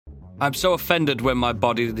I'm so offended when my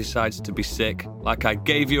body decides to be sick. Like I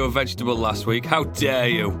gave you a vegetable last week. How dare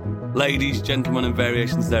you? Ladies, gentlemen, and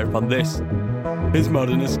variations thereupon. This is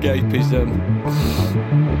modern escapism.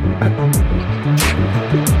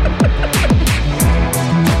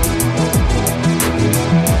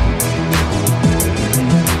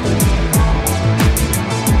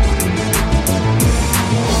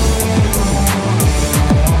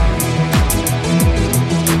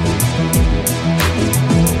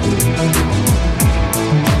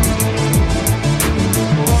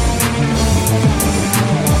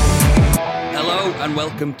 And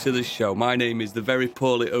welcome to the show. My name is the very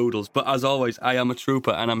poorly Oodles, but as always, I am a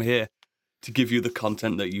trooper and I'm here to give you the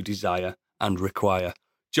content that you desire and require.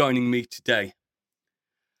 Joining me today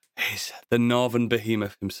is the northern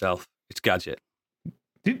behemoth himself. It's Gadget.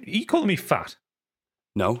 Did you call me fat?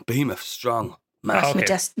 No, behemoth, strong,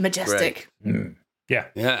 massive, majestic.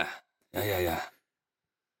 Yeah.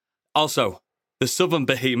 Also, the southern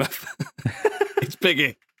behemoth. It's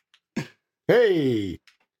Piggy. Hey,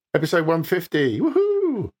 episode 150. Woohoo!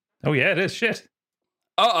 Oh, yeah, it is. Shit.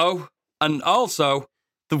 Uh-oh. And also,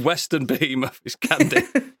 the western behemoth is Candy.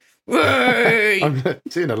 I'm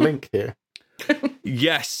seeing a link here.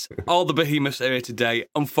 Yes, all the behemoths are here today.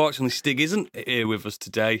 Unfortunately, Stig isn't here with us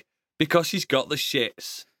today because she's got the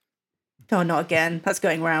shits. Oh, not again. That's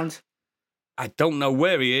going round. I don't know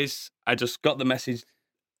where he is. I just got the message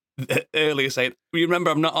earlier saying,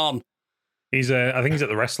 remember, I'm not on. I think he's at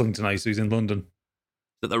the wrestling tonight, so he's in London.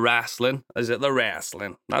 Is it the wrestling? Is it the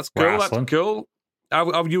wrestling? That's cool. Wrestling. That's cool.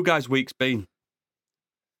 How have you guys' weeks been?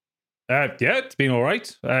 Yeah, it's been all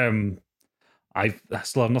right. I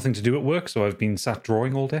still have nothing to do at work, so I've been sat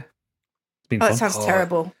drawing all day. It's been fun. That sounds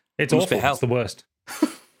terrible. It's Must be awful. hell. It's the worst.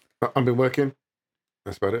 I've been working.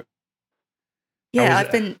 That's about it. Yeah,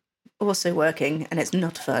 I've been also working, and it's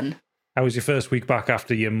not fun. How was your first week back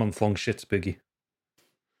after your month-long shits, Biggie?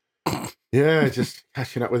 Yeah, just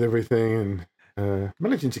catching up with everything and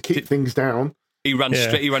managing to keep things down. He ran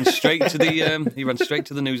straight. He ran straight to the. He ran straight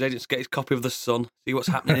to the news agents to get his copy of the Sun. See what's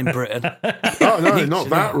happening in Britain. Oh no, not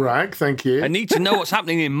that rag. Thank you. I need to know what's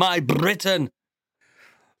happening in my Britain.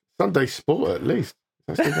 Sunday Sport, at least.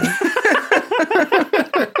 That's still going.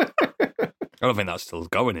 I don't think that's still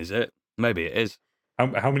going, is it? Maybe it is.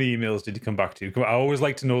 How many emails did you come back to? I always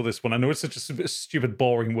like to know this one. I know it's such a stupid,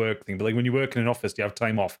 boring work thing, but like when you work in an office, do you have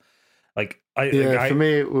time off? For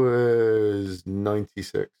me, it was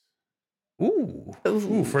 96. Ooh,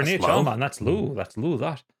 for an That's HR low. man, that's low. That's low.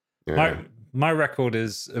 That Yeah. my record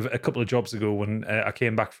is a couple of jobs ago when I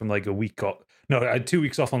came back from like a week off. No, I had 2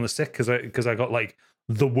 weeks off on the sick because I got like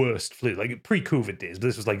the worst flu, like pre-COVID days. But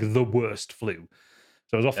this was like the worst flu,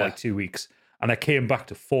 so I was off like 2 weeks, and I came back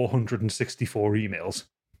to 464 emails.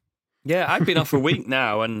 Yeah, I've been off a week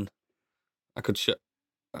now, and I literally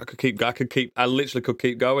could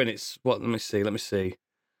keep going. It's what? Let me see.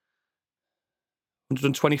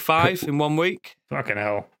 125 in 1 week. Fucking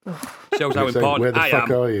hell! Shows how important Where the I fuck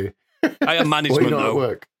am. are you? I am management Well, you're not though. at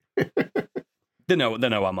work. They know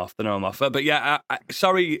I'm off. But yeah,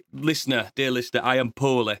 sorry, dear listener, I am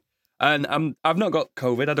poorly, and I've not got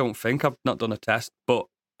COVID. I don't think I've not done a test, but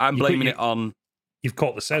I'm blaming it on. You've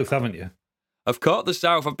caught the South, haven't you? I've caught the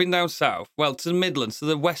South. I've been down south. Well, to the Midlands, to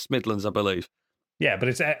the West Midlands, I believe. Yeah, but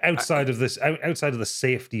it's outside of this, outside of the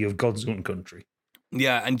safety of God's own country.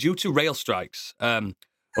 Yeah, and due to rail strikes,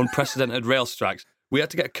 unprecedented rail strikes, we had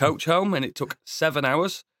to get a coach home, and it took 7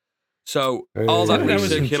 hours. So all that That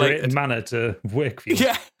was from recirculated. Drayton Manor to Wakefield.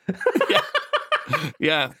 Yeah,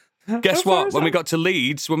 yeah. Guess How far what? is When we that?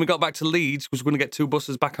 got back to Leeds, because we're going to get 2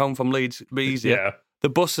 buses back home from Leeds, it'd be easier. Yeah. The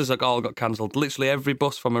buses all got cancelled. Literally every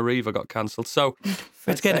bus from Arriva got cancelled. So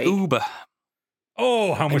let's get an Uber.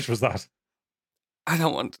 Oh, how much was that? I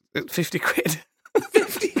don't want 50 quid.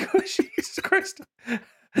 50 quid. Jesus Christ.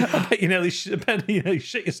 I bet you nearly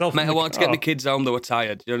shit yourself. Mate, in I the wanted to get car. my kids home. They were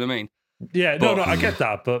tired. You know what I mean? Yeah, no, I get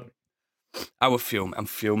that, but I was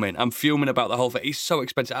fuming. I'm fuming about the whole thing. It's so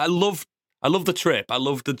expensive. I love the trip. I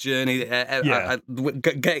love the journey.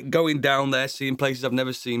 Going down there, seeing places I've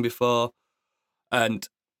never seen before, and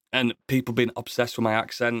people being obsessed with my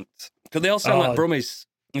accent because they all sound like Brummies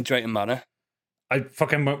in Drayton Manor. I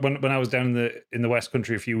fucking when I was down in the West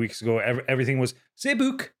Country a few weeks ago, everything was say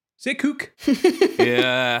book, say cook.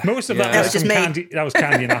 Yeah, Most of that was just candy. That was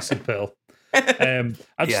candy and acid pill. I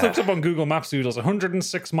just looked up on Google Maps. Oodles,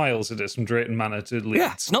 106 miles it is from Drayton Manor to Leeds.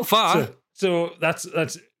 Yeah, it's not far. So that's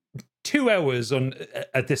 2 hours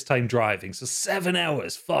at this time driving. So 7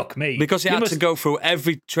 hours. Fuck me. Because you had to go through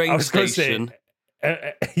every train station.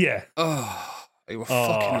 Yeah. Oh, it was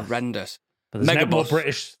fucking horrendous. But there's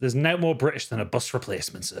no more British than a bus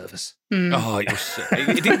replacement service. Oh,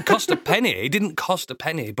 it didn't cost a penny. It didn't cost a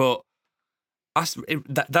penny, but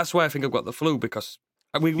that's why I think I've got the flu, because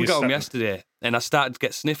we got home yesterday and I started to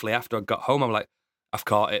get sniffly after I got home. I'm like, I've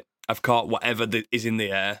caught it. I've caught whatever is in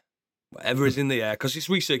the air. Whatever is in the air, because it's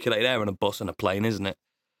recirculated air on a bus and a plane, isn't it?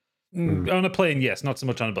 On a plane, yes, not so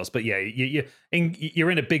much on a bus, but yeah,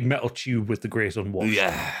 you're in a big metal tube with the grate unwashed.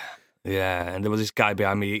 Yeah, and there was this guy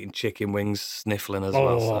behind me eating chicken wings, sniffling as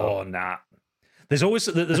well. Oh, nah. There's always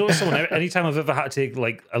someone. Anytime I've ever had to take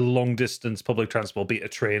like a long distance public transport, be it a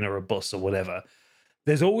train or a bus or whatever,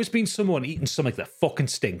 there's always been someone eating something that fucking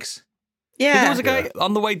stinks. Yeah, there was a guy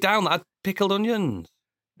on the way down that had pickled onions.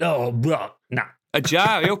 Oh, nah. A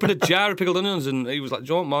jar. He opened a jar of pickled onions and he was like, "Do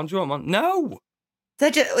you want one? Do you want one?" No.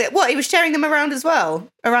 What? He was sharing them around as well,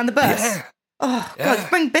 around the bus. Yeah. Oh God!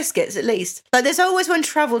 Bring biscuits at least. Like, there's always one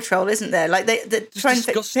travel troll, isn't there? Like they try and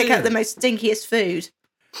pick out the most stinkiest food.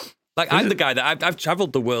 Like, I'm the guy that I've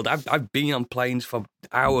travelled the world. I've been on planes for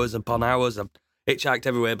hours upon hours. I've hitchhiked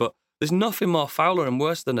everywhere, but there's nothing more fouler and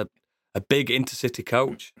worse than a big intercity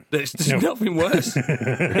coach. There's nothing worse.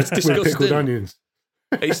 It's disgusting. With pickled onions.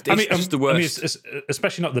 It's just the worst.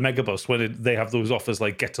 Especially not the megabus when they have those offers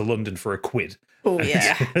like get to London for £1. Oh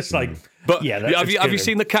yeah, it's like. But yeah, have you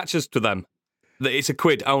seen the catches to them? That it's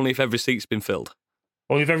 £1 only if every seat's been filled.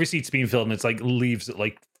 Only if every seat's been filled, and it's like leaves at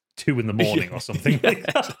like 2 a.m. or something.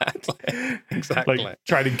 Exactly. Like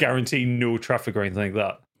trying to guarantee no traffic or anything like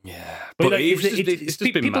that. Yeah, but like, it's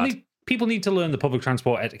just been mad. People need to learn the public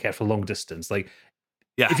transport etiquette for long distance. Like.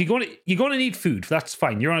 Yeah. If you're going to need food, that's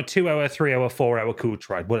fine. You're on a 2-hour, 3-hour, 4-hour coach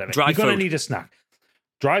ride, whatever. You're going to need a snack.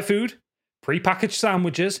 Dry food, pre-packaged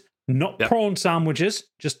sandwiches, not prawn sandwiches,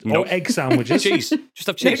 or egg sandwiches. Cheese. Just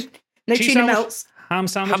have cheese. No tuna melts. Ham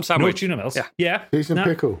sandwich. No tuna melts. Yeah. Cheese and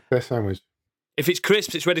pickle. Best sandwich. If it's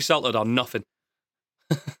crisps, it's ready salted or nothing.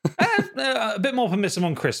 A bit more permissive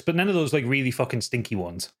on crisps, but none of those like really fucking stinky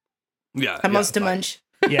ones. Yeah. A Monster Munch.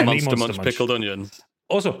 Yeah, Monster Munch pickled onions.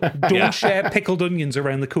 Also, don't share pickled onions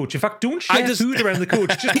around the coach. In fact, don't share food around the coach.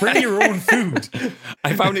 Just bring your own food.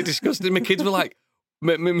 I found it disgusting. My kids were like,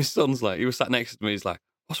 my son's like, he was sat next to me. He's like,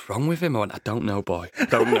 "What's wrong with him?" I went, "I don't know, boy. I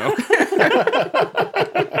don't know."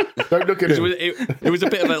 Don't look at him. It was a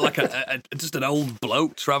bit of just an old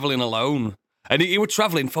bloke travelling alone. And he was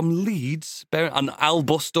travelling from Leeds, an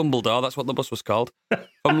Albus Dumbledore, that's what the bus was called,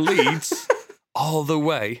 from Leeds all the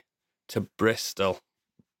way to Bristol.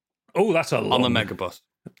 Oh, that's a long... So on the megabus.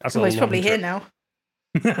 he's probably here now.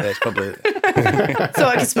 Yeah, it's probably... So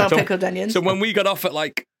I can smell pickled onions. So when we got off at,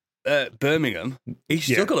 like, Birmingham, he's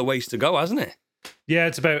still got a ways to go, hasn't he? Yeah,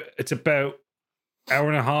 it's about hour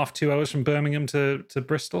and a half, 2 hours from Birmingham to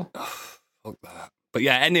Bristol. Oh, fuck that. But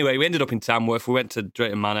yeah, anyway, we ended up in Tamworth. We went to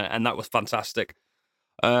Drayton Manor, and that was fantastic.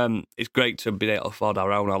 It's great to be able to afford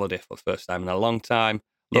our own holiday for the first time in a long time.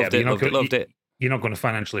 Loved it. You're not going to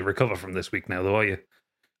financially recover from this week now, though, are you?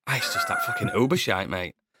 It's just that fucking Uber shite,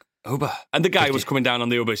 mate. Uber. And the guy who was coming down on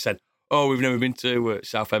the Uber said, "Oh, we've never been to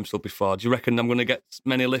South Hempstead before. Do you reckon I'm going to get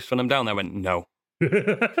many lifts when I'm down there?" I went, "No."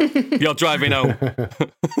 You're driving home.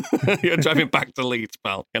 You're driving back to Leeds,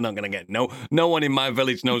 pal. You're not going to get no one in my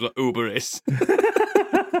village knows what Uber is.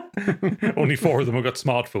 Only 4 of them have got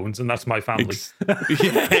smartphones, and that's my family.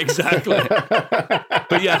 Yeah, exactly.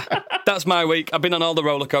 But yeah, that's my week. I've been on all the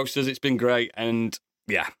roller coasters. It's been great, and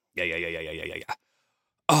yeah.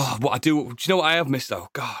 Oh, what I do? Do you know what I have missed though?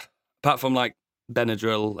 God, apart from like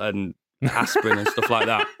Benadryl and aspirin and stuff like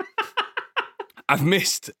that, I've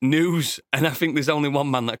missed news, and I think there's only one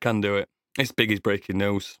man that can do it. It's Biggie's breaking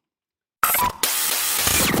news.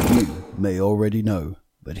 You may already know,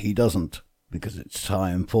 but he doesn't, because it's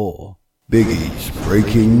time for Biggie's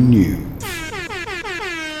breaking news.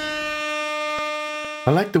 I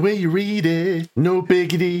like the way you read it, no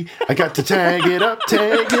biggity. I got to tag it up.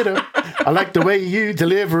 I like the way you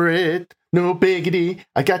deliver it, no biggity.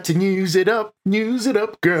 I got to news it up,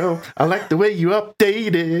 girl. I like the way you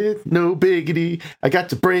update it, no biggity. I got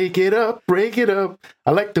to break it up.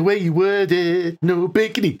 I like the way you word it, no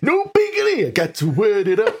biggity. I got to word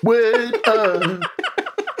it up, word up.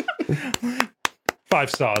 5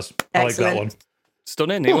 stars. I like that one.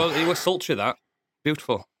 Stunning. He was sultry, that.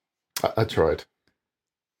 Beautiful. I tried.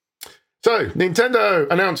 So, Nintendo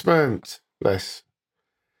announcement.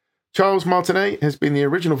 Charles Martinet has been the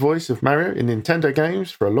original voice of Mario in Nintendo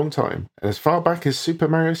games for a long time, and as far back as Super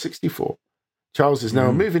Mario 64. Charles is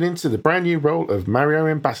now moving into the brand new role of Mario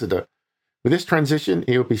Ambassador. With this transition,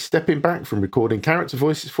 he will be stepping back from recording character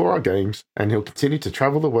voices for our games, and he'll continue to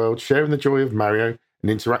travel the world sharing the joy of Mario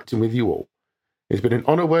and interacting with you all. It's been an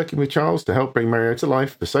honour working with Charles to help bring Mario to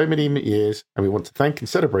life for so many years, and we want to thank and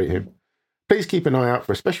celebrate him. please keep an eye out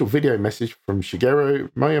for a special video message from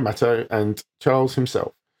Shigeru Miyamoto and Charles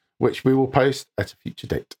himself, which we will post at a future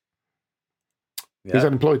date. Yeah. He's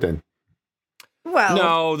unemployed then?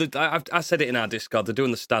 Well, no, I said it in our Discord. They're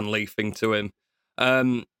doing the Stan Lee thing to him.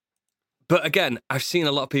 But again, I've seen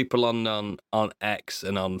a lot of people on X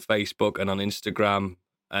and on Facebook and on Instagram,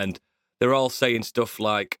 and they're all saying stuff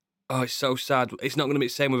like, "Oh, it's so sad. It's not going to be the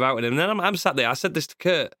same without him." And then I'm sat there. I said this to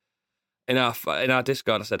Kurt in our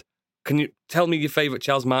Discord. I said, "Can you tell me your favourite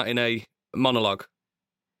Charles Martinet monologue?"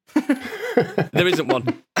 There isn't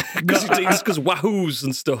one because wahoos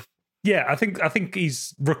and stuff. Yeah, I think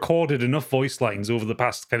he's recorded enough voice lines over the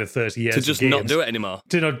past kind of 30 years to just not do it anymore.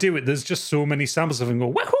 To not do it. There's just so many samples of him go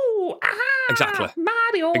wahoo. Exactly.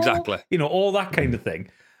 Mario. Exactly. All that kind of thing.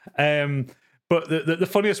 But the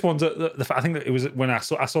funniest ones, I think it was when I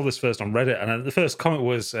saw this first on Reddit, and the first comment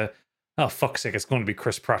was, "Oh, fuck's sake, it's going to be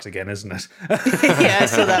Chris Pratt again, isn't it?" Yeah, I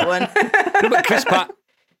saw that one. No, but Chris Pratt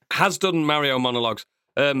has done Mario monologues.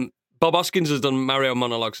 Bob Hoskins has done Mario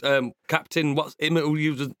monologues. Captain, what's him who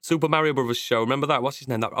used the Super Mario Brothers show? Remember that? What's his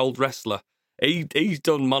name? That old wrestler. He's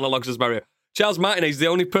done monologues as Mario. Charles Martinet is the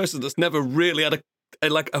only person that's never really had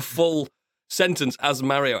a full sentence as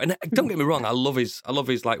Mario. And don't get me wrong, I love his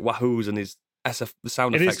like wahoos and his the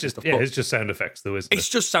sound effects. It's just sound effects though, isn't it? It's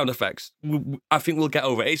just sound effects. I think we'll get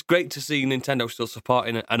over it. It's great to see Nintendo still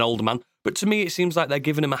supporting an older man, but to me it seems like they're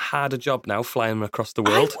giving him a harder job now, flying him across the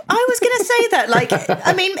world. I was going to say that. Like,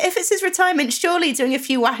 I mean, if it's his retirement, surely doing a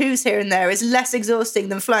few wahoos here and there is less exhausting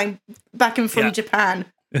than flying back and from Japan.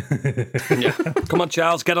 Yeah. Come on,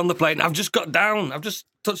 Charles, get on the plane. I've just got down. I've just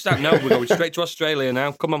touched down. No, we're going straight to Australia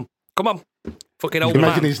now. Come on. Fucking old man.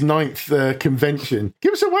 Imagine his 9th convention.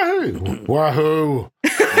 Give us a wahoo. Wahoo.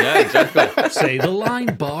 Yeah, exactly. Say the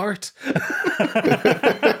line, Bart.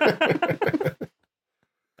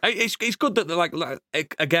 It's good that they're like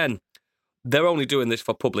again, they're only doing this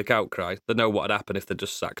for public outcry. They know what would happen if they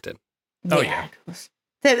just sacked him. Oh yeah. Of course.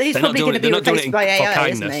 He's probably going to be replaced by AI,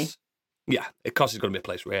 isn't he? Yeah, of course he's going to be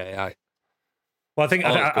replaced by AI. Well,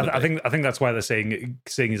 I think that's why they're saying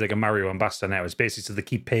he's like a Mario ambassador now. It's basically so they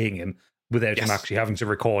keep paying him without him actually having to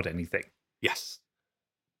record anything. Yes.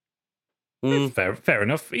 Fair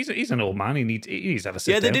enough. He's an old man. He needs to have a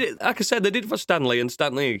sit down. They did it. Like I said, they did it for Stanley, and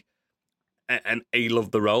Stanley, and he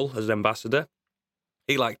loved the role as ambassador.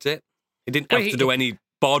 He liked it. He didn't have to do any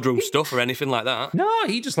boardroom stuff or anything like that. No,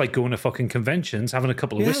 he just liked going to fucking conventions, having a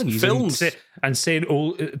couple of whiskeys, films, and saying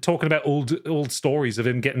talking about old stories of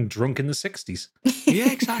him getting drunk in the 60s.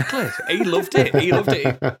 Yeah, exactly. He loved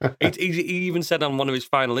it. He even said on one of his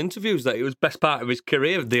final interviews that it was best part of his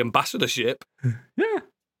career, the ambassadorship. Yeah.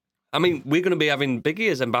 I mean, we're going to be having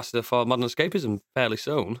Biggie as ambassador for Modern Escapism fairly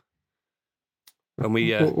soon. When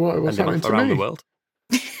we what's send him off around the world.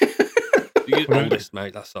 You're oldest,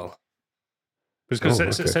 mate, that's all. I was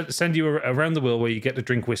going to send you around the world where you get to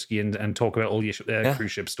drink whiskey and talk about all your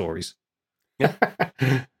cruise ship stories. Yeah.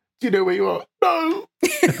 Do you know where you are? No.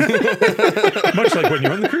 Much like when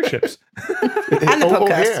you're on the cruise ships. And the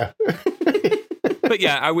podcast. But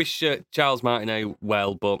yeah, I wish Charles Martinet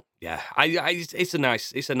well, but yeah, it's a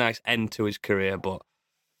nice end to his career, but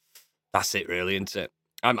that's it really, isn't it?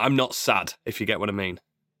 I'm not sad, if you get what I mean.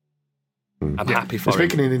 I'm happy for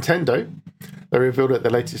Speaking of Nintendo, they revealed at the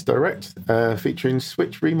latest Direct, featuring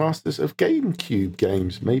Switch remasters of GameCube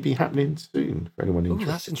games may be happening soon for anyone interested.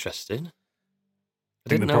 Oh, that's interesting. I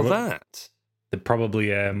didn't know that. They probably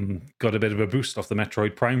got a bit of a boost off the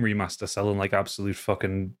Metroid Prime remaster selling like absolute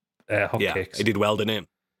fucking hotcakes. Yeah, it did well, didn't it?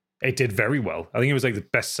 It did very well. I think it was like the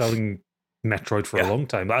best-selling Metroid for a long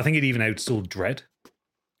time. I think it even outsold Dread.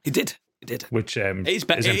 It did. Which is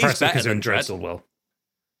impressive because Dread sold well.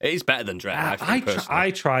 It is better than Dread. I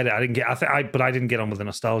tried it. I didn't get. But I didn't get on with the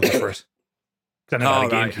nostalgia for it. Because I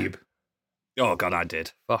never had a GameCube. Oh god, I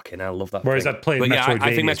did. Fucking hell, love that. Whereas I'd played Metroid.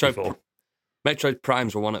 I think Metroid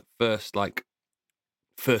Primes were one of the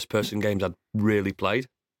first person games I'd really played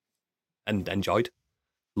and enjoyed.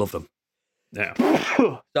 Love them. Yeah.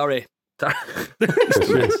 Sorry.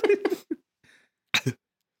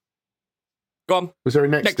 Go on. Was there a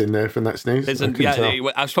next in there from that sneeze? I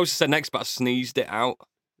was supposed to say next, but I sneezed it out.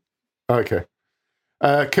 Okay.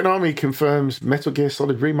 Konami confirms Metal Gear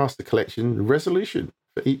Solid Remaster Collection resolution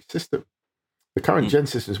for each system. The current gen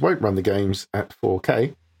systems won't run the games at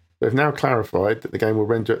 4K. They've now clarified that the game will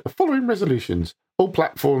render at the following resolutions. All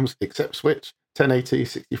platforms except Switch, 1080,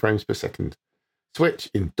 60 frames per second.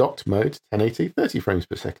 Switch in docked mode, 1080, 30 frames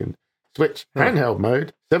per second. Switch handheld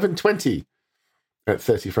mode, 720 at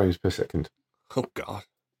 30 frames per second. Oh, God.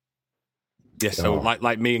 Yeah, so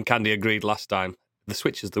like me and Candy agreed last time, the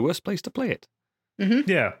Switch is the worst place to play it. Mm-hmm.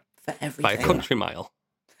 Yeah. For everything. By a country mile.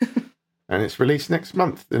 and it's released next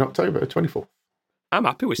month in October 24th. I'm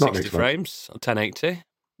happy with 60 frames on 1080.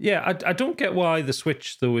 Yeah, I don't get why the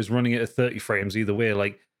Switch, though, is running at 30 frames either way.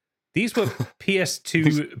 Like, these were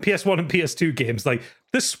PS1 and PS2 games. Like,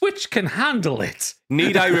 the Switch can handle it.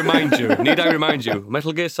 Need I remind you,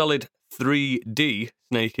 Metal Gear Solid 3D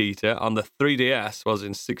Snake Eater on the 3DS was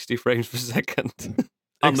in 60 frames per second.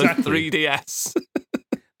 On Exactly. the 3DS.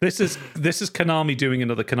 This is Konami doing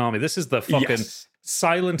another Konami. This is the fucking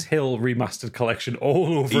Silent Hill remastered collection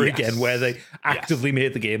all over again, where they actively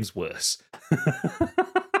made the games worse.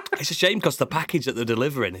 It's a shame because the package that they're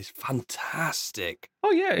delivering is fantastic.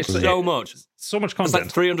 Oh yeah, it's so much content. It's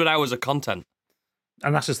like 300 hours of content,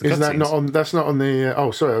 and that's just the Is that cutscenes. not on? That's not on the.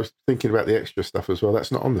 Oh, sorry, I was thinking about the extra stuff as well.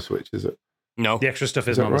 That's not on the Switch, is it? No, the extra stuff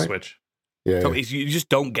isn't on the Switch. Yeah, so you just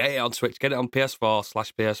don't get it on Switch. Get it on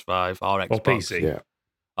PS4/PS5 or Xbox or PC. Yeah.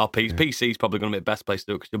 Or PC is probably going to be the best place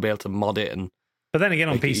to do it because you'll be able to mod it and. But then again,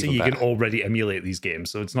 on PC, you better. can already emulate these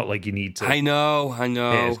games, so it's not like you need to. I know,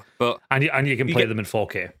 but and you can play them in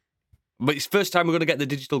 4K. But it's the first time we're going to get the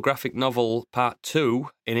digital graphic novel part 2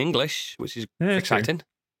 in English, which is exciting. True.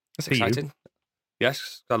 That's exciting.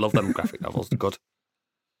 Yes, I love them graphic novels. They're good.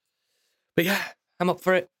 But yeah, I'm up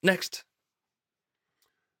for it. Next.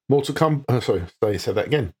 Mortal Kombat. Sorry, I said that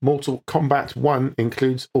again. Mortal Kombat 1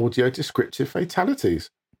 includes audio descriptive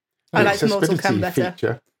fatalities. I like Mortal Kombat better.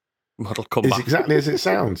 Feature Mortal Kombat is exactly as it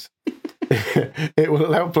sounds. It will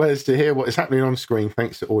allow players to hear what is happening on screen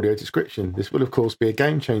thanks to audio description. This will, of course, be a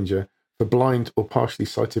game changer for blind or partially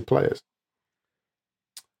sighted players.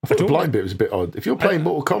 I thought the blind bit was a bit odd. If you're playing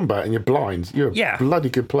Mortal Kombat and you're blind, you're a bloody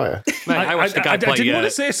good player. Mate, I watched the guy play. I didn't want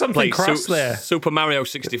to say something crass there. Super Mario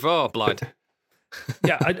 64 blind.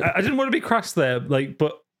 Yeah, I didn't want to be crass there. Like,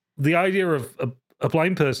 but the idea of a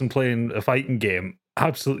blind person playing a fighting game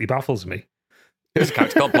absolutely baffles me. There's a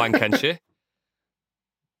character called Blind Kenshi.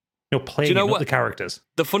 No, playing not the characters.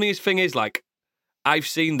 The funniest thing is, like, I've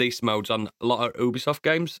seen these modes on a lot of Ubisoft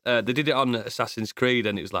games. They did it on Assassin's Creed,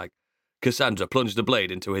 and it was like, Cassandra plunged the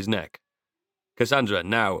blade into his neck. Cassandra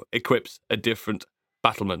now equips a different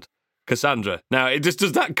battlement. Cassandra. Now, it just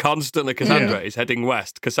does that constantly. Cassandra is heading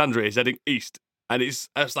west. Cassandra is heading east. And it's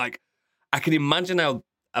like, I can imagine how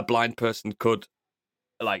a blind person could,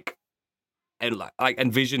 like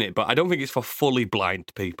envision it, but I don't think it's for fully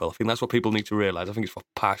blind people. I think that's what people need to realise. I think it's for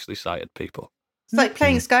partially sighted people. It's like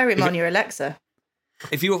playing Skyrim on your Alexa.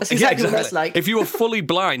 If you were, that's exactly what that's like. If you were fully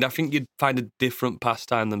blind, I think you'd find a different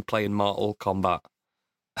pastime than playing Mortal Kombat.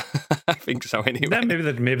 I think so, anyway. Then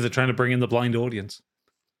maybe they're trying to bring in the blind audience.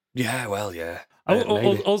 Yeah, well, yeah.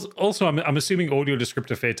 Also, I'm assuming audio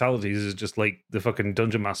descriptive fatalities is just like the fucking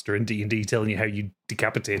dungeon master in D&D telling you how you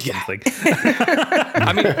decapitate something.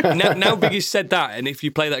 I mean, now Biggie's said that, and if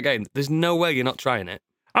you play that game, there's no way you're not trying it.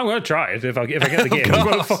 I'm going to try it if I get the game. I'm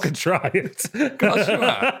going to fucking try it. Of course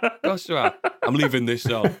you are. I'm leaving this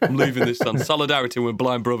on. Solidarity with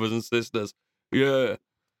blind brothers and sisters. Yeah.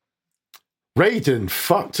 Raiden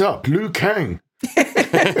fucked up Liu Kang.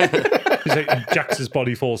 Like Jax's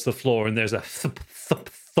body falls to the floor and there's a thump, thump,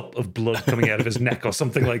 thump of blood coming out of his neck or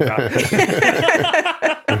something like that.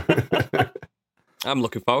 I'm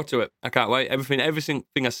looking forward to it. I can't wait. Everything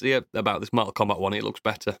I see about this Mortal Kombat 1, it looks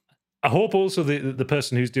better. I hope also the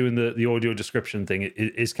person who's doing the audio description thing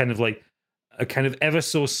is kind of like a kind of ever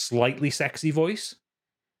so slightly sexy voice.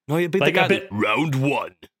 No, you'd be like the guy round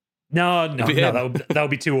one. No, that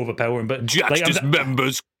would be too overpowering. But Jax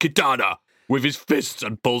dismembers Kitana with his fists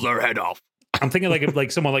and pulls her head off. I'm thinking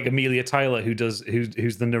like someone like Amelia Tyler who's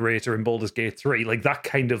the narrator in Baldur's Gate 3, like that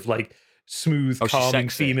kind of like smooth, calming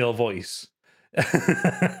female voice.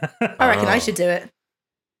 I reckon I should do it.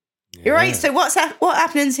 Yeah. You're right. So what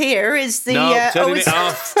happens here is the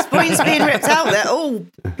spoon's being ripped out there. Oh,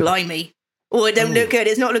 blimey! Oh, it don't look good.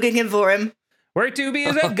 It's not looking good for him. Where to be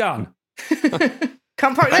his head gone?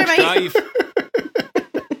 Can't park there, mate.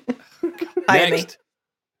 Next.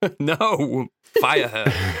 No, fire her.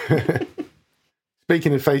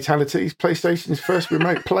 Speaking of fatalities, PlayStation's first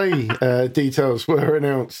remote play details were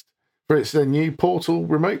announced for its new Portal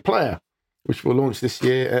remote player, which will launch this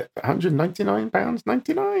year at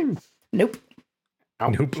 £199.99. Nope.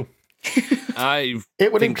 Ouch. Nope.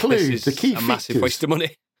 It would include the key features. Massive waste of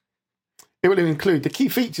money. It will include the key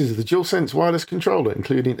features of the DualSense wireless controller,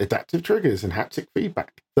 including adaptive triggers and haptic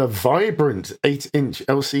feedback. The vibrant 8-inch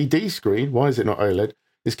LCD screen, why is it not OLED,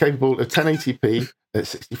 is capable of 1080p at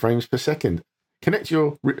 60 frames per second. Connect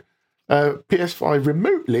your PS5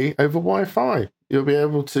 remotely over Wi-Fi. You'll be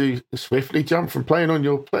able to swiftly jump from playing on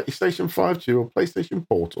your PlayStation 5 to your PlayStation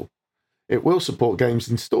Portal. It will support games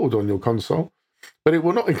installed on your console, but it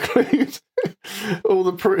will not include all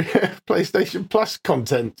the PlayStation Plus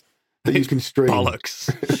content, that you can stream. Bollocks.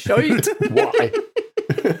 Shite. Why?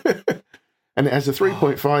 And it has a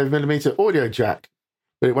 3.5mm audio jack,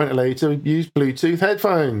 but it won't allow you to use Bluetooth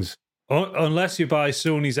headphones. Unless you buy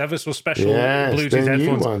Sony's ever so special Yes, Bluetooth they're new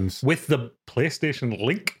headphones ones. with the PlayStation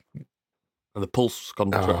Link. And the Pulse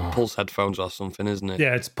Pulse headphones or something, isn't it?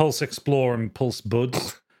 Yeah, it's Pulse Explore and Pulse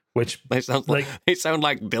Buds, which They sound like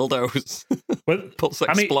dildos. Well, Pulse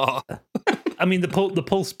Explore. I mean, the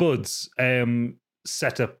Pulse Buds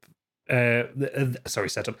setup.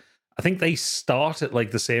 Setup. I think they start at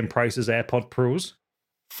like the same price as AirPod Pros.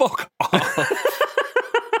 Fuck off.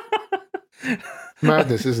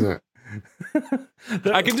 Madness, isn't it?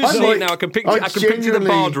 I can just see it now. I can picture the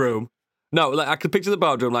boardroom. No, like I can picture the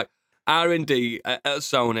boardroom, like R&D at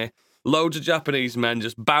Sony. Loads of Japanese men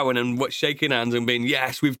just bowing and shaking hands and being,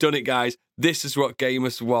 yes, we've done it, guys. This is what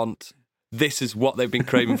gamers want. This is what they've been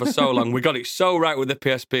craving for so long. We got it so right with the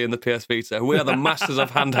PSP and the PS Vita. We are the masters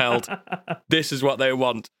of handheld. This is what they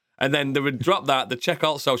want. And then they would drop that, they check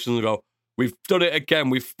all socials and go, we've done it again.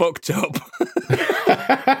 We've fucked up.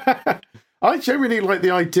 I genuinely like the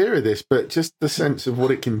idea of this, but just the sense of what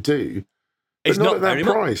it can do. But It's not not at that very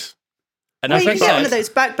price. And Well, as you I can get said, one of those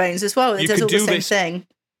backbones as well. It you does can all the do same this- thing.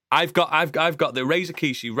 I've got the Razer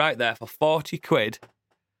Kishi right there for 40 quid.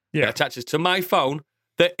 Yeah. It attaches to my phone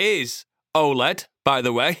that is OLED, by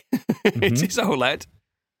the way. It is OLED.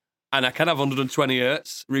 And I can have 120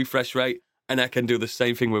 hertz refresh rate, and I can do the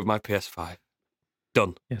same thing with my PS5.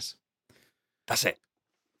 Done. Yes. That's it.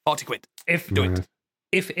 40 quid. Do it.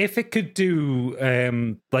 If it could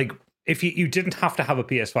do like if you didn't have to have a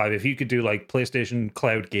PS5, if you could do like PlayStation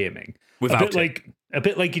Cloud gaming, Without a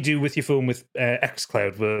bit like you do with your phone with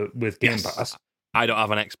xCloud with Game Yes. Pass. I don't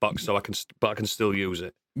have an Xbox, so I can still use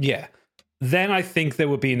it. Yeah. Then I think there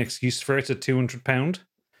would be an excuse for it at £200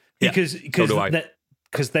 Yeah,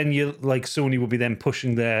 because then you like Sony would be then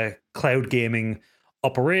pushing their cloud gaming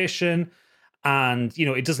operation, and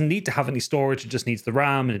it doesn't need to have any storage. It just needs the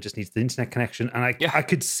RAM and it just needs the internet connection. And I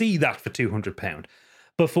could see that for £200.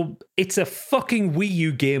 But it's a fucking Wii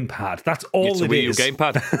U gamepad. That's all It's a Wii U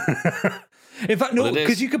gamepad. In fact, no, Well, it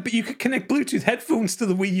because you could connect Bluetooth headphones to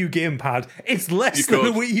the Wii U gamepad. It's less than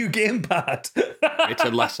a Wii U gamepad. It's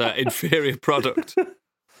a lesser, inferior product.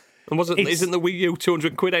 And isn't the Wii U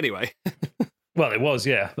 200 quid anyway? Well, it was,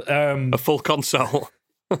 yeah. A full console.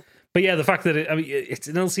 But yeah, the fact that it's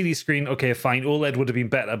an LCD screen, okay, fine. OLED would have been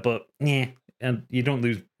better, but yeah, and you don't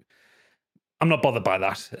lose. I'm not bothered by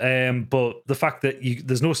that. But the fact that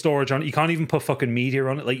there's no storage on it, you can't even put fucking media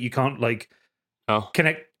on it. Like you can't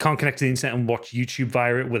connect to the internet and watch YouTube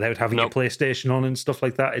via it without having your PlayStation on and stuff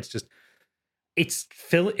like that. It's just it's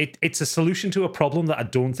a solution to a problem that I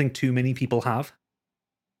don't think too many people have.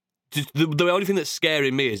 The only thing that's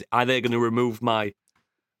scaring me is, are they going to remove my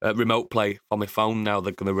remote play on my phone now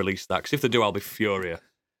they're going to release that? Because if they do, I'll be furious.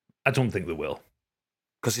 I don't think they will.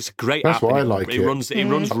 Because it's a great That's app. why I it like it.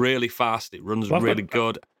 Runs really fast. It runs really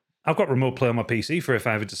good. I've got remote play on my PC for if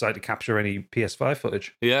I ever decide to capture any PS5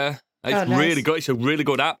 footage. Yeah, it's nice. really good. It's a really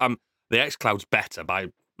good app. The xCloud's better by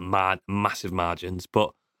massive margins,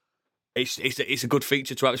 but it's a good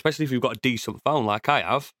feature to have, especially if you've got a decent phone like I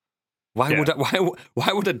have. Why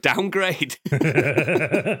would I downgrade?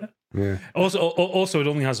 Yeah. Also, it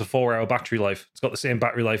only has a 4-hour battery life. It's got the same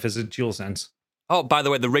battery life as a DualSense. Oh, by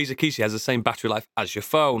the way, the Razer Kishi has the same battery life as your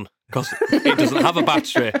phone because it doesn't have a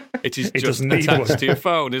battery. It just attached to your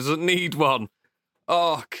phone. It doesn't need one.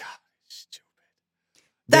 Oh God, stupid.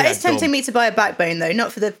 That is tempting me to buy a backbone though,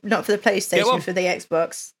 not for the PlayStation, for the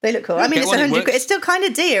Xbox. They look cool. I mean, it's 100 quid. It's still kind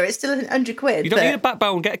of dear. It's still 100 quid. You don't need a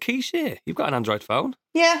backbone. Get a Kishi. You've got an Android phone.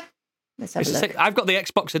 Yeah. Let's have a look. I've got the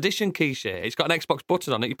Xbox Edition Kishi. It's got an Xbox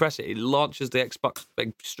button on it. You press it, it launches the Xbox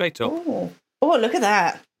thing straight up. Oh, look at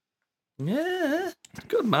that. Yeah,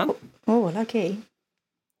 good man. Oh, lucky.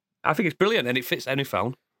 I think it's brilliant and it fits any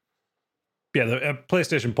phone. Yeah, the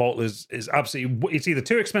PlayStation Portal is absolutely. It's either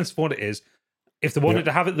too expensive for what it is. If they wanted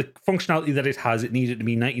to have it, the functionality that it has, it needed to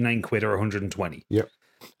be 99 quid or 120. Yep.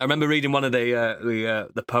 I remember reading one of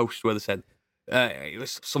the posts where they said it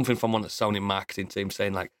was something from one of the Sony marketing team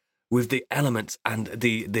saying like, with the elements and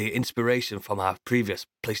the inspiration from our previous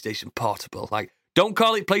PlayStation Portable, like, don't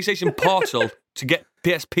call it PlayStation Portal to get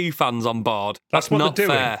PSP fans on board. That's what not they're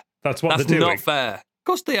doing. fair. That's what That's they're doing. not fair. Of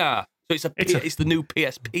course they are. So it's the new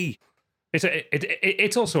PSP.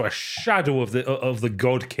 It's also a shadow of the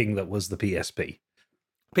God King that was the PSP.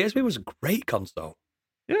 PSP was a great console.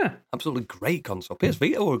 Yeah, absolutely great console. PS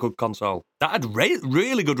Vita were a good console. That had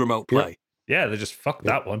really good remote play. Yeah, they just fucked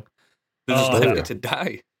that one. They just left it to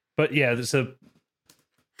die. But yeah, there's a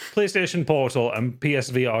PlayStation Portal and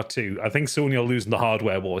PSVR 2. I think Sony are losing the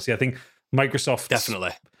hardware wars. Yeah, I think Microsoft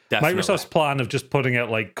definitely. Definitely. Microsoft's plan of just putting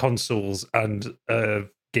out like consoles and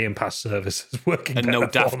Game Pass service is working. And no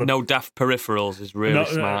daft peripherals is really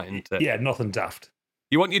smart, isn't it? Yeah, nothing daft.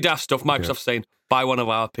 You want your daft stuff? Microsoft's saying buy one of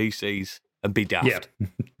our PCs and be daft. Yeah.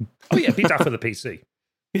 Oh yeah, be daft for the PC.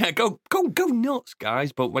 Yeah, go nuts,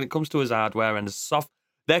 guys. But when it comes to his hardware and the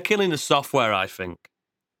they're killing the software, I think.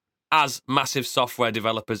 As massive software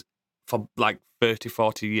developers for like 30,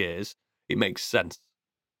 40 years, it makes sense.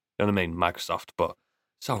 You know what I mean? Microsoft, but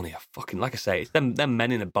it's only a fucking, like I say, it's them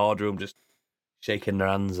men in a boardroom just shaking their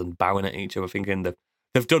hands and bowing at each other, thinking that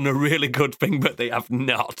they've done a really good thing, but they have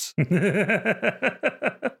not.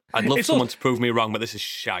 I'd love someone to prove me wrong, but this is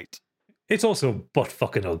shite. It's also butt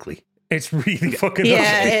fucking ugly. It's really fucking ugly.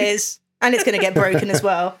 Yeah, it is. And it's going to get broken as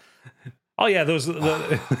well. Oh yeah, those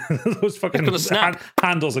fucking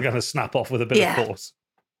handles are going to snap off with a bit of force.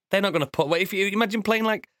 They're not going to put... Well, if you imagine playing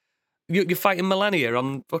like... You're fighting Millennia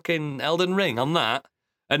on fucking Elden Ring, on that,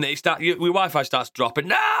 and your Wi-Fi starts dropping.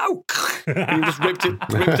 No! You just ripped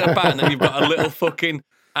it apart, and then you've got a little fucking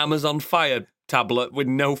Amazon Fire tablet with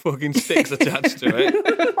no fucking sticks attached to it.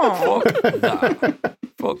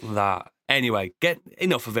 Fuck that. Anyway, get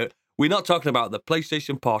enough of it. We're not talking about the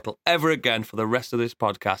PlayStation Portal ever again for the rest of this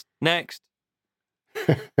podcast. Next.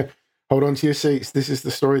 Hold on to your seats. This is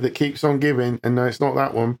the story that keeps on giving, and no, it's not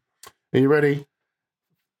that one. Are you ready?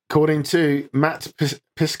 According to Matt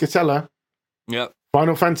Piscatella, yep.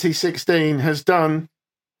 Final Fantasy 16 has done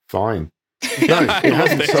fine. No, it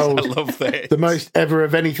hasn't sold the most ever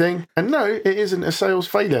of anything. And no, it isn't a sales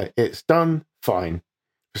failure. It's done fine.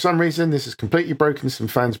 For some reason, this has completely broken some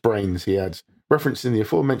fans' brains, he adds, referencing the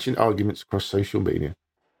aforementioned arguments across social media.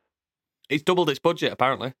 It's doubled its budget,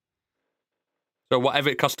 apparently. So whatever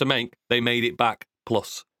it cost to make, they made it back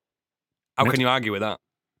plus. How can you argue with that?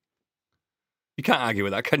 You can't argue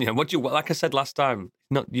with that, can you? Like I said last time,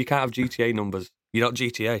 you can't have GTA numbers. You're not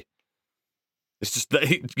GTA. It's just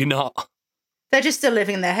that you're not. They're just still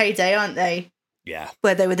living their heyday, aren't they? Yeah.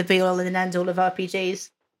 Where they were the be-all and end-all of RPGs.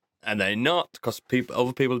 And they're not, because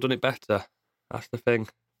other people have done it better. That's the thing.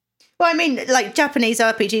 Well, I mean, like Japanese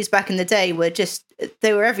RPGs back in the day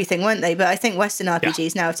they were everything, weren't they? But I think Western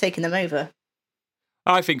RPGs now have taken them over.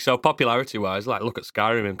 I think so, popularity-wise. Like, look at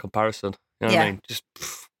Skyrim in comparison. You know what I mean? Just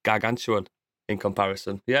gargantuan in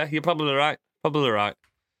comparison. Yeah, you're probably right.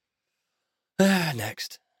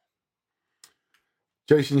 Next.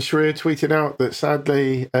 Jason Schreier tweeted out that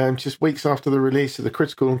sadly, just weeks after the release of the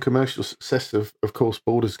critical and commercial success of course,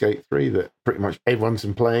 Baldur's Gate 3, that pretty much everyone's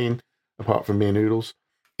been playing, apart from Man Oodles,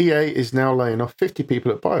 EA is now laying off 50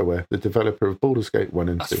 people at BioWare, the developer of Baldur's Gate 1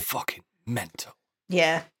 and 2. That's fucking mental.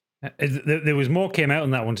 Yeah. There was more came out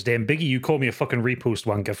on that one today, and Biggie, you called me a fucking repost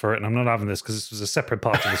wanker for it, and I'm not having this because this was a separate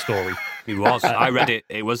part of the story. It was. I read it.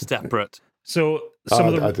 It was separate. So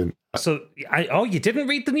I didn't. You didn't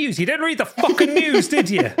read the news. You didn't read the fucking news,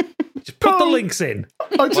 did you? Just put the links in.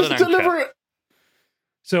 I just deliver it.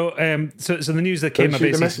 So the news that came out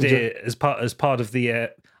basically today as part of the.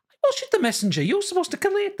 Well, shoot the messenger. You're supposed to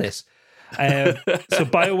collate this. So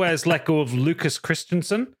BioWare's let go of Lucas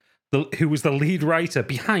Christensen, who was the lead writer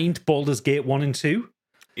behind Baldur's Gate 1 and 2.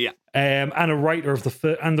 Yeah. And the writer of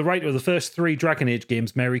the first 3 Dragon Age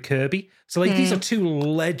games, Mary Kirby. So these are 2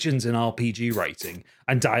 legends in RPG writing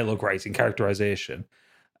and dialogue writing, characterization.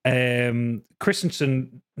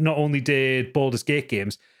 Christensen not only did Baldur's Gate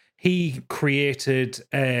games, he created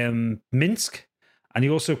Minsk, and he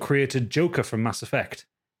also created Joker from Mass Effect.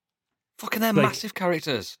 Fucking they're massive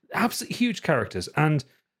characters. Absolutely huge characters. And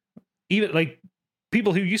even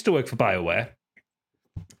people who used to work for BioWare,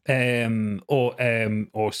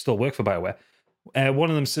 or still work for BioWare,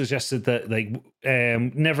 one of them suggested that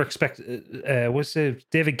never expect.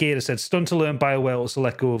 David Gator said, "Stunned to learn BioWare also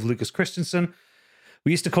let go of Lucas Christensen.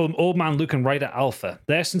 We used to call him Old Man Luke and writer Alpha.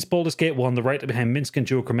 There since Baldur's Gate 1, the writer behind Minsk and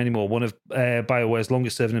Joker and many more, one of BioWare's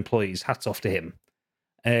longest serving employees. Hats off to him."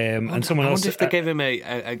 And someone else. I wonder if they gave him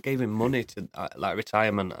gave him money to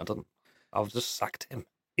retirement. I'll just sacked him.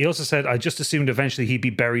 He also said, "I just assumed eventually he'd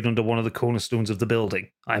be buried under one of the cornerstones of the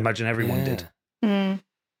building." I imagine everyone did. Mm.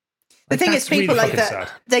 The thing is, people really like that,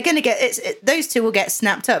 sad. They're going to get those 2 will get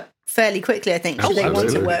snapped up fairly quickly, I think, should they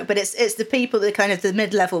want to work. But it's the people, the kind of the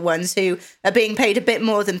mid-level ones who are being paid a bit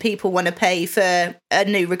more than people want to pay for a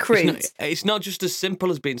new recruit. It's not just as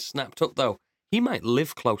simple as being snapped up, though. He might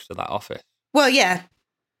live close to that office. Well, yeah.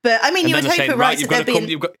 But, I mean, you would hope it right. You've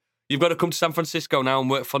got to come to San Francisco now and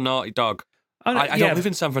work for Naughty Dog. Oh, no, I don't live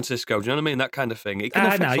in San Francisco. Do you know what I mean? That kind of thing. It can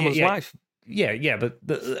affect someone's life. Yeah, but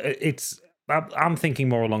I'm thinking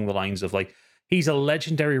more along the lines of he's a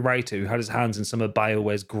legendary writer who had his hands in some of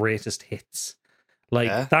BioWare's greatest hits.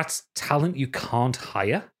 That's talent you can't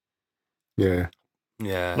hire. Yeah.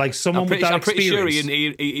 Yeah, like someone with that experience.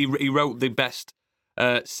 I'm pretty sure he wrote the best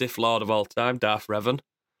Sith Lord of all time, Darth Revan.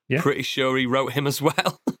 Yeah. Pretty sure he wrote him as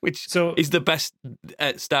well, which is the best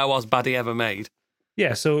Star Wars baddie ever made.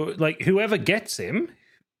 Yeah, so like whoever gets him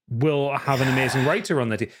will have an amazing writer on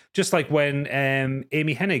their team. Just like when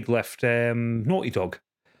Amy Hennig left Naughty Dog.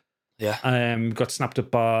 Yeah. Got snapped up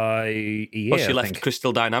by EA. Well, she left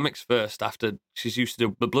Crystal Dynamics first after she's used to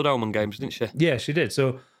do the Blood Omen games, didn't she? Yeah, she did.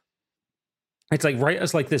 So it's like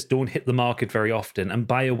writers like this don't hit the market very often, and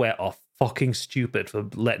BioWare are fucking stupid for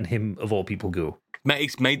letting him, of all people, go.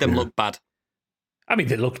 It's made them look bad. I mean,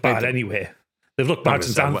 they looked bad anyway. They've looked bad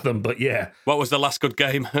since Anthem, but yeah. What was the last good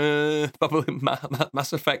game? Probably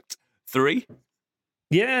Mass Effect 3?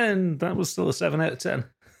 Yeah, and that was still a 7 out of 10.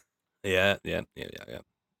 Yeah.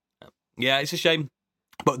 Yeah, it's a shame,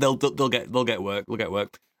 but they'll get work. They'll get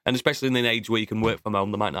work, and especially in an age where you can work from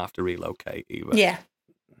home, they might not have to relocate either. Yeah,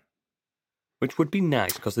 which would be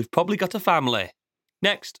nice because they've probably got a family.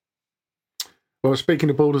 Next. Well,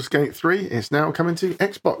 speaking of Baldur's Gate 3, it's now coming to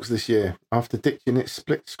Xbox this year after ditching its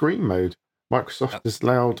split screen mode. Microsoft has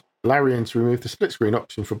allowed Larian to remove the split screen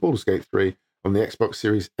option for Baldur's Gate 3 on the Xbox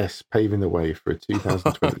Series S, paving the way for a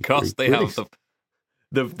 2023 Of course they release. have.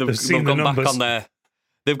 They've gone back on their.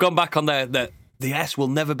 They've gone back on their that the S will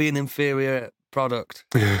never be an inferior product.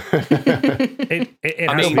 In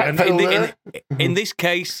this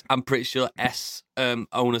case, I'm pretty sure S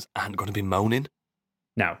owners aren't going to be moaning.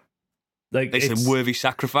 No, like it's a worthy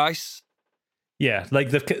sacrifice. Yeah, like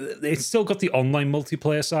it's still got the online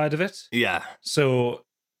multiplayer side of it. Yeah, so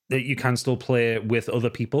that you can still play with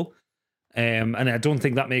other people, and I don't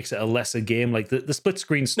think that makes it a lesser game. Like the split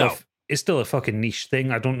screen stuff is still a fucking niche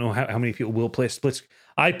thing. I don't know how many people will play split.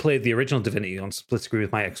 I played the original Divinity on split screen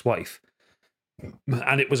with my ex-wife,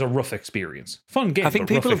 and it was a rough experience. Fun game. I think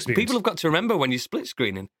people have got to remember when you're split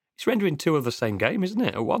screening, it's rendering two of the same game, isn't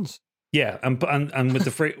it, at once? Yeah, and with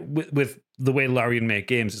the with the way Larian make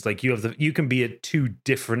games, it's like you can be at two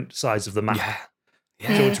different sides of the map.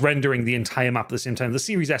 Yeah. So it's rendering the entire map at the same time. The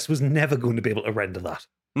Series S was never going to be able to render that.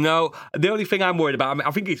 No, the only thing I'm worried about,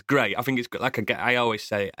 I think it's great. I think it's like I always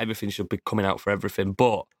say, everything should be coming out for everything.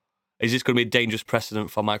 But is this going to be a dangerous precedent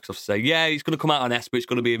for Microsoft to say, yeah, it's going to come out on S, but it's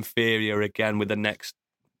going to be inferior again with the next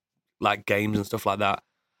like games and stuff like that?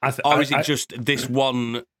 Or is it just this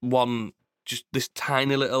one, just this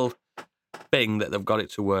tiny little thing that they've got it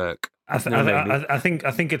to work? I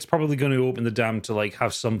think it's probably going to open the dam to like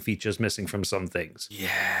have some features missing from some things.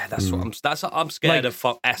 Yeah, that's what I'm scared of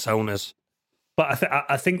for S owners. But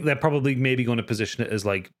I think they're probably maybe going to position it as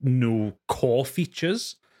like no core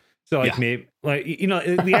features. So like maybe like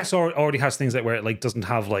the S already has things like where it like doesn't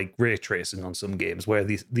have like ray tracing on some games where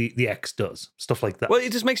the X does stuff like that. Well,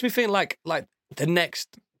 it just makes me feel like the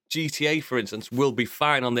next GTA, for instance, will be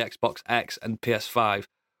fine on the Xbox X and PS5.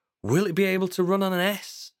 Will it be able to run on an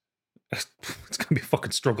S? It's gonna be a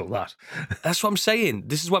fucking struggle. That's what I'm saying.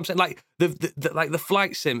 This is what I'm saying. Like the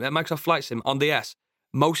flight sim, Microsoft Flight Sim on the S.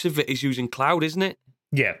 Most of it is using cloud, isn't it?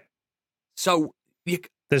 Yeah. So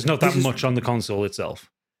there's not that much on the console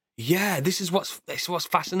itself. Yeah, this is what's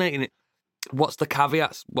fascinating. What's the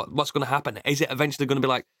caveats? What's going to happen? Is it eventually going to be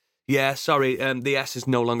like, yeah, sorry, the S is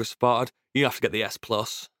no longer supported. You have to get the S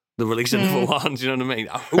Plus, the release of another one. Do you know what I mean?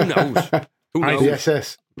 Who knows? Who knows? The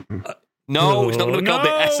SS. No, it's not going to be called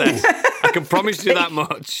the SS. I can promise you that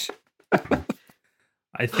much.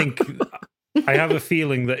 I think I have a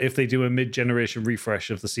feeling that if they do a mid-generation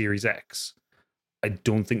refresh of the Series X, I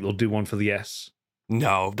don't think they'll do one for the S.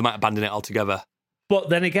 No, they might abandon it altogether. But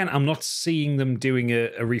then again, I'm not seeing them doing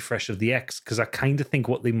a refresh of the X because I kind of think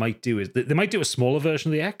what they might do is they might do a smaller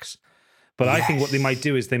version of the X. But I think what they might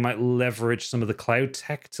do is they might leverage some of the cloud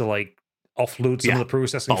tech to like offload some of the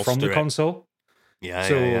processing from the console.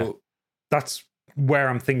 Yeah. That's where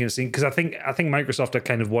I'm thinking of seeing, because I think Microsoft are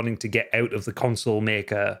kind of wanting to get out of the console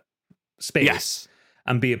maker space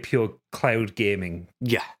and be a pure cloud gaming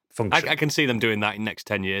function. I can see them doing that in the next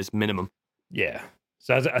 10 years minimum. Yeah.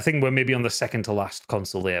 So I think we're maybe on the second to last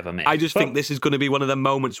console they ever made. I just think this is going to be one of the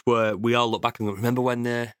moments where we all look back and go, remember when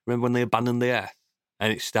they abandoned the Earth?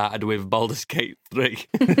 And it started with Baldur's Gate 3.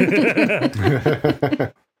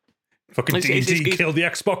 Fucking D&D killed the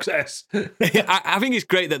Xbox S. I think it's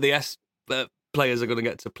great that the S players are going to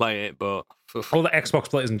get to play it, but all the Xbox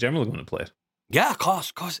players in general are going to play it. Yeah, of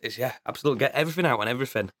course it is. Yeah, absolutely. Get everything out on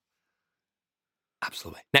everything.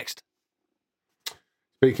 Absolutely. Next.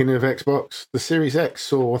 Speaking of Xbox, the Series X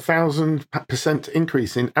saw 1,000%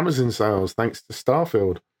 increase in Amazon sales thanks to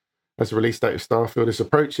Starfield. As the release date of Starfield is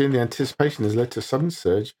approaching, the anticipation has led to a sudden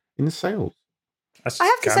surge in sales. I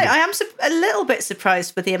have to say, I am a little bit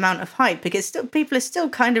surprised with the amount of hype because people are still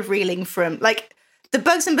kind of reeling from, like, the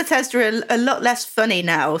bugs in Bethesda are a lot less funny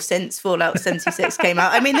now since Fallout 76 came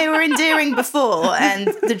out. I mean, they were endearing before, and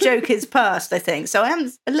the joke is past, I think. So I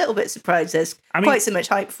am a little bit surprised there's quite so much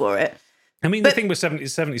hype for it. I mean, the thing with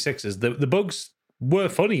 76 is the bugs were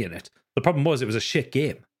funny in it. The problem was it was a shit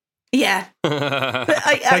game. Yeah.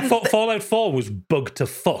 Fallout 4 was bugged to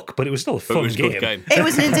fuck, but it was still a fun game. It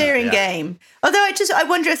was an endearing game. Although I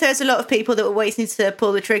wonder if there's a lot of people that were waiting to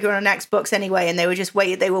pull the trigger on an Xbox anyway, and they were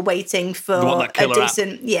waiting for a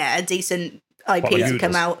decent IP to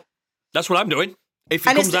come out. That's what I'm doing. If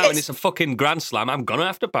it comes out and it's a fucking grand slam, I'm gonna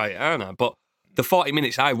have to buy it, aren't I? But the 40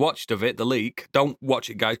 minutes I watched of it, the leak, don't watch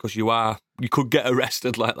it, guys, because you could get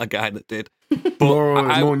arrested like the guy that did.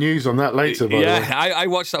 But more news on that later, by the way. I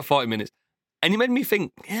watched that 40 minutes, and it made me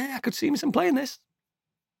think, I could see myself playing this.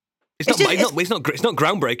 It's not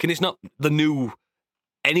groundbreaking. It's not the new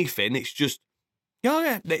anything. It's just,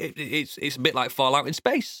 it's a bit like Fallout in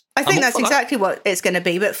space. I think that's exactly what it's going to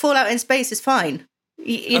be. But Fallout in space is fine.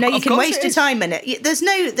 You can waste your time in it. There's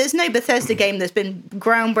no Bethesda game that's been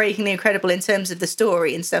groundbreakingly incredible in terms of the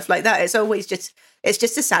story and stuff like that. It's always just a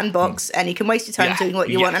sandbox, and you can waste your time doing what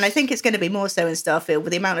you want. And I think it's going to be more so in Starfield with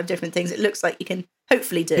the amount of different things it looks like you can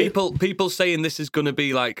hopefully do. People saying this is going to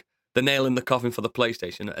be like the nail in the coffin for the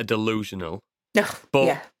PlayStation are delusional.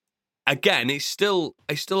 But again, it's still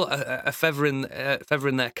a feather in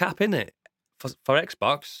their cap, isn't it? For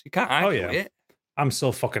Xbox, you can't argue it. I'm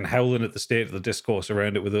still fucking howling at the state of the discourse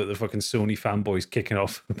around it with the fucking Sony fanboys kicking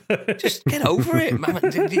off. Just get over it, man.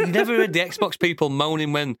 You never heard the Xbox people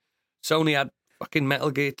moaning when Sony had fucking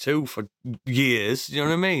Metal Gear 2 for years. You know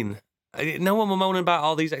what I mean? No one were moaning about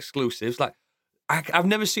all these exclusives. Like, I've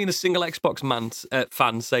never seen a single Xbox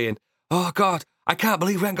fan saying, "Oh God, I can't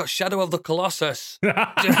believe we haven't got Shadow of the Colossus."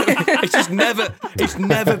 It's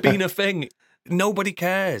never been a thing. Nobody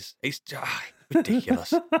cares. It's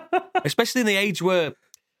ridiculous. Especially in the age where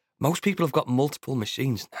most people have got multiple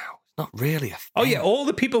machines now. It's not really a thing. Oh yeah, all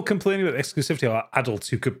the people complaining about exclusivity are adults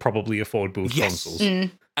who could probably afford both consoles.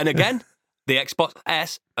 Mm. And again, the Xbox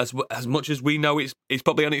S, as much as we know it's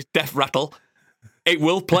probably on its death rattle, it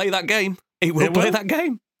will play that game. It will play that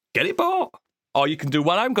game. Get it bought. Or you can do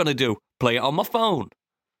what I'm going to do. Play it on my phone.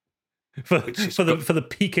 For the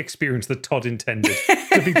peak experience that Todd intended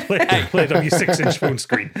to be played on your 6-inch phone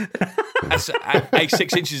screen.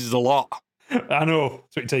 6 inches is a lot. I know.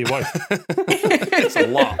 That's what you tell your wife. It's a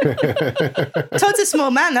lot. Todd's a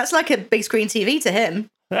small man. That's like a big screen TV to him.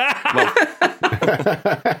 Well,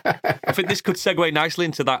 I think this could segue nicely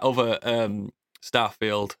into that other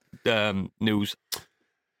Starfield news.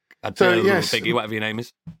 Biggie, whatever your name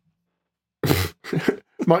is.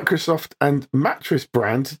 Microsoft and mattress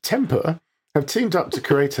brand Tempur have teamed up to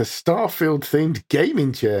create a Starfield-themed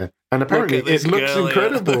gaming chair, and apparently it looks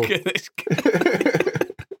incredible. Look at this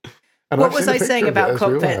what was I saying about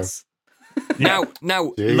cockpits? Now,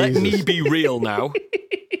 let me be real now.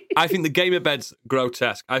 I think the gamer bed's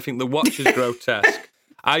grotesque. I think the watch is grotesque.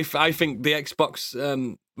 I think the Xbox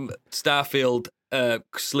Starfield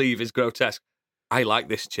sleeve is grotesque. I like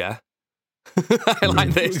this chair. I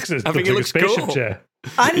like this. I think it looks cool. Chair.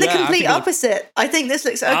 I'm the complete opposite. I think this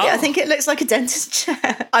looks. I think it looks like a dentist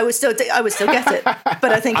chair. I would still get it,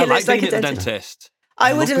 but I think it looks like a dentist.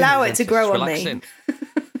 I would allow it to grow on me.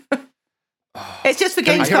 It's just for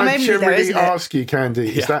Gamescom only, though, isn't it? I ask you,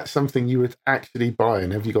 Candy, is that something you would actually buy,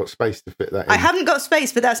 and have you got space to fit that in? I haven't got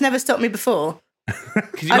space, but that's never stopped me before.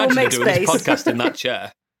 Can you imagine doing this podcast in that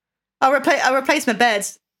chair? I'll replace my bed.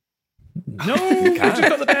 No, you just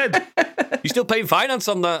got the bed. You're still paying finance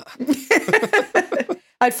on that.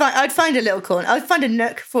 I'd find a little corner. I'd find a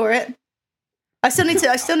nook for it. I still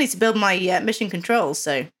need to build my mission controls.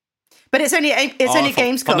 So, but it's only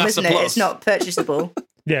Gamescom, isn't it? It's not purchasable.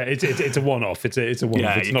 Yeah, it's a one-off. It's a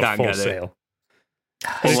one-off. Yeah, it's not for sale.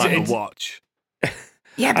 It's like a watch.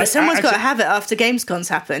 Yeah, but someone's got to have it after Gamescom's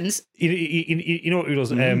happens. You know what it was?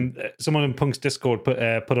 Someone in Punk's Discord put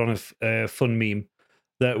on a fun meme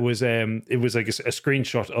that was it was like a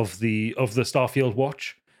screenshot of the Starfield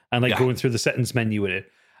watch and going through the settings menu in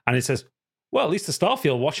it, and it says, "Well, at least the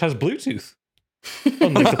Starfield watch has Bluetooth."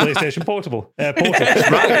 Unlike the PlayStation Portal. Portal.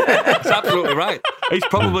 That's right. That's absolutely right. It's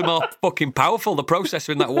probably more fucking powerful. The processor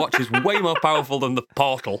in that watch is way more powerful than the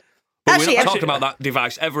Portal. But we're not talking about that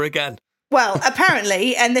device ever again. Well,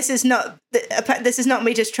 apparently, and this is not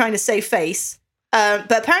me just trying to save face,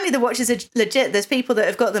 but apparently the watches are legit. There's people that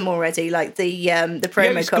have got them already, like the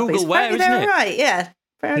promo copies. Google Wear, isn't they're it? all right. Yeah,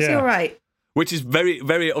 apparently all right. Which is very,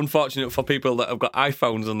 very unfortunate for people that have got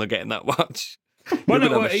iPhones and they're getting that watch.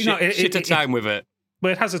 Well, shit a time with it.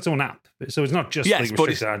 But it has its own app, so it's not just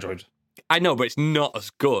restricted to Android. I know, but it's not as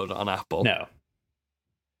good on Apple. No.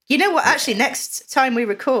 You know what? Actually, next time we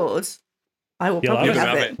record, I will probably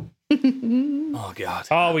have it. Oh God!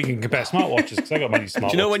 Oh, we can compare smartwatches because I got my new smartwatch.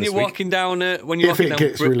 Do you know when you're walking down if it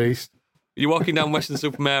gets released, you're walking down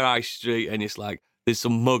Western-super-Mare High Street and it's like there's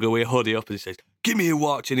some mugger with a hoodie up and he says, "Give me your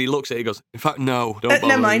watch," and he looks at it, he goes, "In fact, no, don't bother.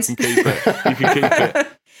 Never mind. You can keep it. You can keep it."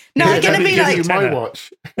 No, I'm gonna be like, my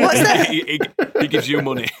watch. What's that? he gives you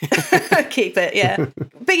money. Keep it, yeah.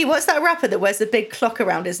 Biggie, what's that rapper that wears the big clock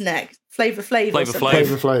around his neck? Flavor Flav.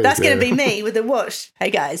 Flavor Flav. That's going to be me with the watch. Hey,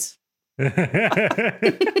 guys. What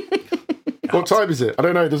time is it? I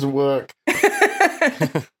don't know. It doesn't work.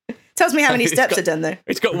 Tells me how many steps are done, though.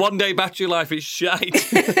 It's got 1 day battery life. It's shite.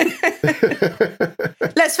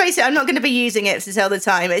 Let's face it, I'm not going to be using it to tell the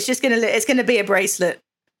time. It's just going to be a bracelet.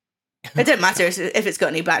 It don't matter if it's got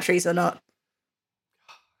any batteries or not.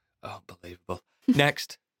 Unbelievable.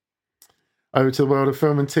 Next. Over to the world of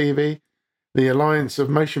film and TV. The Alliance of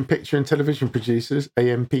Motion Picture and Television Producers,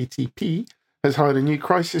 AMPTP, has hired a new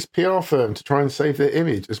crisis PR firm to try and save their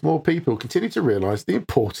image as more people continue to realise the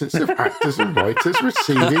importance of actors and writers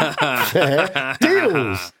receiving fair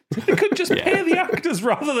deals. You could just pay the actors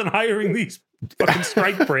rather than hiring these fucking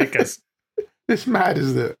strike breakers. It's mad,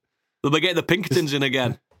 isn't it? They'll be getting the Pinkertons in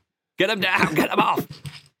again. Get them down, get them off.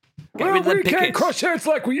 Well, we can't crush heads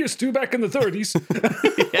like we used to back in the 30s.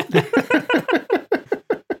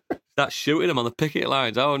 Start shooting them on the picket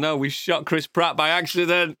lines. Oh no, we shot Chris Pratt by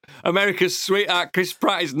accident. America's sweetheart, Chris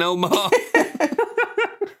Pratt is no more.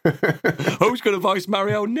 Who's going to voice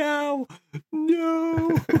Mario now?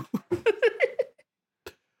 No.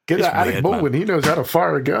 Get that Alec Baldwin. He knows how to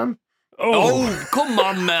fire a gun. Oh, come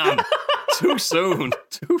on, man. Too soon.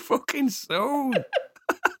 Too fucking soon.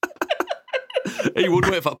 He would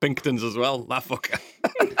wait for Pinkertons as well, that fucker.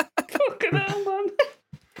 Fucking hell, man.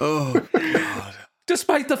 Oh, God.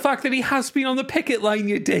 Despite the fact that he has been on the picket line,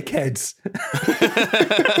 you dickheads.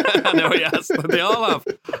 I know he has. They all have.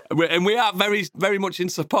 And we are very, very much in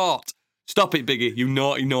support. Stop it, Biggie, you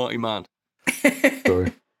naughty, naughty man.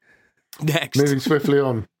 Sorry. Next. Moving swiftly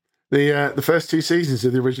on. The first 2 seasons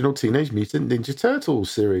of the original Teenage Mutant Ninja Turtles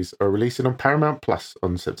series are releasing on Paramount Plus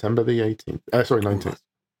on September the 19th.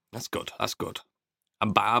 That's good. That's good.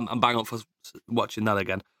 I'm bang up for watching that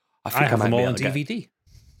again. I have them all on DVD.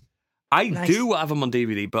 I do have them on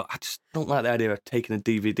DVD, but I just don't like the idea of taking a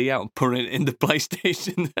DVD out and putting it in the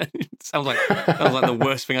PlayStation. It sounds like the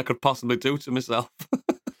worst thing I could possibly do to myself.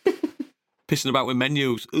 Pissing about with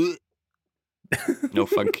menus. No,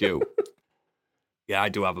 thank you. Yeah, I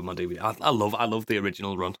do have them on DVD. I love the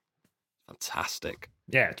original run. Fantastic.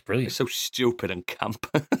 Yeah, it's brilliant. It's so stupid and camp.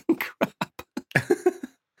 Crap.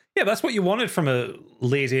 Yeah, that's what you wanted from a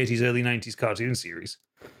late 80s, early 90s cartoon series.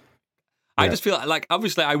 I just feel like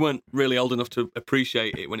obviously I weren't really old enough to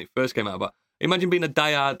appreciate it when it first came out, but imagine being a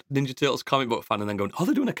diehard Ninja Turtles comic book fan and then going, "Oh,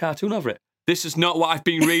 they're doing a cartoon over it. This is not what I've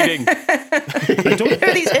been reading." I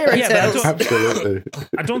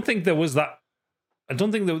don't think there was that. I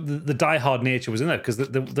don't think the diehard nature was in there because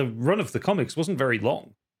the run of the comics wasn't very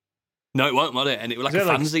long. No, it wasn't, was it? And it was like a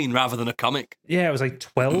fanzine rather than a comic. Yeah, it was like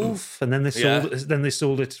 12, and then they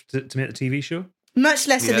sold it to make the TV show. Much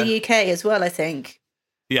less in the UK as well, I think.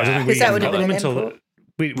 Yeah, because that would have been an import.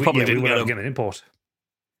 We probably didn't get an import.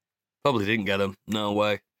 Probably didn't get them. No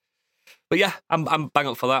way. But yeah, I'm bang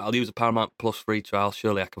up for that. I'll use a Paramount Plus free trial.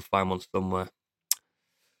 Surely I can find one somewhere.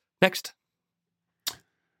 Next.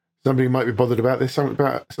 Somebody might be bothered about this.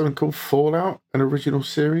 Something called Fallout, an original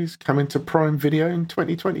series coming to Prime Video in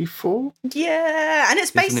 2024. Yeah, and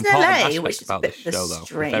it's based in LA, which is a bit strange.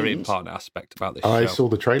 Though. A very important aspect about this show. I saw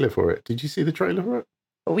the trailer for it. Did you see the trailer for it?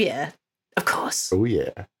 Oh, yeah. Of course. Oh,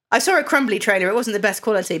 yeah. I saw a crumbly trailer. It wasn't the best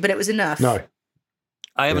quality, but it was enough. No.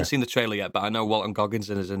 I haven't seen the trailer yet, but I know Walton Goggins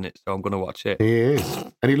is in it, so I'm going to watch it. He is.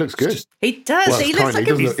 And he looks good. He does. Well, he looks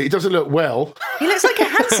like he doesn't look well. He looks like a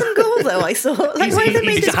handsome ghoul, though, I thought. Like, why they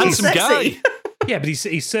made he's this a handsome sexy? guy. Yeah, but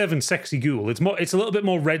he's serving sexy ghoul. It's a little bit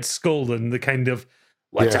more Red Skull than the kind of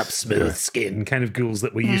what's up, smooth skin kind of ghouls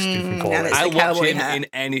that we used to from Fallout. I'll watch him in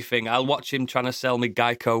anything. I'll watch him trying to sell me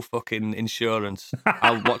Geico fucking insurance.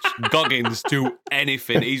 I'll watch Goggins do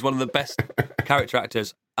anything. He's one of the best character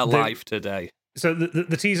actors alive today. So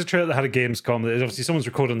the teaser trailer that had a Gamescom, obviously someone's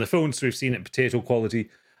recorded on their phone, so we've seen it in potato quality.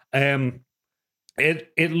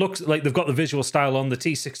 It looks like they've got the visual style on. The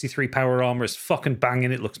T-63 power armor is fucking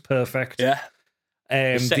banging. It looks perfect. Yeah.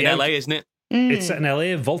 It's set in LA, isn't it? It's set in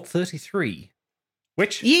LA, Vault 33.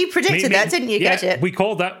 Which you predicted that, didn't you, Gadget? Yeah, we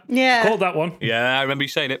called that. Yeah. Called that one. Yeah, I remember you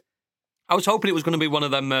saying it. I was hoping it was going to be one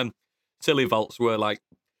of them silly vaults where like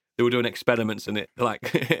they were doing experiments in it,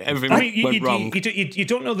 like everything went wrong. You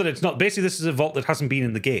don't know that it's not. Basically, this is a vault that hasn't been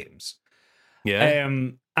in the games. Yeah.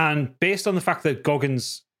 And based on the fact that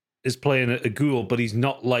Goggins is playing a ghoul, but he's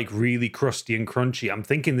not like really crusty and crunchy. I'm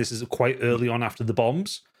thinking this is quite early on after the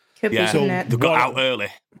bombs. Could be, Yeah, couldn't it? they got out early.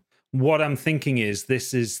 What I'm thinking is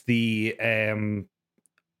this is the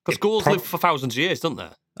Because ghouls live for thousands of years, don't they?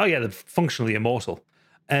 oh yeah, they're functionally immortal.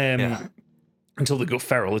 Until they go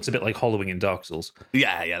feral. It's a bit like hollowing in Dark Souls.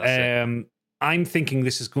 Yeah, that's it. I'm thinking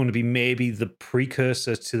this is going to be maybe the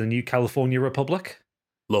precursor to the New California Republic.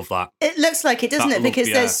 Love that. It looks like it, doesn't it? Because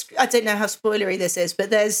there's, I don't know how spoilery this is, but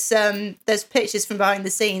there's pictures from behind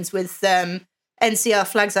the scenes with NCR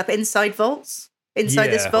flags up inside vaults, inside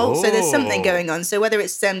this vault. So there's something going on. So whether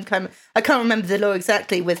it's kind of, I can't remember the law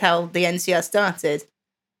exactly with how the NCR started.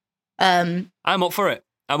 I'm up for it.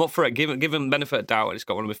 Given benefit of doubt, it's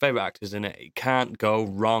got one of my favourite actors in it. It can't go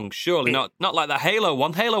wrong. Surely not like that Halo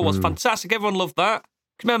one. Halo was fantastic. Everyone loved that.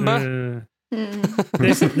 Remember?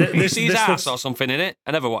 You see his ass or something in it?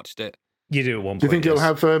 I never watched it. You do at one point. Do you think it'll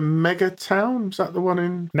have Mega Town? Is that the one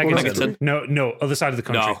in Megaton? No, other side of the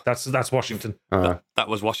country. No. That's Washington. That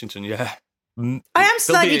was Washington, yeah. I am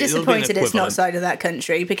slightly disappointed it's not side of that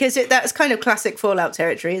country because that's kind of classic Fallout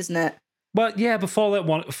territory, isn't it? Well, yeah, but Fallout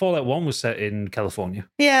 1 was set in California.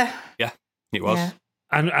 Yeah. Yeah, it was. Yeah.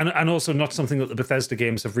 And also not something that the Bethesda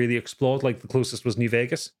games have really explored. Like the closest was New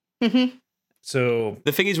Vegas. Mm-hmm. So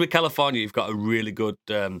the thing is, with California, you've got a really good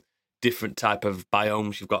different type of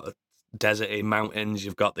biomes. You've got the deserty mountains.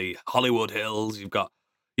 You've got the Hollywood Hills. You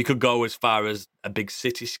could go as far as a big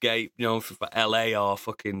cityscape, for LA or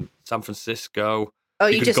fucking San Francisco. Oh,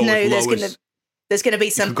 you just know there's gonna be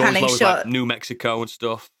some panning shot, like New Mexico and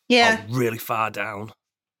stuff. Yeah, really far down.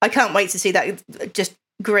 I can't wait to see that just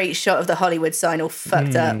great shot of the Hollywood sign all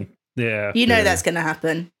fucked up. Yeah, that's gonna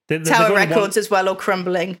happen. Tower Records as well, all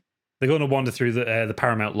crumbling. They're going to wander through the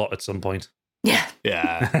Paramount lot at some point. Yeah.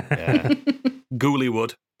 Yeah.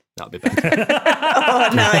 Ghoulywood. That'd be better. Oh,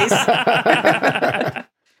 nice.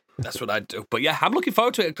 That's what I'd do. But yeah, I'm looking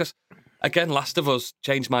forward to it because, again, Last of Us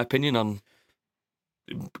changed my opinion on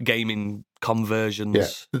gaming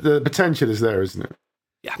conversions. Yeah. The potential is there, isn't it?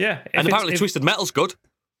 Yeah. Yeah. And apparently Twisted Metal's good.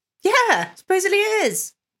 Yeah, supposedly it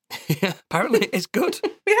is. Yeah, apparently it's good.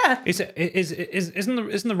 Yeah. Isn't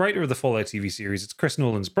the writer of the Fallout TV series? It's Chris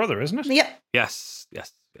Nolan's brother, isn't it? Yeah. Yes.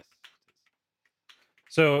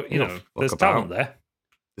 So there's talent there.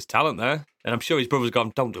 There's talent there, and I'm sure his brother's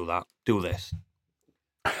gone. Don't do that. Do this.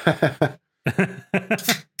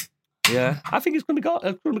 Yeah, I think it's going to be good.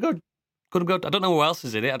 It's going to be good. Going to be good. I don't know who else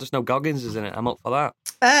is in it. I just know Goggins is in it. I'm up for that.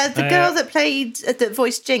 The girl that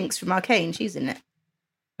voiced Jinx from Arcane, she's in it.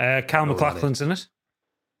 Cal MacLachlan's in it.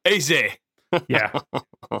 Is he? Yeah.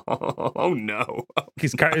 Oh no.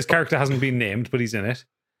 His character hasn't been named, but he's in it.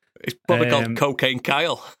 It's probably called Cocaine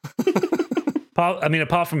Kyle.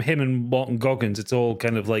 Apart from him and Walton Goggins, it's all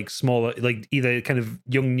kind of like smaller, like either kind of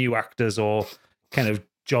young new actors or kind of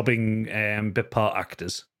jobbing bit part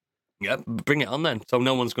actors. Yeah, bring it on then. So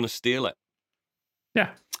no one's going to steal it. Yeah.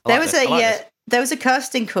 There was a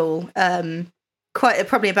casting call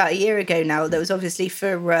probably about a year ago now. That was obviously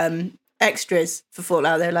for extras for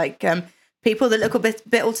Fallout. They're like people that look a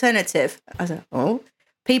bit alternative. I was like, oh,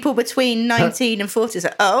 people between 19 and 40. I was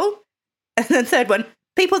like, oh, and then third one,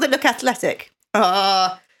 people that look athletic.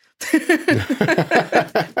 Oh, damn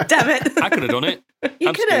it! I could have done it.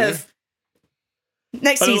 You could have.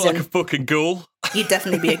 Next season, look like a fucking ghoul. You'd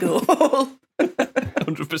definitely be a ghoul.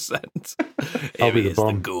 100%. I'll be the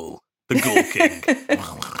bomb. The ghoul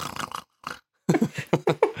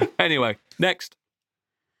king. Anyway, next.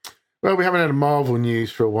 Well, we haven't had a Marvel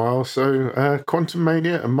news for a while, so Quantum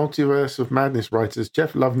Mania and Multiverse of Madness writers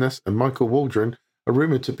Jeff Loveness and Michael Waldron are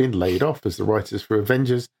rumoured to have been laid off as the writers for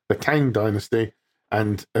Avengers, The Kang Dynasty,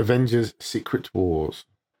 and Avengers Secret Wars.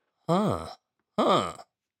 Wonder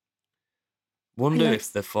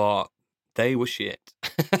if they thought they were shit.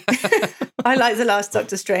 I like the last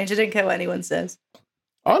Doctor Strange. I don't care what anyone says.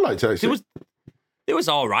 I liked it. There was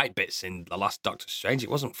all right bits in the last Doctor Strange.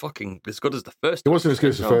 It wasn't fucking as good as the first. It wasn't as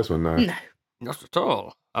good as the first one, no. No. Not at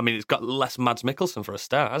all. I mean, it's got less Mads Mikkelsen for a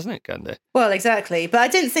start, hasn't it, Candy? Well, exactly. But I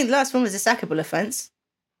didn't think the last one was a sackable offence.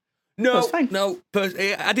 No, it's fine. No.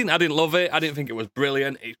 I didn't love it. I didn't think it was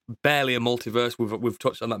brilliant. It's barely a multiverse. We've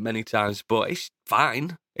touched on that many times, but it's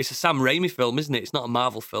fine. It's a Sam Raimi film, isn't it? It's not a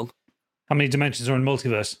Marvel film. How many dimensions are in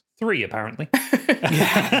multiverse? 3, apparently.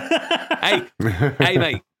 Hey,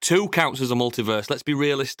 mate. 2 counts as a multiverse. Let's be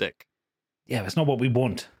realistic. Yeah, that's not what we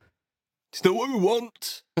want. It's not what we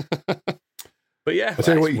want. But yeah, I'll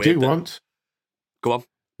tell you what you do want. Go on.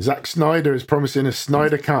 Zack Snyder is promising a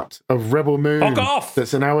Snyder cut of Rebel Moon. Fuck off!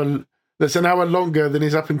 That's an hour longer than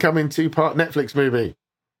his up and coming 2-part Netflix movie.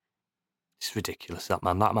 It's ridiculous. That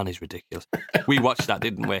man is ridiculous. We watched that,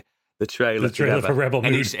 didn't we? the trailer for Rebel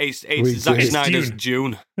Moon. And it's Zack Snyder's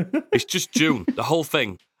June. It's just June, the whole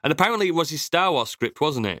thing. And apparently it was his Star Wars script,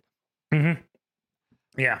 wasn't it? Mm-hmm.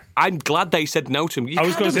 Yeah. I'm glad they said no to him. I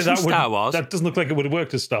was going to say Star Wars. That doesn't look like it would have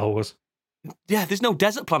worked as Star Wars. Yeah, there's no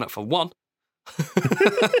desert planet for one.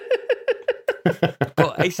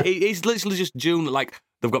 But it's literally just June. Like,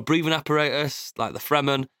 they've got breathing apparatus, like the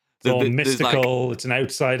Fremen. It's all mystical. Like, it's an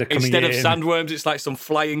outsider coming instead in. of sandworms, it's like some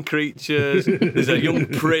flying creatures. There's a young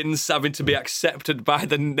prince having to be accepted by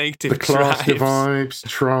the native class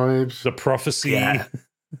tribes. The prophecy. Yeah.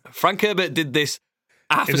 Frank Herbert did this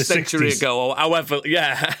half a century 60s. ago, or however.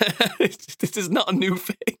 Yeah, this is not a new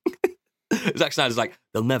thing. Zack Snyder's like,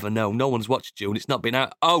 they'll never know. No one's watched Dune. It's not been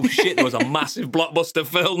out. Oh shit! There was a massive blockbuster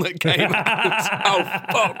film that came out. Oh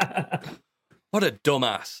fuck! What a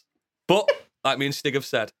dumbass. But like me and Stig have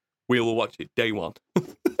said, we will watch it day one.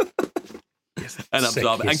 And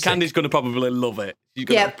absorb it. And Candy's going to probably love it. She's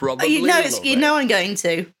going to probably love it. You know I'm going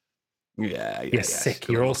to. Yeah. You're sick.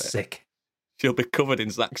 You're all sick. She'll be covered in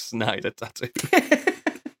Zack Snyder tattoo.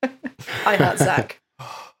 I heart Zack.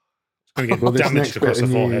 Going to get damaged across the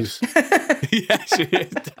forehead. Yeah, she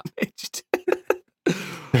is damaged.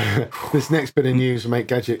 This next bit of news will make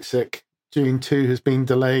Gadget sick. Dune 2 has been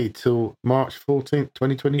delayed till March 14th,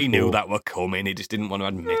 2024. He knew that were coming. He just didn't want to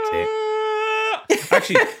admit it.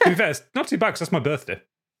 Actually, to be fair, it's not too bad because that's my birthday.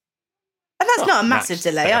 And that's not a massive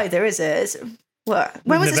delay either, is it? What?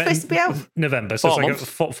 When was it supposed to be out? November. So 4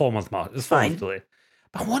 it's like a 4-month mark. It's 4 month delay.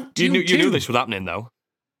 But I want Dune 2. You knew this was happening, though.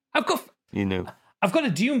 You knew. I've got a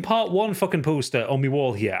Dune Part 1 fucking poster on my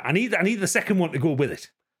wall here. I need the second one to go with it.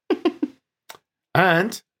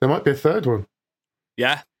 And there might be a third one.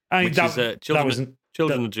 Yeah. Which is Children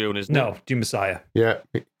of Dune, isn't it? No, Dune Messiah. Yeah.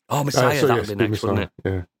 Oh, Messiah, that would be next, wouldn't it?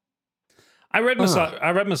 Yeah. I read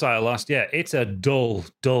Messiah last year. It's a dull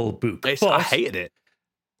book. I hated it.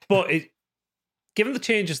 But given the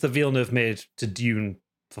changes that Villeneuve made to Dune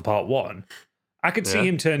for Part 1, I could see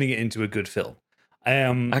him turning it into a good film.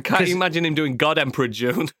 I can't imagine him doing God Emperor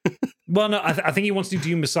Dune. Well, no, I think he wants to do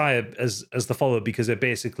Dune Messiah as the follow because it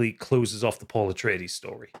basically closes off the Paul Atreides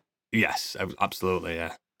story. Yes, absolutely,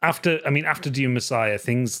 yeah. After Dune Messiah,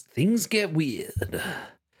 things get weird.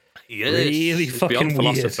 Yes, really it's fucking beyond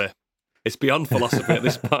weird. philosophy. It's beyond philosophy at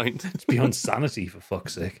this point. It's beyond sanity, for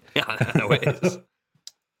fuck's sake. Yeah, I know it is.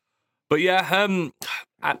 But yeah,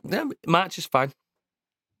 March is fine.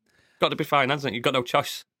 Got to be fine, hasn't it? You've got no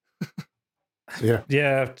choice.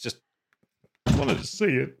 Yeah, just wanted to see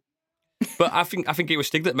it. But I think it was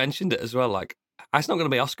Stig that mentioned it as well. Like, it's not going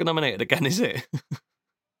to be Oscar nominated again, is it?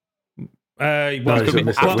 It's going to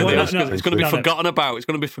be after the Oscars. It's going to be forgotten about. It's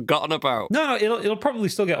going to be forgotten about. No, it'll probably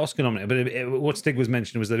still get Oscar nominated. But what Stig was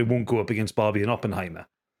mentioning was that it won't go up against Barbie and Oppenheimer,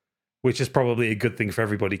 which is probably a good thing for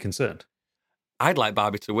everybody concerned. I'd like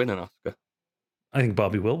Barbie to win an Oscar. I think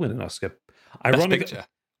Barbie will win an Oscar. Best picture?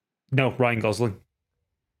 No, Ryan Gosling.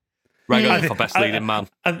 Ryan Gosling for best leading man.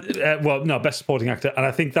 Best supporting actor. And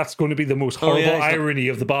I think that's going to be the most horrible irony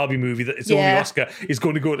of the Barbie movie, that its only Oscar is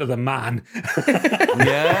going to go to the man.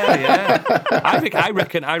 Yeah. I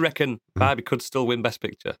reckon Barbie could still win best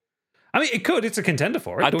picture. I mean, it could. It's a contender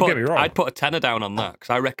for it. Don't get me wrong. I'd put a tenner down on that because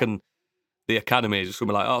I reckon the Academy is just going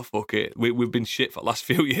to be like, oh, fuck it. We've been shit for the last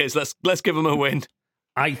few years. Let's give them a win.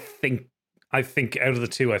 I think out of the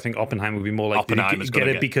two, I think Oppenheimer would be more likely to get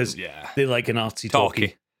it because they like an artsy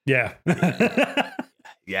talkie. Yeah.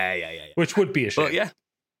 Yeah. Which would be a shame. But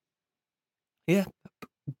yeah.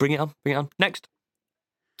 Bring it on. Next.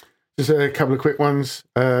 Just a couple of quick ones.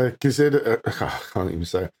 Godzilla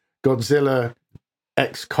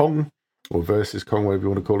X Kong, or versus Kong, whatever you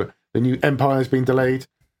want to call it. The new Empire has been delayed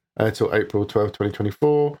till April 12,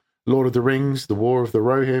 2024. Lord of the Rings, The War of the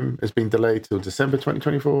Rohirrim has been delayed till December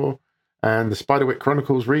 2024. And the Spiderwick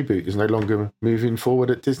Chronicles reboot is no longer moving forward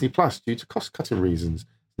at Disney Plus due to cost-cutting reasons.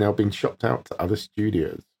 It's now been shopped out to other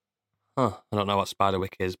studios. I don't know what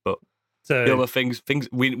Spiderwick is, but the other things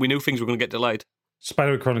we knew things were going to get delayed.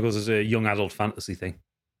 Spiderwick Chronicles is a young adult fantasy thing.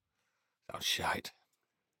 Sounds shite.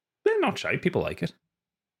 They're not shite. People like it.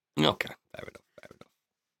 Okay, fair enough.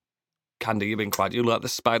 Candy, you've been quiet. You like the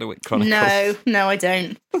Spiderwick Chronicles? No, I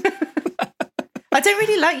don't. I don't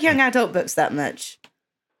really like young adult books that much.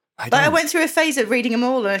 I went through a phase of reading them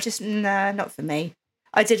all, and I just not for me.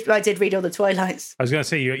 I did read all the Twilights. I was going to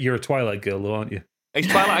say you're a Twilight girl, though, aren't you? Is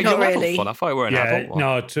Twilight not young really. adult one? I thought we were an adult one.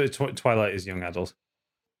 No, Twilight is young adult.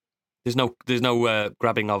 There's no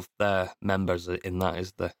grabbing of their members in that,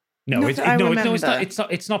 is there? No, it's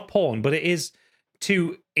not. It's not porn, but it is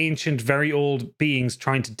two ancient, very old beings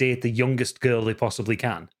trying to date the youngest girl they possibly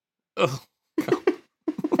can. Oh,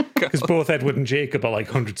 Because both Edward and Jacob are like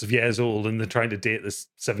hundreds of years old and they're trying to date this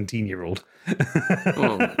 17-year-old.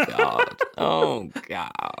 Oh,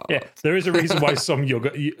 God. Yeah, there is a reason why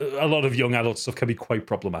a lot of young adult stuff can be quite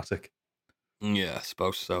problematic. Yeah,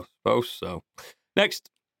 suppose so. Next.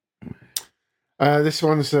 This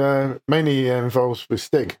one's mainly involves with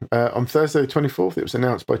Stig. On Thursday the 24th, it was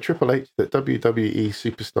announced by Triple H that WWE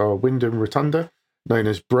superstar Wyndham Rotunda, known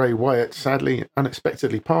as Bray Wyatt, sadly,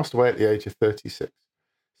 unexpectedly passed away at the age of 36.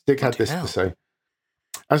 Stig had this to say.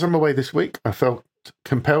 As I'm away this week, I felt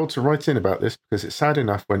compelled to write in about this because it's sad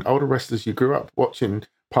enough when older wrestlers you grew up watching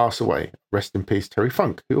pass away. Rest in peace, Terry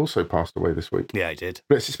Funk, who also passed away this week. Yeah, he did.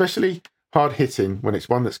 But it's especially hard-hitting when it's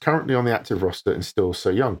one that's currently on the active roster and still so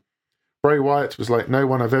young. Bray Wyatt was like no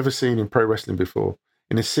one I've ever seen in pro wrestling before.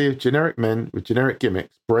 In a sea of generic men with generic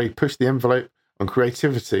gimmicks, Bray pushed the envelope on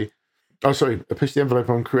creatively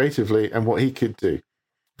and what he could do.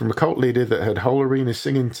 From a cult leader that had whole arenas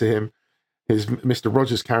singing to him, his Mr.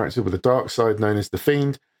 Rogers character with a dark side known as The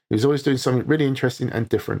Fiend, he was always doing something really interesting and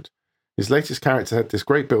different. His latest character had this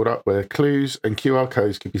great build-up where clues and QR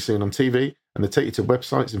codes could be seen on TV and they take you to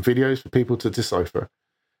websites and videos for people to decipher.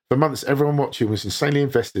 For months, everyone watching was insanely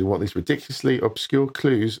invested in what these ridiculously obscure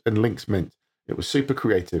clues and links meant. It was super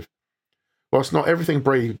creative. Whilst not everything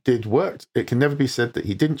Bray did worked, it can never be said that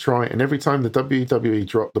he didn't try, and every time the WWE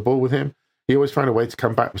dropped the ball with him, he always found a way to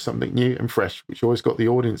come back with something new and fresh, which always got the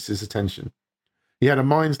audience's attention. He had a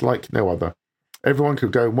mind like no other. Everyone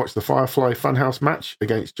could go and watch the Firefly Funhouse match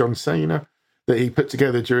against John Cena that he put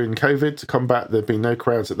together during COVID to combat there being no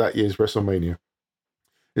crowds at that year's WrestleMania.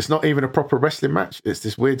 It's not even a proper wrestling match. It's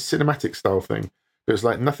this weird cinematic style thing. It was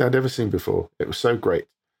like nothing I'd ever seen before. It was so great.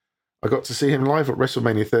 I got to see him live at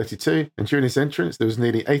WrestleMania 32, and during his entrance, there was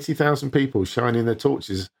nearly 80,000 people shining their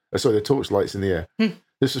torchlights in the air.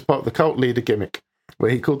 This was part of the cult leader gimmick,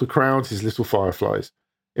 where he called the crowd his little fireflies.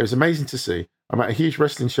 It was amazing to see. I'm at a huge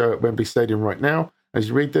wrestling show at Wembley Stadium right now as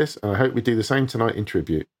you read this, and I hope we do the same tonight in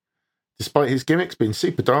tribute. Despite his gimmicks being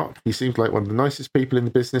super dark, he seems like one of the nicest people in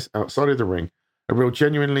the business outside of the ring. A real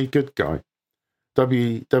genuinely good guy.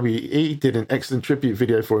 WWE did an excellent tribute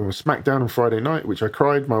video for him on SmackDown on Friday night, which I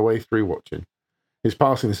cried my way through watching. His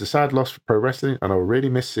passing is a sad loss for pro wrestling, and I will really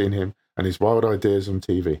miss seeing him and his wild ideas on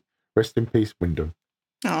TV. Rest in peace, Wyndham.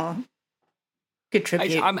 Oh, good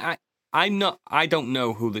tribute. I don't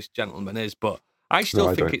know who this gentleman is, but I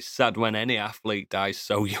still think it's sad when any athlete dies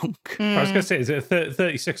so young. I was going to say, is it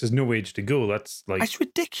 36 is no age to go? That's like it's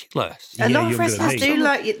ridiculous. A lot of wrestlers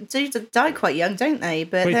do die quite young, don't they?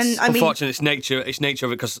 But then, unfortunately, it's nature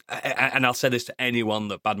of it. Because, and I'll say this to anyone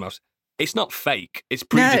that badmouths, it's not fake. It's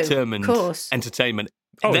predetermined entertainment.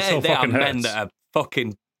 They are men that are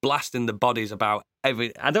fucking blasting the bodies about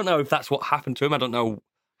every. I don't know if that's what happened to him. I don't know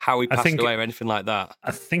how he passed away or anything like that.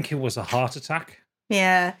 I think it was a heart attack.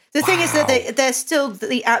 Yeah. The thing is that they're still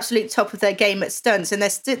the absolute top of their game at stunts, and they're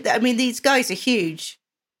still. I mean, these guys are huge.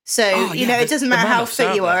 So it doesn't matter how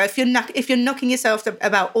fit you are. If you're knocking yourself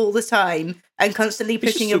about all the time and constantly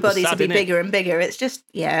pushing your body to be bigger and bigger, it's just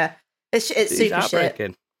it's super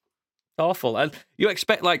shit. Awful. And you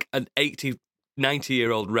expect like an 80,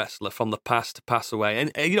 90-year-old wrestler from the past to pass away,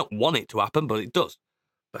 and you don't want it to happen, but it does.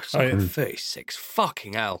 But 36,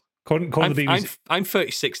 fucking hell. I'm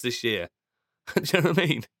 36 this year. Do you know what I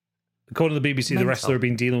mean? According to the BBC, the wrestler had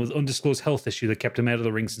been dealing with undisclosed health issue that kept him out of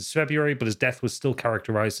the ring since February, but his death was still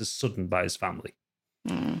characterised as sudden by his family.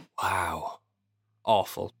 Wow.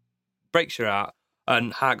 Awful. Breaks your heart,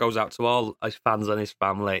 and heart goes out to all his fans and his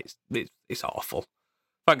family. It's awful.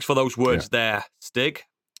 Thanks for those words there, Stig.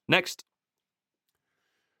 Next.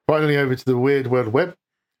 Finally, over to the Weird World Web.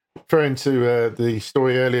 Referring to the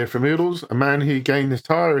story earlier from Oodles, a man who gained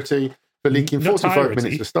notoriety for leaking 45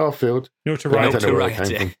 minutes of Starfield. Notoriety. I've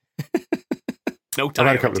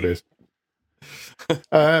had a couple of beers.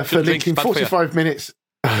 For leaking 45 minutes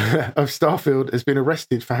of Starfield has been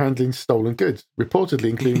arrested for handling stolen goods, reportedly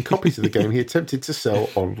including copies of the game he attempted to sell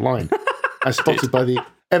online. As spotted by the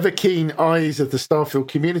ever-keen eyes of the Starfield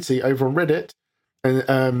community over on Reddit,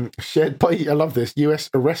 and shared by, I love this, US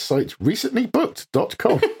arrest site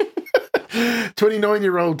recentlybooked.com.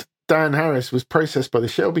 29-year-old Dan Harris was processed by the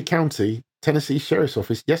Shelby County, Tennessee Sheriff's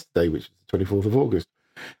Office yesterday, which was the 24th of August.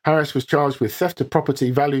 Harris was charged with theft of property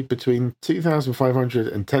valued between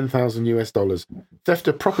 $2,500 and $10,000 US. Theft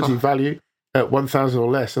of property value at $1,000 or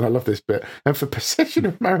less, and I love this bit, and for possession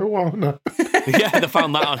of marijuana. Yeah, they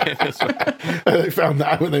found that on him as well. They found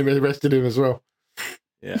that out when they arrested him as well.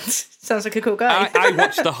 Yeah, sounds like a cool guy. I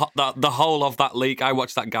watched the whole of that leak. I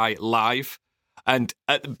watched that guy live, and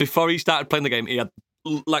before he started playing the game, he had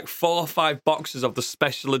like 4 or 5 boxes of the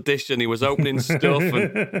special edition. He was opening stuff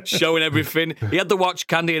and showing everything. He had the watch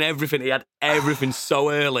candy and everything. He had everything so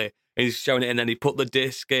early. And he's showing it, and then he put the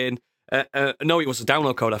disc in. No, it was a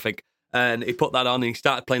download code, I think. And he put that on and he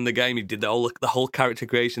started playing the game. He did the whole character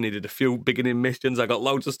creation. He did a few beginning missions. I got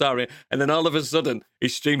loads of story. And then all of a sudden,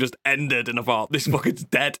 his stream just ended. And I thought, this fucker's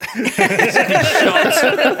dead.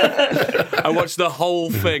 I watched the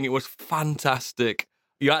whole thing. It was fantastic.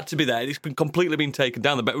 You had to be there. It's completely been taken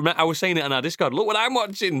down. But I was saying it on our Discord. Look what I'm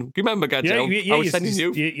watching. Do you remember, Gadget? Yeah, I was sending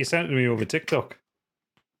you. You sent it to me over TikTok.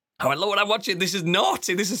 I went, look what I'm watching. This is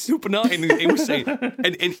naughty. This is super naughty. And he was saying,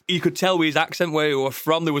 and you could tell with his accent where he was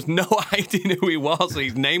from. There was no idea who he was.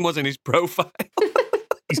 His name was in his profile.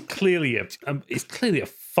 He's clearly a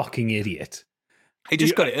fucking idiot. He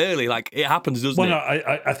just got it early. Like, it happens, doesn't it? No,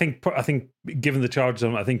 I think given the charges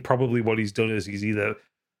on him, I think probably what he's done is he's either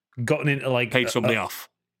gotten into like paid somebody off.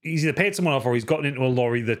 He's either paid someone off, or he's gotten into a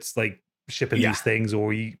lorry that's like shipping these things,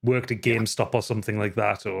 or he worked at GameStop or something like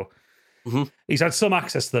that, or he's had some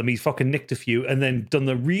access to them. He's fucking nicked a few, and then done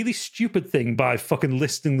the really stupid thing by fucking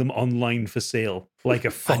listing them online for sale, like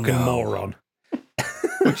a fucking moron.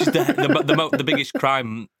 Which is the biggest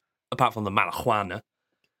crime, apart from the marijuana.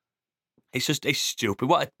 It's stupid.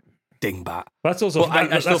 What a dingbat. That's also.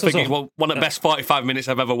 I still think it's one of the best 45 minutes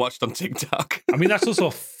I've ever watched on TikTok. I mean, that's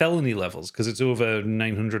also felony levels because it's over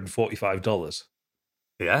 $945.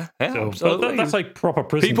 Yeah, so, absolutely. That's like proper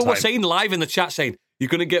prison. People time. were saying live in the chat, saying, "You're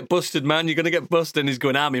gonna get busted, man. You're gonna get busted." And he's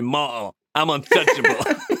going, "I'm immortal. I'm untouchable."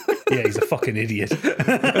 Yeah, he's a fucking idiot.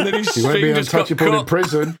 And then he won't be untouchable in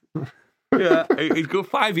prison. Yeah, he's got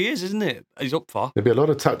 5 years, isn't it? He's up for. There'll be a lot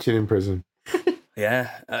of touching in prison. Yeah.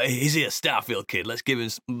 Is he a Starfield kid? Let's give him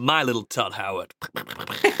my little Todd Howard.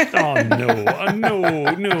 Oh, no.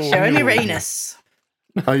 No. Showing Uranus.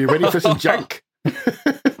 Are you ready for some jank?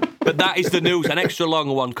 But that is the news. An extra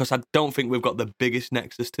longer one, because I don't think we've got the biggest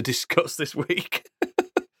Nexus to discuss this week.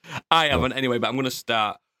 I haven't anyway, but I'm going to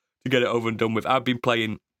start to get it over and done with. I've been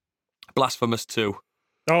playing Blasphemous 2.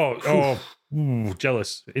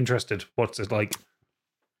 Jealous. Interested. What's it like?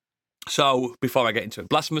 So, before I get into it,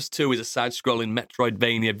 Blasphemous 2 is a side-scrolling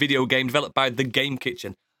Metroidvania video game developed by The Game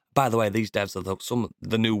Kitchen. By the way, these devs are some of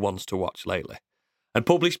the new ones to watch lately. And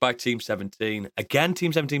published by Team 17. Again,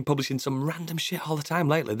 Team 17 publishing some random shit all the time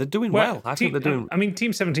lately. They're doing well. I think they're doing... I mean,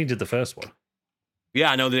 Team 17 did the first one. Yeah,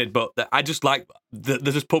 I know they did, but I just like... They're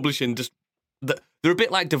just publishing... They're a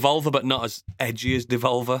bit like Devolver, but not as edgy as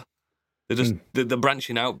Devolver. They're just... They're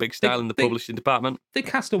branching out big style in the publishing department. They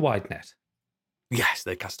cast a wide net. Yes,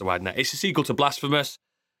 they cast a wide net. It's a sequel to Blasphemous.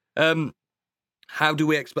 How do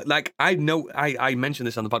we expect... Like, I know... I mentioned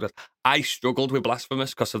this on the podcast. I struggled with Blasphemous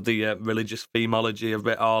because of the religious themology of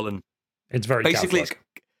it all. And it's very basically Catholic.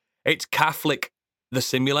 It's Catholic, the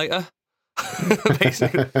simulator.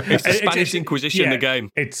 Basically, it's the Spanish Inquisition, the game.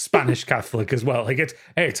 It's Spanish Catholic as well. Like it's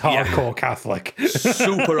hardcore Catholic.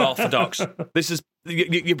 Super orthodox. This is...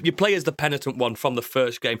 You play as the penitent one from the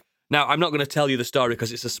first game. Now, I'm not going to tell you the story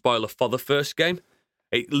because it's a spoiler for the first game.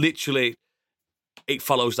 It literally... It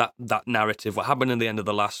follows that narrative. What happened in the end of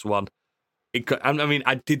the last one.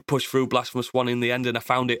 I did push through Blasphemous 1 in the end, and I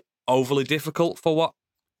found it overly difficult for what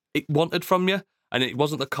it wanted from you. And it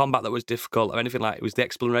wasn't the combat that was difficult or anything like it. It was the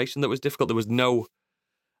exploration that was difficult. There was no...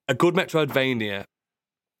 A good Metroidvania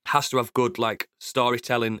has to have good, like,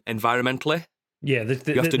 storytelling environmentally. Yeah.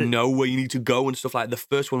 You have to know where you need to go and stuff like that. The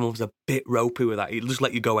first one was a bit ropey with that. It just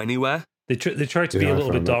let you go anywhere. They tried to be a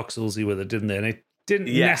little bit Dark Soulsy with it, didn't they? And it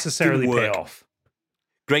didn't necessarily pay off.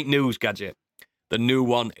 Great news, Gadget. The new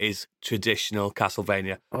one is traditional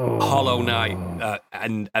Castlevania. Hollow Knight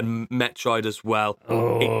and Metroid as well.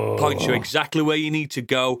 It points you exactly where you need to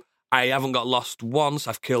go. I haven't got lost once.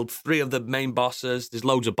 I've killed 3 of the main bosses. There's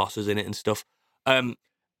loads of bosses in it and stuff.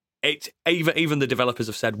 Even the developers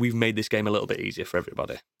have said, we've made this game a little bit easier for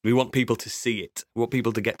everybody. We want people to see it. We want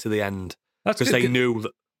people to get to the end. Because they knew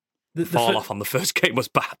that the fall off on the first game was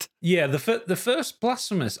bad. Yeah, the first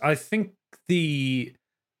Blasphemous, I think the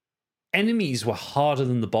enemies were harder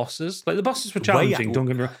than the bosses. Like, the bosses were challenging, don't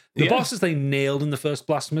get me wrong. The bosses they nailed in the first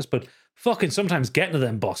Blasphemous, but fucking sometimes getting to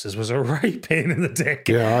them bosses was a right pain in the dick.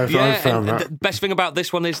 Yeah, I found that. The best thing about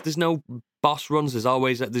this one is there's no boss runs. There's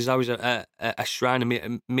always a shrine,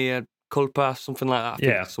 a mea culpa, something like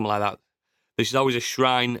that. Something like that. There's always a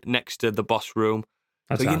shrine next to the boss room.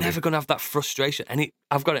 But you're never going to have that frustration. And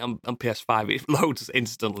I've got it on PS5. It loads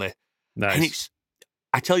instantly. Nice. And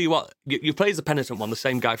I tell you what, you play as the penitent one, the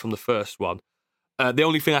same guy from the first one. The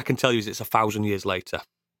only thing I can tell you is it's 1,000 years later.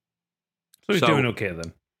 So he's doing okay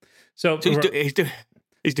then. So he's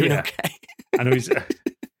doing okay. I know he's.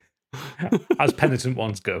 As penitent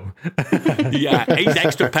ones go. Yeah, he's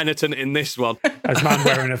extra penitent in this one. As man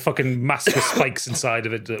wearing a fucking mask with spikes inside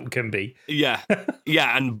of it that can be. Yeah,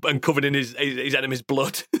 and covered in his enemy's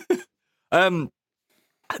blood.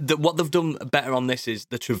 What they've done better on this is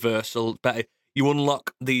the traversal. Better, you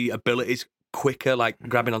unlock the abilities quicker, like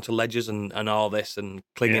grabbing onto ledges and all this and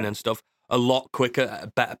clinging and stuff, a lot quicker at a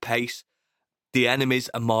better pace. The enemies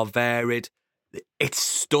are more varied. It's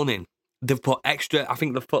stunning. They've put extra. I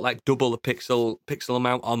think they've put like double the pixel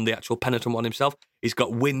amount on the actual penitent one himself. He's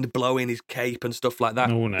got wind blowing his cape and stuff like that.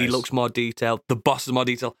 Oh, nice. He looks more detailed. The boss is more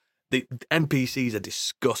detailed. The NPCs are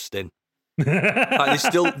disgusting. Like,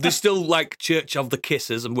 there's still like Church of the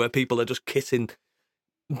Kissers, and where people are just kissing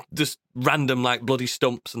just random like bloody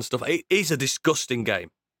stumps and stuff. It is a disgusting game.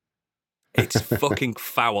 It's fucking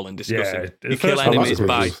foul and disgusting. Yeah, you kill enemies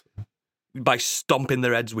by stomping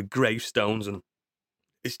their heads with gravestones, and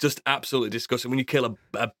it's just absolutely disgusting. When you kill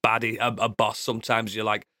a baddie, a boss, sometimes you're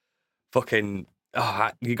like fucking.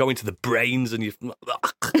 You go into the brains and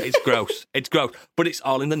it's gross. It's gross, but it's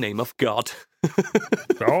all in the name of God.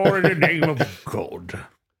 All in the name of God.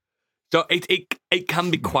 So it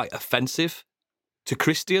can be quite offensive to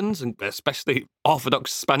Christians, and especially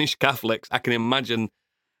Orthodox Spanish Catholics. I can imagine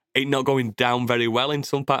it not going down very well in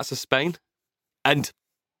some parts of Spain. And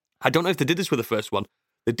I don't know if they did this with the first one.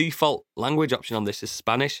 The default language option on this is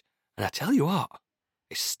Spanish, and I tell you what,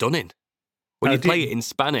 it's stunning. When you play it in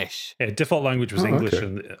Spanish. Yeah, default language was English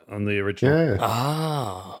on the original. Yeah.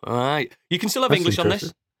 Ah, all right. You can still have English on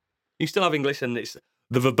this. You still have English, and it's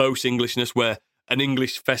the verbose Englishness where an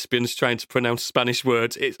English thespian's trying to pronounce Spanish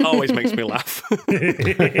words. It always makes me laugh. But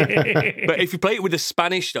if you play it with the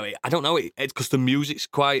Spanish, though, I don't know. It's because the music's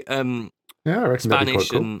quite I reckon Spanish, quite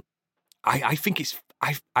cool. and I think it's.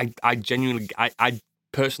 I genuinely, I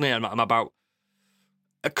personally, I'm about.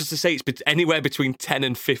 Because they say it's anywhere between 10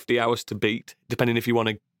 and 50 hours to beat, depending if you want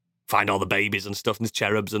to find all the babies and stuff, and the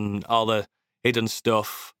cherubs and all the hidden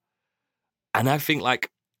stuff. And I think,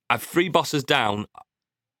 like, I've 3 bosses down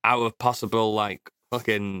out of possible, like,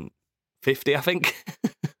 fucking 50, I think.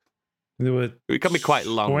 There were it can be quite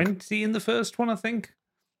long. 20 in the first one, I think.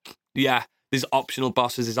 Yeah, there's optional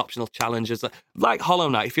bosses, there's optional challenges. Like Hollow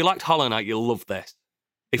Knight. If you liked Hollow Knight, you'll love this.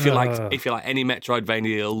 If you like any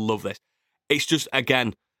Metroidvania, you'll love this. It's just,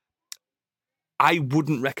 again, I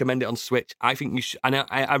wouldn't recommend it on Switch. I think you should, and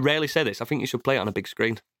I rarely say this, I think you should play it on a big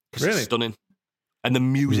screen because it's stunning. And the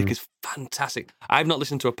music is fantastic. I've not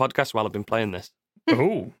listened to a podcast while I've been playing this.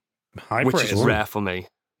 Oh, high which praise. is rare for me.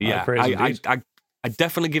 Yeah, I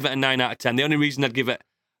definitely give it a 9 out of 10. The only reason I'd give it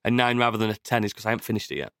a 9 rather than a 10 is because I haven't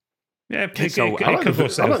finished it yet. Yeah, I like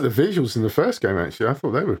the visuals in the first game, actually. I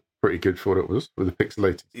thought they were pretty good for what it was, with the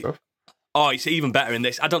pixelated stuff. Oh, it's even better in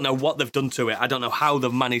this. I don't know what they've done to it. I don't know how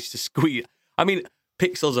they've managed to squeeze. I mean,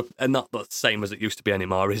 pixels are not the same as it used to be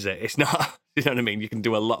anymore, is it? It's not. You know what I mean? You can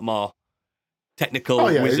do a lot more technical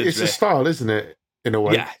wizardry. It's a style, isn't it, in a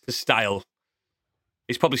way? Yeah, the style.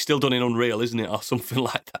 It's probably still done in Unreal, isn't it? Or something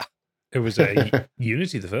like that. It was a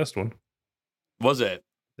Unity, the first one. Was it?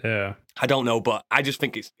 Yeah. I don't know, but I just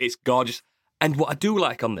think it's gorgeous. And what I do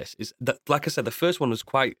like on this is that, like I said, the first one was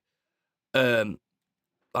quite,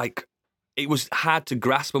 like, it was hard to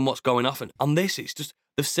grasp on what's going on. And on this, it's just,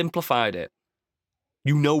 they've simplified it.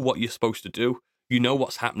 You know what you're supposed to do. You know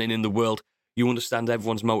what's happening in the world. You understand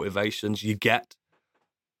everyone's motivations. You get...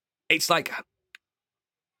 It's like...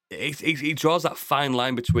 It draws that fine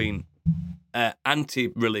line between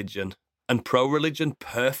anti-religion and pro-religion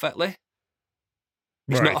perfectly.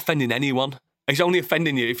 It's not offending anyone. It's only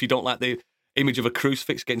offending you if you don't like the image of a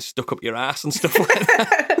crucifix getting stuck up your ass and stuff like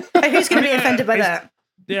that. Who's going to be offended by that?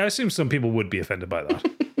 Yeah, I assume some people would be offended by that.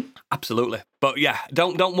 Absolutely. But yeah,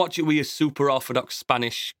 don't watch it with your super Orthodox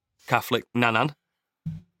Spanish Catholic nanan.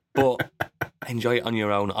 But enjoy it on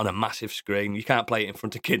your own on a massive screen. You can't play it in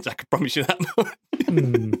front of kids, I can promise you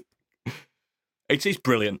that. It's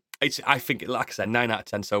brilliant. I think, like I said, 9 out of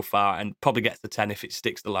 10 so far, and probably gets the 10 if it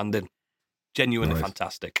sticks the landing. Genuinely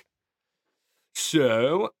fantastic.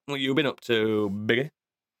 So, what you been up to, Biggie?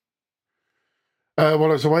 While I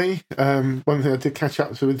was away, one thing I did catch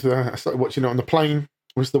up with, I started watching it on the plane,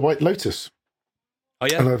 was The White Lotus. Oh,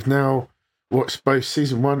 yeah? And I've now watched both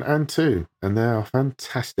season 1 and 2, and they are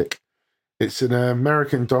fantastic. It's an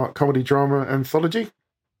American dark comedy drama anthology.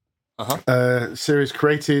 Series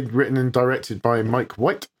created, written, and directed by Mike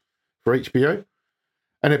White for HBO.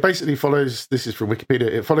 And it basically follows, this is from Wikipedia,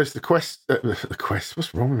 it follows the quest,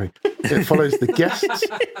 what's wrong with me? It follows the guests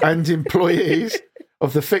and employees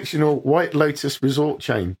of the fictional White Lotus resort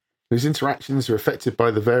chain, whose interactions are affected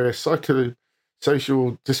by the various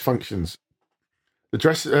psychosocial dysfunctions.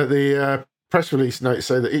 The press release notes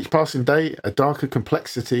say that each passing day, a darker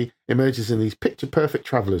complexity emerges in these picture-perfect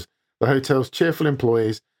travellers, the hotel's cheerful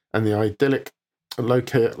employees, and the idyllic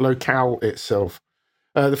locale itself.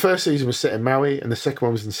 The first season was set in Maui, and the second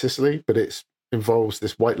one was in Sicily, but it involves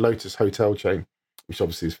this White Lotus hotel chain, which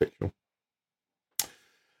obviously is fictional.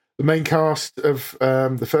 The main cast of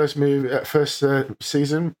the first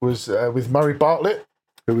season was with Murray Bartlett,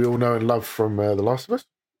 who we all know and love from The Last of Us.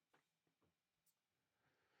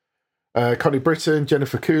 Connie Britton,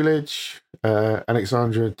 Jennifer Coolidge,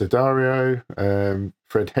 Alexandra Daddario,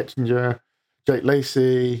 Fred Hettinger, Jake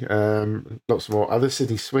Lacey, lots more other.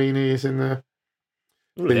 Sydney Sweeney is in there.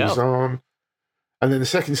 Things on. And then the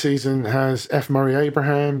second season has F. Murray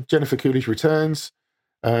Abraham, Jennifer Coolidge returns,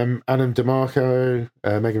 Adam DeMarco,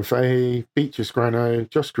 Megan Fahey, Beatrice Grano,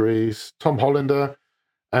 Josh Greaves, Tom Hollander,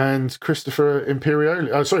 and Christopher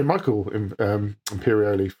Imperioli. Michael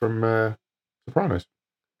Imperioli from Sopranos.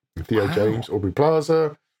 Theo James, Aubrey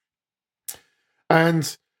Plaza.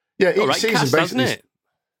 And yeah, each season cast, basically,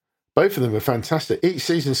 both of them are fantastic. Each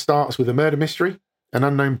season starts with a murder mystery, an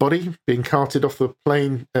unknown body being carted off the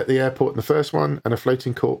plane at the airport in the first one, and a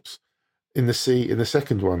floating corpse in the sea in the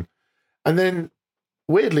second one. And then,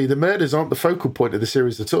 weirdly, the murders aren't the focal point of the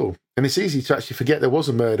series at all. And it's easy to actually forget there was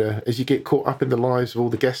a murder as you get caught up in the lives of all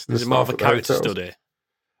the guests and the staff. Is it more of a character hotels. study?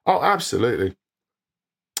 Oh, absolutely.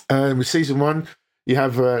 With season one, you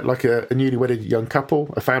have like a newly wedded young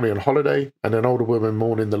couple, a family on holiday, and an older woman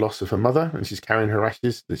mourning the loss of her mother, and she's carrying her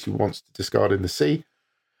ashes that she wants to discard in the sea.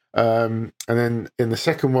 And then in the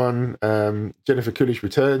second one, Jennifer Coolidge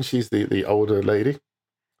returns. She's the older lady,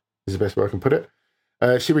 is the best way I can put it.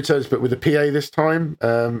 She returns, but with a PA this time.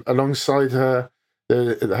 Alongside her,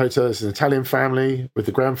 the hotel is an Italian family with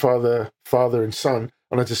the grandfather, father, and son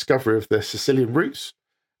on a discovery of their Sicilian roots,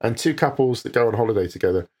 and two couples that go on holiday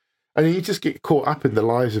together. And you just get caught up in the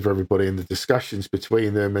lives of everybody and the discussions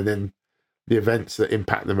between them, and then the events that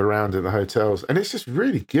impact them around in the hotels. And it's just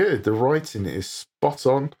really good. The writing is spot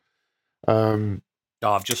on.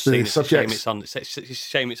 I've just seen it. It's a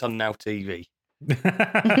shame it's on Now TV.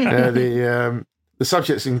 The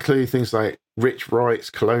subjects include things like rich rights,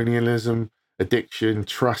 colonialism, addiction,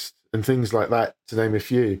 trust, and things like that, to name a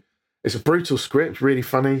few. It's a brutal script, really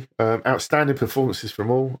funny, outstanding performances from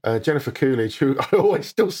all. Jennifer Coolidge, who I always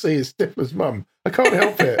still see as Stifler's mum. I can't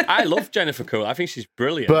help it. I love Jennifer Coolidge. I think she's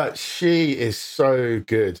brilliant. But she is so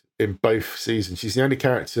good in both seasons. She's the only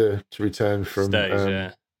character to return from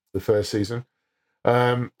the first season.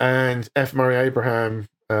 And F. Murray Abraham,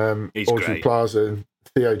 Audrey Plaza, and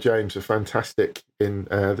Theo James are fantastic in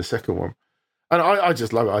the second one. And I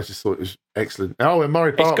just love it. I just thought it was excellent. Oh, and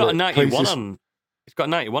Murray Bartlett. It's got a 91 on... It's got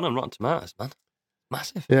 91 on Rotten Tomatoes, man.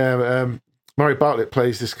 Massive. Yeah, Murray Bartlett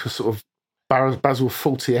plays this sort of Basil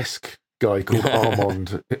Fawlty-esque guy called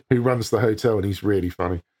Armand, who runs the hotel, and he's really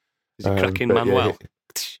funny. He's a cracking Manuel.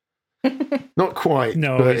 Yeah, not quite.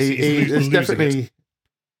 No, but he's definitely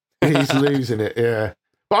he's losing it. Yeah,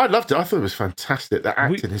 but I loved it. I thought it was fantastic. The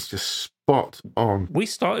acting is just spot on. We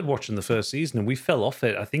started watching the first season and we fell off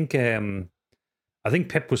it. I think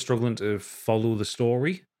Pip was struggling to follow the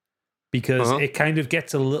story, because it kind of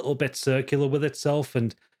gets a little bit circular with itself,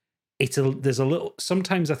 and there's a little.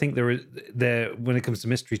 Sometimes I think there when it comes to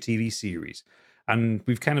mystery TV series, and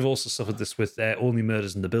we've kind of also suffered this with Only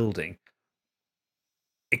Murders in the Building.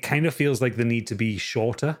 It kind of feels like they need to be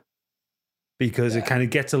shorter, because it kind of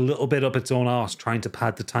gets a little bit up its own arse trying to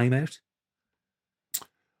pad the time out.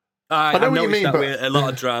 I know what you mean, that with a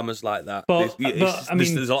lot of dramas like that. But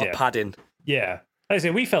there's a lot of padding. Yeah, like I say,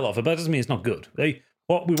 we fell off it, but that doesn't mean it's not good.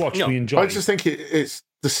 What we watched, we enjoyed. I just think it's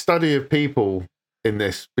the study of people in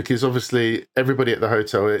this, because obviously everybody at the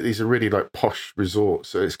hotel, these are really like posh resorts,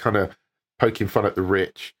 so it's kind of poking fun at the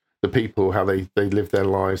rich, the people, how they live their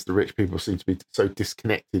lives. The rich people seem to be so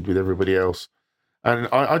disconnected with everybody else. And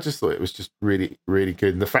I just thought it was just really, really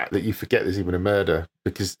good. And the fact that you forget there's even a murder,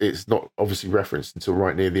 because it's not obviously referenced until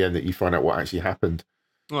right near the end that you find out what actually happened.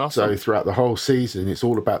 So throughout the whole season, it's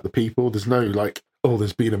all about the people. There's no like, oh,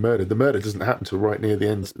 there's been a murder. The murder doesn't happen till right near the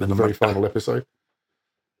end, the very final episode.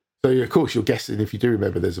 So, of course, you're guessing, if you do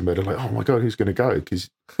remember there's a murder, like, oh my God, who's going to go? Because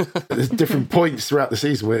there's different points throughout the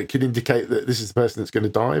season where it could indicate that this is the person that's going to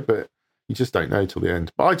die, but you just don't know till the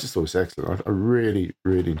end. But I just thought it was excellent. I really,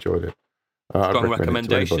 really enjoyed it. Strong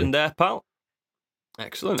recommendation there, pal.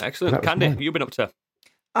 Excellent. Candy, what have you been up to?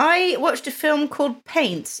 I watched a film called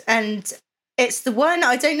Paint, and it's the one,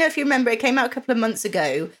 I don't know if you remember, it came out a couple of months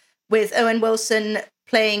ago, with Owen Wilson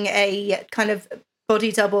playing a kind of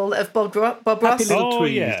body double of Bob Ross. Happy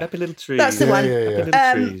Little Trees. That's the one.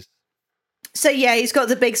 Happy Little Trees. So yeah, he's got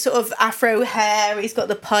the big sort of afro hair. He's got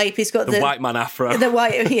the pipe. He's got the white man afro. The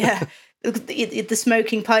white, yeah. the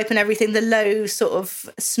smoking pipe and everything, the low sort of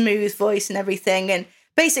smooth voice and everything. And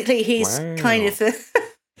basically he's kind of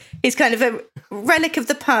a relic of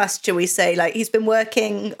the past, shall we say. Like, he's been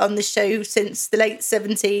working on the show since the late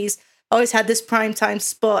 70s, always had this primetime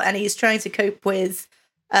spot, and he's trying to cope with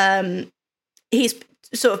he's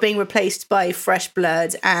sort of being replaced by fresh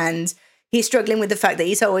blood, and he's struggling with the fact that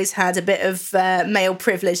he's always had a bit of male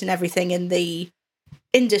privilege and everything in the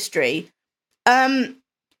industry.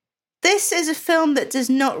 This is a film that does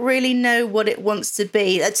not really know what it wants to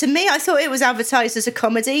be. To me, I thought it was advertised as a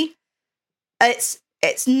comedy. It's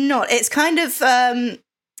not. It's kind of,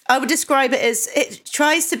 I would describe it as, it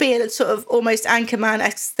tries to be a sort of almost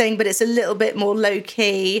Anchorman-esque thing, but it's a little bit more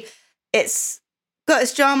low-key. It's got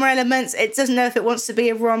its drama elements. It doesn't know if it wants to be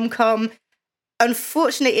a rom-com.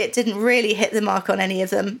 Unfortunately, it didn't really hit the mark on any of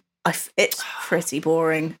them. It's pretty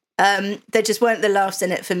boring. There just weren't the laughs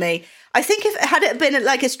in it for me. I think if had it been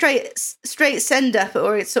like a straight send-up,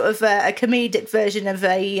 or it's sort of a comedic version of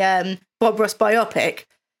a Bob Ross biopic,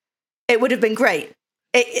 it would have been great.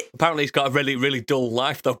 Apparently, he's got a really, really dull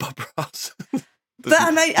life, though, Bob Ross. But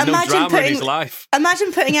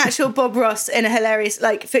imagine putting actual Bob Ross in a hilarious,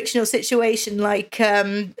 like, fictional situation, like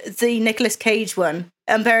the Nicolas Cage one,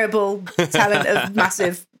 Unbearable Talent of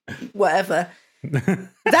Massive whatever.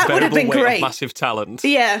 That would have been great. Massive talent.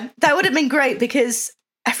 Yeah, that would have been great, because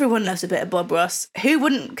everyone loves a bit of Bob Ross. Who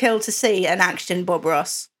wouldn't kill to see an action Bob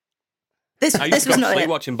Ross? This was not it.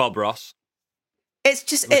 Watching Bob Ross. It's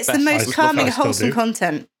the most calming, wholesome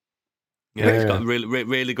content. Yeah, he's got really,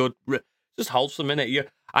 really good, just wholesome, innit?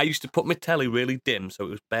 I used to put my telly really dim, so it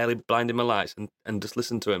was barely blinding my lights, and just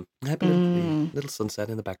listen to him. Little sunset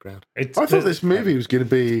in the background. I thought this movie was going to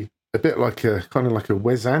be a bit like a kind of like a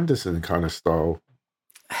Wes Anderson kind of style.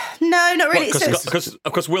 No, not really. Because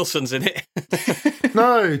of course Wilson's in it.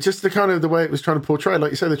 No, just the way it was trying to portray.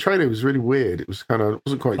 Like you say, the trailer was really weird. It was kind of,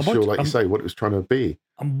 wasn't quite sure, like you say, what it was trying to be.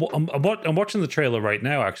 I'm watching the trailer right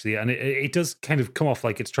now, actually, and it does kind of come off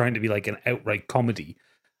like it's trying to be like an outright comedy.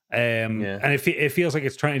 And it feels like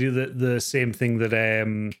it's trying to do the same thing that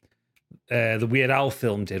the Weird Al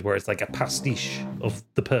film did, where it's like a pastiche of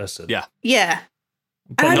the person. Yeah.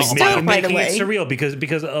 But making it surreal,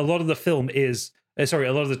 because a lot of the film is a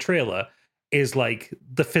lot of the trailer is like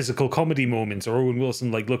the physical comedy moments, or Owen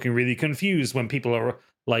Wilson like looking really confused when people are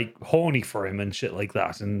like horny for him and shit like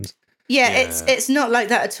that. And it's not like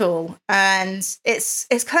that at all, and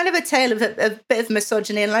it's kind of a tale of a bit of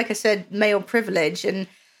misogyny and, like I said, male privilege, and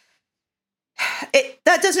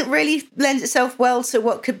that doesn't really lend itself well to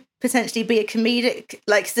what could potentially be a comedic,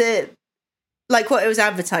 like what it was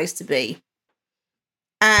advertised to be.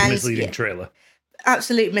 And misleading trailer.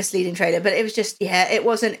 Absolute misleading trailer, but it was just, it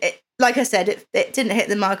wasn't, like I said, it didn't hit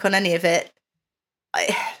the mark on any of it.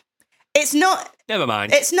 It's not, never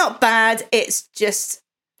mind. It's not bad. It's just,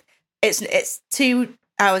 it's 2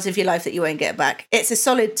 hours of your life that you won't get back. It's a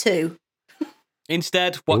solid 2.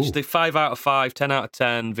 Instead, watch the 5 out of 5, 10 out of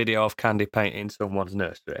 10 video of Candy painting someone's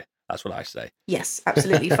nursery. That's what I say. Yes,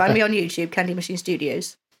 absolutely. Find me on YouTube, Candy Machine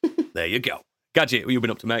Studios. There you go. Gadget, what have you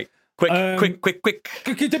been up to, mate? Quick. We've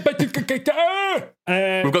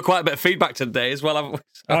got quite a bit of feedback today as well, haven't we?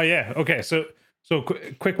 Oh, yeah. Okay, so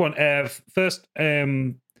quick one. First,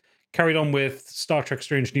 carried on with Star Trek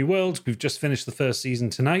Strange New Worlds. We've just finished the first season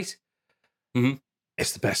tonight. Mm-hmm.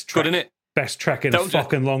 It's the best Trek. Good, isn't it? Best Trek in a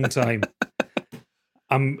fucking long time.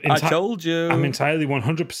 I told you. I'm entirely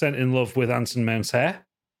 100% in love with Anson Mount's hair.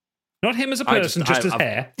 Not him as a person, just his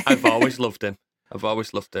hair. I've always loved him.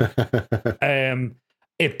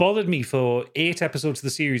 It bothered me for 8 episodes of the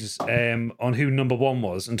series on who number 1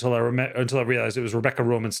 was until I realized it was Rebecca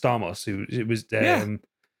Roman Stamos, who it was because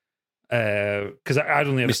I'd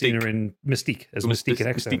only ever seen her in Mystique as Mystique in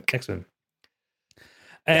X-Men.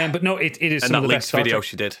 But no, it is some of the best video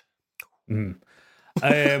she did. No,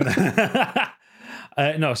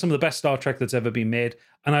 some of the best Star Trek that's ever been made,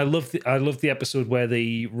 and I love the episode where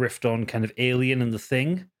they riffed on kind of Alien and The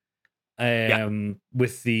Thing,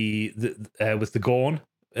 with the Gorn.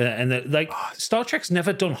 And Star Trek's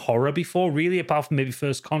never done horror before, really, apart from maybe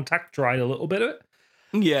First Contact tried a little bit of it.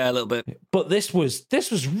 Yeah, a little bit. But this was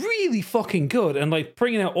really fucking good, and like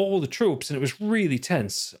bringing out all the tropes, and it was really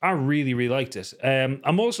tense. I really, really liked it.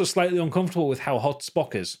 I'm also slightly uncomfortable with how hot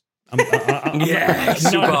Spock is. Super. I'm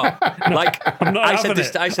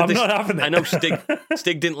not having it. I know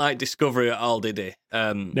Stig didn't like Discovery at all, did he?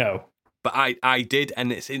 No. But I did,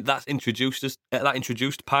 and that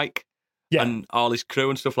introduced Pike. Yeah. And all his crew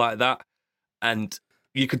and stuff like that. And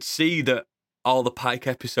you could see that all the Pike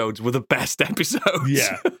episodes were the best episodes.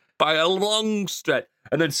 Yeah. By a long stretch.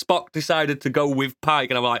 And then Spock decided to go with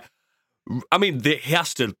Pike. And I'm like, I mean, he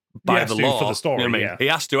has to by the law for the story. You know what I mean? He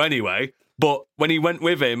has to anyway. But when he went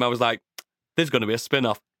with him, I was like, "There's going to be a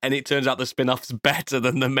spin-off," and it turns out the spin-off's better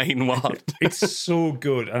than the main one. It's so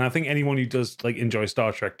good, and I think anyone who does enjoy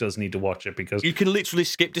Star Trek does need to watch it because you can literally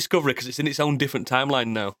skip Discovery because it's in its own different timeline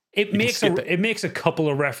now. It makes a couple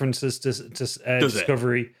of references to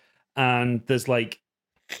Discovery, and there's like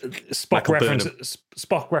Spock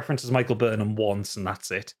references Michael Burnham once, and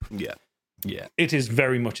that's it. Yeah. It is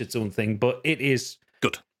very much its own thing, but it is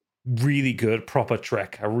good, really good, proper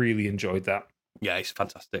Trek. I really enjoyed that. Yeah, it's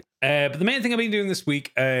fantastic. But the main thing I've been doing this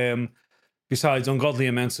week, besides ungodly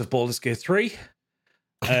amounts of Baldur's Gate 3,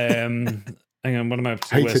 hang on, what am I up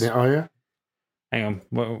to? Hating it, are you? Hang on,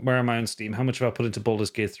 where am I on Steam? How much have I put into Baldur's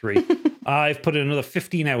Gate 3? I've put in another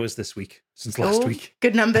 15 hours this week since last week.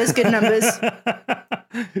 Good numbers, good numbers.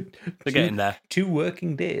 They're getting there. 2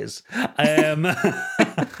 working days.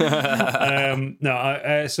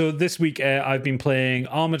 So this week I've been playing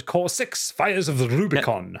Armored Core 6: Fires of the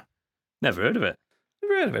Rubicon. Never heard of it.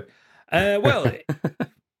 Well,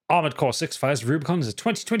 Armored Core 6: Fires of the Rubicon is a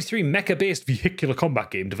 2023 mecha-based vehicular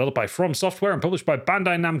combat game developed by From Software and published by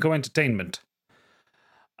Bandai Namco Entertainment.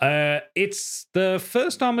 It's the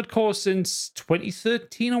first Armored Core since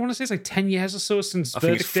 2013. I want to say it's like 10 years or so since Verdict Day.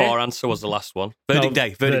 I think it's Answer was the last one. Verdict Day,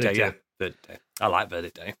 yeah. Verdict Day. I like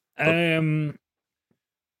Verdict Day. In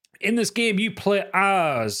this game, you play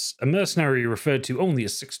as a mercenary referred to only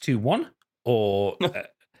as 621, or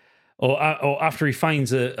after he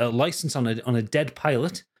finds a license on a dead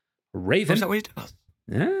pilot, Raven. Is that what he does?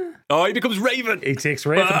 Yeah. Oh, he becomes Raven. He takes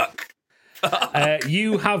Raven. Fuck.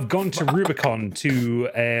 You have gone to Rubicon to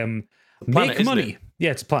planet, make money. Yeah,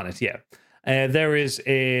 it's a planet, yeah. There is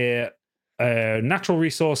a natural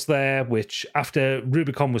resource there, which after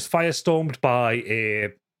Rubicon was firestormed by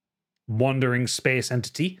a wandering space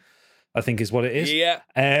entity, I think is what it is. Yeah.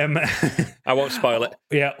 I won't spoil it.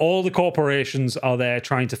 Yeah, all the corporations are there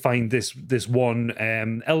trying to find this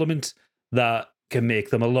one element that can make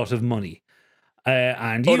them a lot of money.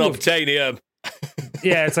 And Unobtainium.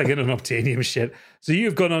 Yeah, it's like an unobtainium shit. So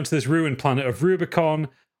you've gone onto this ruined planet of Rubicon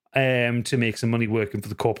to make some money working for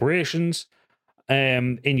the corporations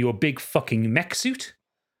in your big fucking mech suit.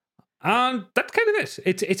 And that's kind of it.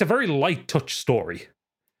 It's a very light touch story.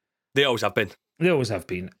 They always have been.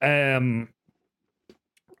 And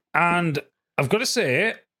I've got to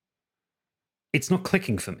say, it's not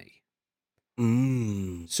clicking for me.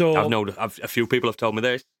 So a few people have told me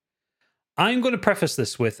this. I'm going to preface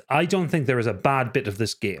this with, I don't think there is a bad bit of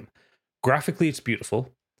this game. Graphically, it's beautiful.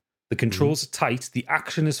 The controls are tight. The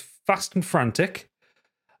action is fast and frantic.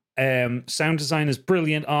 Sound design is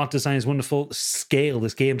brilliant. Art design is wonderful. Scale.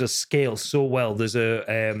 This game does scale so well. There's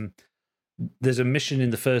a mission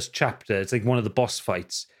in the first chapter. It's like one of the boss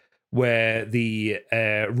fights where the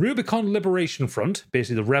Rubicon Liberation Front,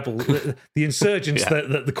 basically the insurgents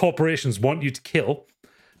that the corporations want you to kill,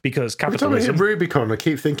 because capitalism. Every time I hear Rubicon, I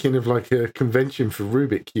keep thinking of like a convention for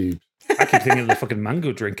Rubik cubes. I keep thinking of the fucking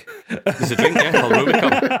mango drink. There's a drink, called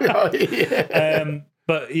Rubicon. Oh, yeah.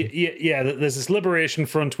 But yeah, there's this liberation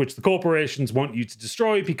front which the corporations want you to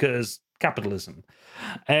destroy because capitalism.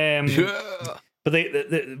 But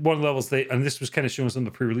they one of the levels and this was kind of showing us on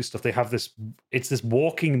the pre-release stuff. They have this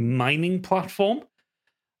walking mining platform.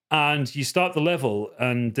 And you start the level,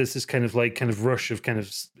 and there's this kind of rush of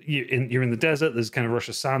you're in the desert. There's kind of rush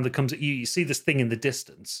of sand that comes at you. You see this thing in the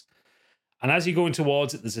distance, and as you're going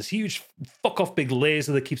towards it, there's this huge fuck off big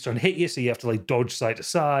laser that keeps trying to hit you. So you have to dodge side to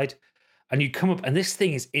side, and you come up, and this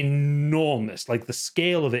thing is enormous. Like the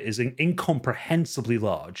scale of it is incomprehensibly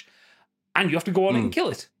large, and you have to go on and kill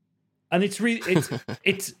it. And it's really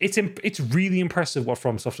it's really impressive what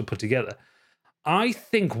From Software put together. I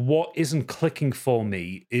think what isn't clicking for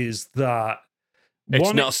me is that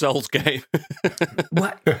it's not a Souls game.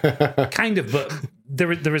 What? Kind of, but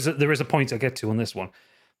there is a point I get to on this one.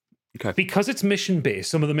 Okay. Because it's mission based,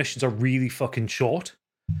 some of the missions are really fucking short.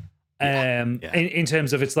 In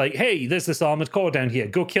terms of it's like, hey, there's this armored core down here,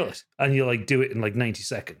 go kill it, and you do it in 90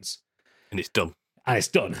 seconds, and it's done. And it's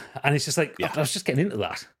just like, I was just getting into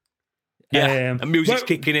that. Yeah, and music's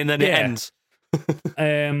kicking in, and it ends.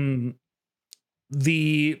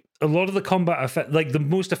 A lot of the combat effect, the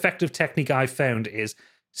most effective technique I've found is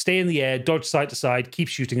stay in the air, dodge side to side, keep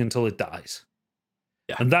shooting until it dies.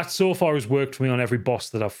 Yeah. And that so far has worked for me on every boss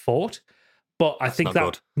that I've fought. But I think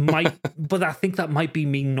that might be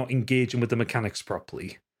me not engaging with the mechanics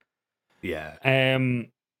properly. Yeah.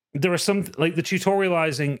 There are some the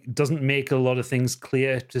tutorializing doesn't make a lot of things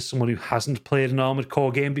clear to someone who hasn't played an Armored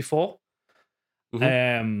Core game before.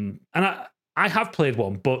 And I have played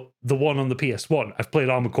one, but the one on the PS1, I've played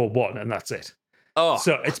Armored Core 1, and that's it. Oh,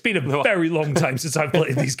 So it's been a very long time since I've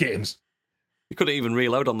played these games. you couldn't even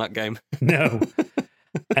reload on that game. No.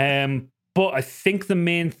 But I think the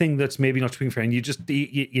main thing that's maybe not being fair, and you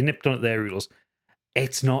nipped on it there, Oodles,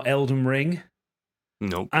 it's not Elden Ring.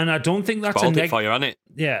 No. And I don't think that's Spoiled it for you, hasn't it?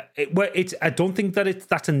 Yeah, I don't think that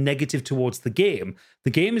that's a negative towards the game. The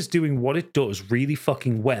game is doing what it does really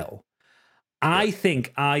fucking well. I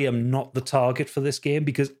think I am not the target for this game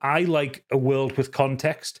because I like a world with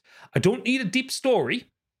context. I don't need a deep story.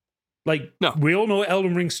 Like, No. we all know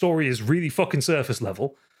Elden Ring's story is really fucking surface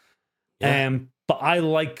level. Yeah. But I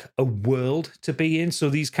like a world to be in. So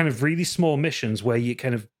these kind of really small missions where you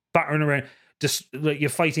kind of battering around, just like you're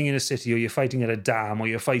fighting in a city or you're fighting at a dam or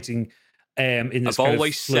you're fighting in this kind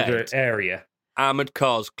of said area. Armored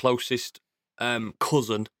Core's closest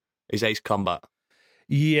cousin is Ace Combat.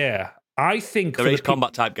 Yeah. I think they're Ace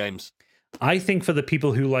Combat type games. I think for the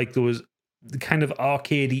people who like those kind of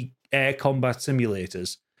arcadey air combat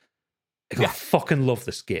simulators, I fucking love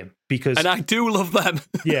this game because, and I do love them.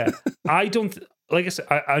 Yeah, I don't like I said.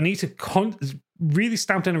 I need to really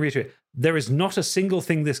stamp down and reiterate: there is not a single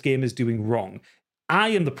thing this game is doing wrong. I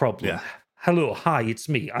am the problem. Yeah. Hello, hi, it's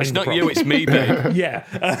me. It's not you, it's me, babe. Yeah,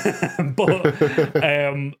 but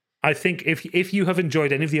I think if you have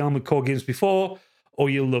enjoyed any of the Armored Core games before, or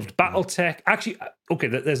you loved BattleTech, actually, okay,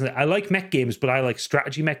 I like mech games, but I like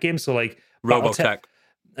strategy mech games. So like Robotech.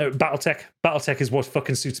 BattleTech is what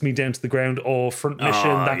fucking suits me down to the ground, or Front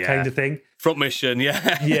Mission, kind of thing. Front Mission,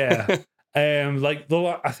 yeah. Yeah.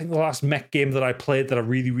 I think the last mech game that I played that I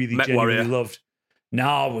really, really Mech genuinely Warrior. loved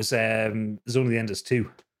was Zone of the Enders 2.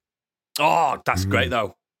 Oh, that's great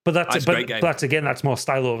though. But that's a great game. That's more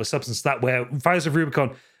style over substance. That where Fires of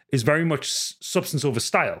Rubicon is very much substance over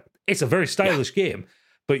style. It's a very stylish game,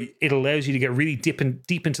 but it allows you to get really deep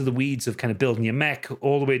into the weeds of kind of building your mech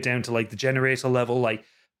all the way down to like the generator level, like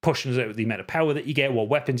pushing it out with the amount of power that you get, what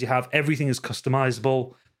weapons you have. Everything is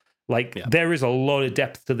customizable. There is a lot of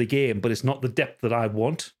depth to the game, but it's not the depth that I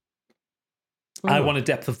want. I want a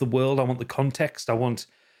depth of the world. I want the context. I want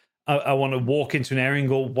to walk into an area and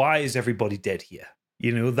go, why is everybody dead here?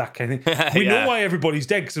 You know, that kind of thing. We know why everybody's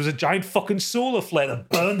dead, because there was a giant fucking solar flare that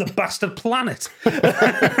burned the bastard planet.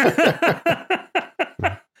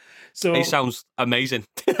 So it sounds amazing.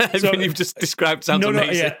 Everything you've just described sounds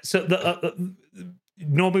amazing. Yeah. So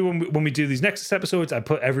normally when we do these Nexus episodes, I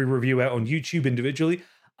put every review out on YouTube individually.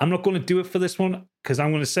 I'm not going to do it for this one because I'm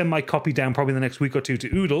going to send my copy down probably the next week or two to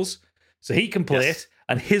Oodles so he can play it,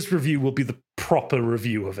 and his review will be the proper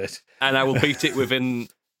review of it. And I will beat it within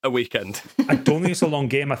a weekend. I don't think it's a long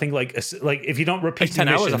game. I think like if you're not repeating 10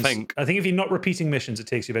 missions, hours, I think if you're not repeating missions, it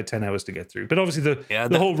takes you about 10 hours to get through. But obviously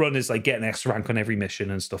the whole run is like getting S rank on every mission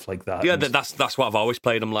and stuff like that. Yeah, that's what I've always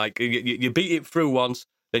played. I'm like, you beat it through once,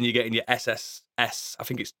 then you get in your SSS. I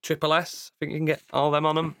think it's triple S. I think you can get all them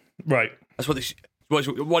on them. Right. That's what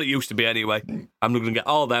it used to be anyway. I'm going to get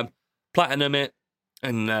all them, platinum it,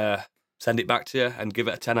 and send it back to you and give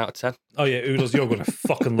it a 10 out of 10. Oh yeah, Oodles, you're going to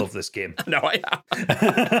fucking love this game. No, I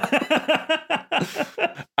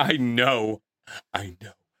am. I know.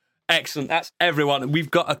 Excellent. That's everyone.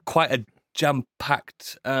 We've got quite a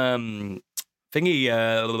jam-packed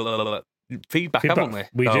feedback, haven't we?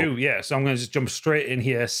 We do, yeah. So I'm going to just jump straight in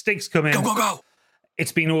here. Stig's come in. Go.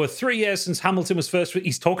 It's been over 3 years since Hamilton was first.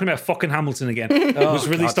 He's talking about fucking Hamilton again. It was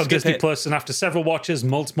released on Disney Plus, and after several watches,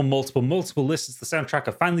 multiple listens, the soundtrack,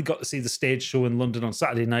 I finally got to see the stage show in London on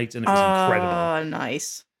Saturday night, and it was incredible. Oh,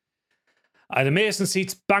 nice. I had amazing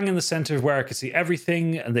seats, bang in the centre of where I could see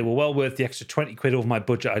everything, and they were well worth the extra 20 quid over my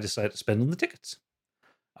budget I decided to spend on the tickets.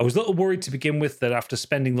 I was a little worried to begin with that after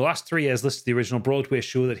spending the last 3 years listening to the original Broadway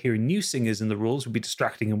show that hearing new singers in the roles would be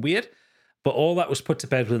distracting and weird, but all that was put to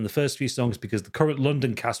bed within the first few songs because the current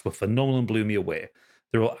London cast were phenomenal and blew me away.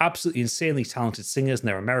 They're all absolutely insanely talented singers and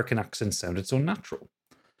their American accents sounded so natural.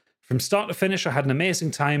 From start to finish, I had an amazing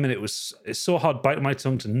time, and it's so hard biting my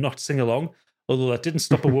tongue to not sing along, although that didn't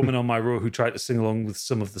stop a woman on my row who tried to sing along with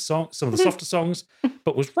some of the softer songs,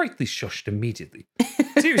 but was rightly shushed immediately.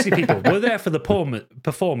 Seriously, people, we're there for the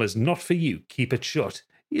performers, not for you. Keep it shut.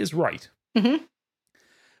 He is right. Mm-hmm.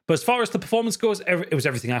 But as far as the performance goes, it was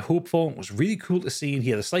everything I hoped for. It was really cool to see and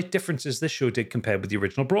hear the slight differences this show did compared with the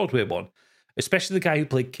original Broadway one, especially the guy who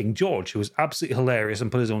played King George, who was absolutely hilarious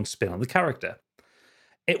and put his own spin on the character.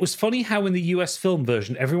 It was funny how in the US film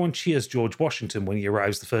version, everyone cheers George Washington when he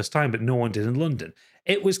arrives the first time, but no one did in London.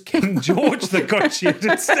 It was King George that got cheered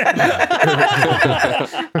instead.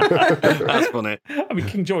 That's funny. I mean,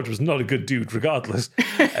 King George was not a good dude regardless.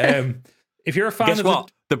 If you're a fan Guess of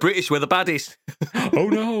what? The British were the baddies. Oh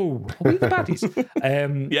no, are we the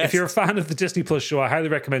baddies? Yes. If you're a fan of the Disney Plus show, I highly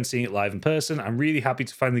recommend seeing it live in person. I'm really happy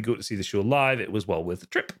to finally go to see the show live. It was well worth the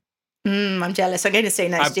trip. I'm jealous. I'm going to see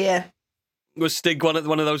next year. Was Stig one of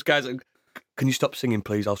those guys? Can you stop singing,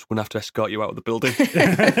 please? I was going to have to escort you out of the building.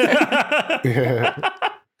 Yeah.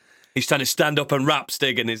 He's trying to stand up and rap,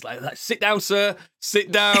 Stig, and he's like, sit down, sir, sit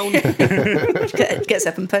down. Gets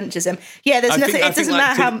up and punches him. Yeah, there's nothing. It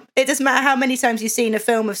doesn't matter how many times you've seen a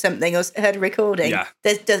film of something or heard a recording. Yeah.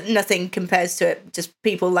 There's nothing compares to it. Just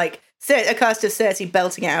people like a cast of 30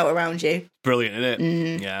 belting it out around you. Brilliant, isn't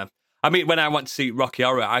it? Yeah. I mean, when I went to see Rocky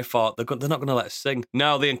Horror, I thought they're not going to let us sing.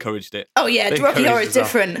 No, they encouraged it. Oh yeah, Rocky Horror is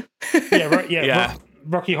different. Yeah.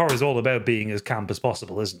 Rocky Horror is all about being as camp as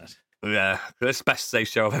possible, isn't it? Yeah, it's the best safe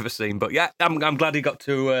show I've ever seen. But yeah, I'm glad he got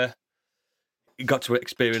to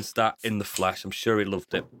experience that in the flesh. I'm sure he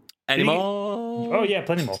loved it. Any more? Oh yeah,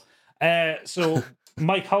 plenty more. So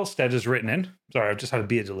Mike Halstead has written in. Sorry, I've just had a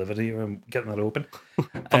beer delivered. I'm getting that open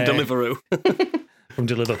From Deliveroo. From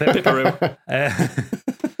Deliveroo.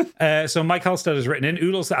 So Mike Halstead has written in.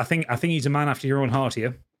 Oodles, I think he's a man after your own heart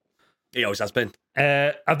here. He always has been.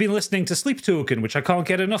 I've been listening to Sleep Token, which I can't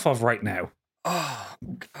get enough of right now. Oh,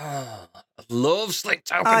 God. I love Sleep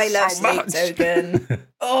Token. I love Sleep Token.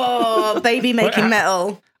 Oh, baby making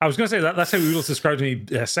metal. I was going to say that's how Oodles described me,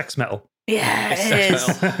 sex metal. Yeah, it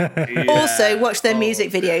is. Yeah. Also, watch their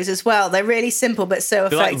music videos as well. They're really simple but so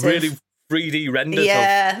They're effective. like really 3D renders.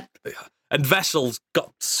 Yeah. And Vessel's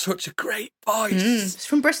got such a great voice. It's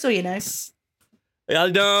from Bristol, you know. I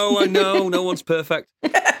know. No one's perfect. He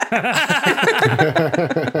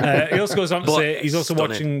also goes on to say he's also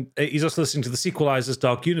listening to the Sequelizers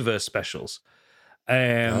Dark Universe specials.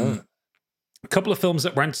 A couple of films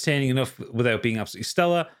that were entertaining enough without being absolutely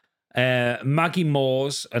stellar. Maggie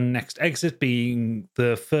Moore's and Next Exit being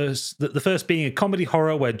the first being a comedy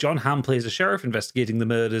horror where John Hamm plays a sheriff investigating the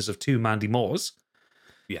murders of two Mandy Moores.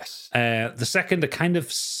 Yes. The second, kind of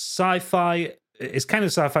sci-fi and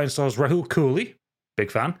stars Rahul Kohli, big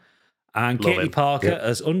fan, and Love Katie him. Parker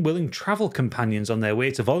as unwilling travel companions on their way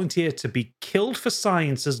to volunteer to be killed for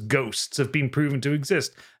science as ghosts have been proven to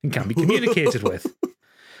exist and can be communicated with.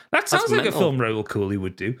 That sounds like a film Rahul Kohli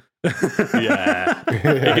would do. Yeah.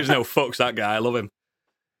 He gives no fucks, that guy. I love him.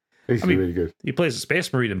 He's really good. He plays a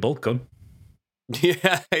space marine in Bulk Gun.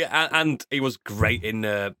 Yeah, and he was great in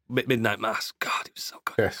Midnight Mass. God, he was so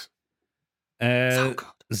good. Yes. So good.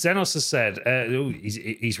 Zenos has said,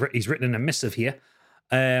 he's written in a missive here.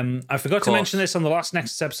 I forgot to mention this on the last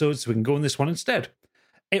Nexus episode, so we can go on this one instead.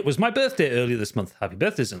 It was my birthday earlier this month. Happy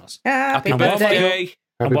birthday, Zenos. Happy birthday.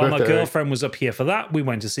 And while my girlfriend was up here for that, we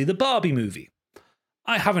went to see the Barbie movie.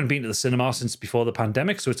 I haven't been to the cinema since before the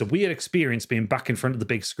pandemic, so it's a weird experience being back in front of the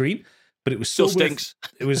big screen. But it was so worth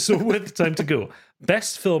the time to go.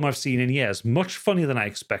 Best film I've seen in years. Much funnier than I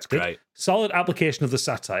expected. Great. Solid application of the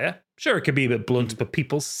satire. Sure, it could be a bit blunt, but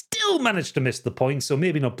people still managed to miss the point, so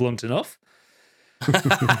maybe not blunt enough.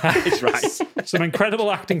 It's right. Some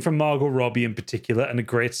incredible acting from Margot Robbie in particular, and a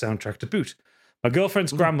great soundtrack to boot. My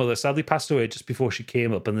girlfriend's grandmother sadly passed away just before she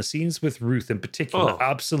came up, and the scenes with Ruth in particular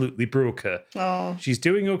absolutely broke her. Oh. She's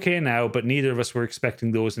doing okay now, but neither of us were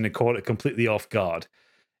expecting those, and it caught it completely off guard.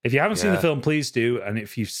 If you haven't seen the film, please do. And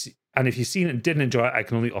if you've seen it and didn't enjoy it, I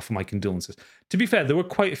can only offer my condolences. To be fair, there were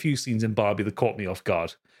quite a few scenes in Barbie that caught me off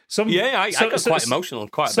guard. I got quite emotional.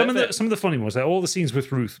 Some of the funny ones, like all the scenes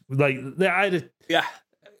with Ruth, like I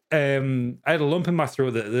had a lump in my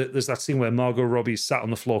throat. There's that scene where Margot Robbie sat on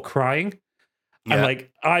the floor crying, and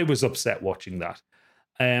like I was upset watching that.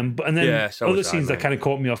 Other scenes that kind of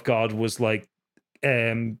caught me off guard was like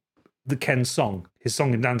the Ken song, his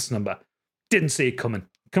song and dance number. Didn't see it coming.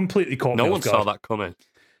 Completely caught me off guard. No one saw that coming.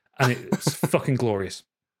 And it's fucking glorious.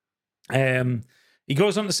 He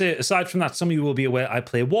goes on to say, aside from that, some of you will be aware I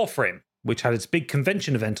play Warframe, which had its big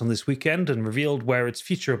convention event on this weekend and revealed where its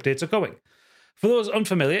future updates are going. For those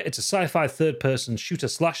unfamiliar, it's a sci-fi third-person shooter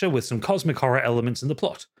slasher with some cosmic horror elements in the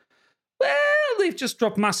plot. Well, they've just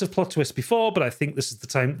dropped massive plot twists before, but I think this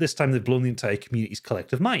time they've blown the entire community's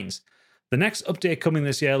collective minds. The next update coming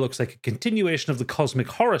this year looks like a continuation of the cosmic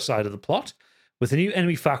horror side of the plot, with a new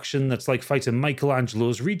enemy faction that's like fighting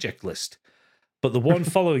Michelangelo's reject list. But the one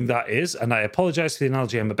following that is, and I apologize for the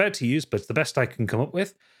analogy I'm about to use, but it's the best I can come up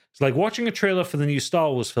with. It's like watching a trailer for the new Star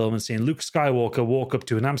Wars film and seeing Luke Skywalker walk up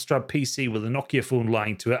to an Amstrad PC with a Nokia phone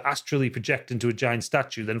line to astrally project into a giant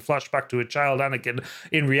statue, then flash back to a child Anakin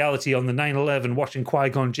in reality on the 9/11 watching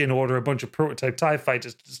Qui-Gon Jinn order a bunch of prototype TIE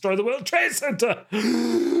fighters to destroy the World Trade Center.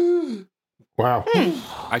 Wow.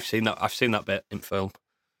 I've seen that bit in film.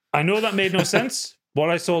 I know that made no sense. What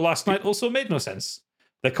I saw last night also made no sense.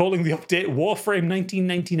 They're calling the update Warframe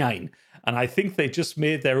 1999, and I think they just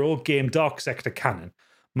made their old game Dark Sector canon.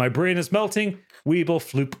 My brain is melting. Weeble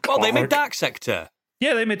floop. Oh, they made Dark Sector.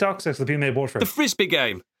 Yeah, they made Dark Sector. They made Warframe. The frisbee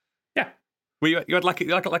game. Yeah. Where you had like a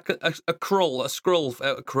Krull, a scroll.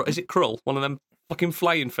 Is it Krull? One of them fucking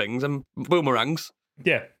flying things and boomerangs.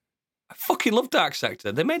 Yeah. I fucking love Dark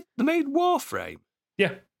Sector. They made Warframe.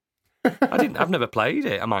 Yeah. I've never played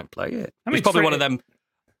it. I might play it. I mean, it's probably one of them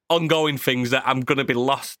ongoing things that I'm going to be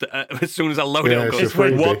lost as soon as I load it.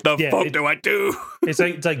 What the fuck do I do? It's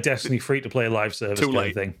like Destiny free to play live service Too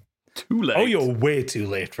late. Thing. Too late. Oh, you're way too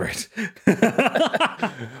late for it.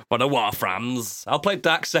 But a Warframes. I'll play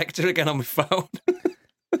Dark Sector again on my phone.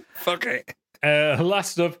 Fuck it.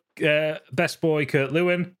 Last up, Best Boy Kurt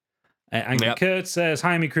Lewin. Angry Kurt says,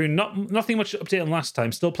 "Hi, me crew. Nothing much to update on last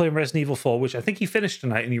time. Still playing Resident Evil 4, which I think he finished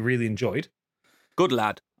tonight and he really enjoyed. Good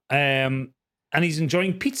lad. And he's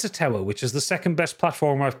enjoying Pizza Tower, which is the second best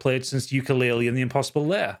platformer I've played since Yooka-Laylee and the Impossible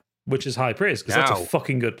Lair, which is high praise because that's a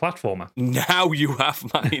fucking good platformer. Now you have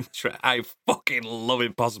my interest. I fucking love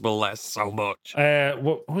Impossible Lair so much.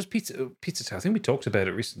 What was Pizza Tower? I think we talked about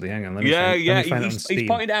it recently. Hang on, let me find it on Steam. He's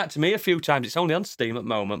pointed it out to me a few times. It's only on Steam at the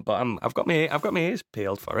moment, but I've got my ears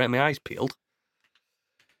peeled for it. My eyes peeled.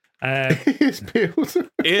 Ears peeled.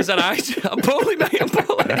 Ears and eyes. I'm poorly, mate. I'm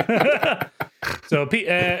poorly. So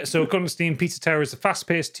according to Steam, Pizza Tower is a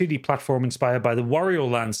fast-paced 2D platform inspired by the Wario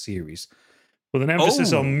Land series, with an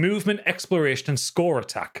emphasis on movement, exploration, and score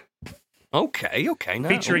attack. Okay.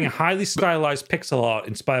 Featuring a highly stylized pixel art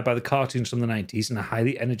inspired by the cartoons from the 90s and a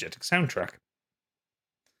highly energetic soundtrack.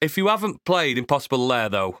 If you haven't played Impossible Lair,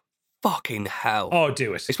 though, fucking hell. Oh,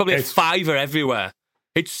 do it. It's probably a $5 everywhere.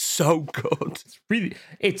 It's so good.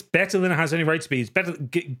 It's better than it has any right to be. It's better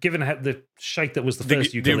given the shite that was the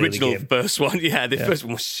first Yooka-Laylee the original game. First one. Yeah, the first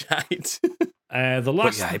one was shite.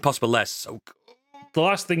 Impossible Lair is so good. The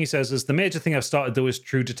last thing he says is, the major thing I've started, though, is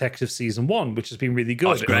True Detective Season 1, which has been really good.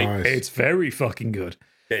 Oh, it's great. Nice. It's very fucking good.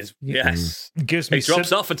 It is. Yes. It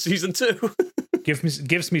drops off at Season 2.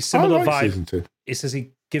 gives me similar vibes. Season 2. It says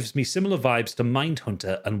he gives me similar vibes to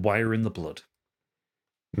Mindhunter and Wire in the Blood.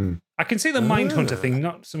 I can see the Mindhunter thing,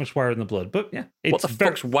 not so much Wire in the Blood, but yeah. What the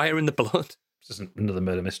fuck's Wire in the Blood? It's just another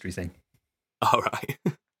murder mystery thing. All right.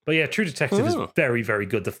 But yeah, True Detective is very, very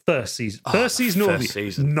good. The first season.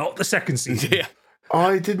 Not the second season. Yeah.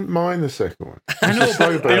 I didn't mind the second one. I know,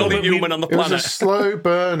 the only human on the planet. It was a slow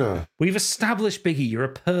burner. We've established, Biggie, you're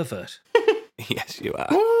a pervert. Yes, you are.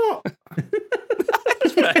 What?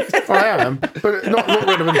 I am, but not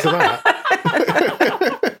relevant to that.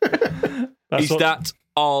 Is that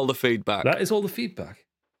all the feedback? That is all the feedback.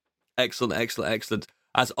 Excellent.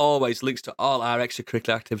 As always, links to all our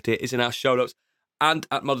extracurricular activity is in our show notes and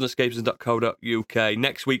at modernescapism.co.uk.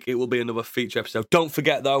 Next week, it will be another feature episode. Don't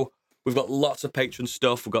forget, though, we've got lots of patron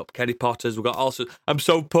stuff. We've got Kenny Potters. We've got also... I'm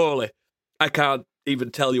so poorly. I can't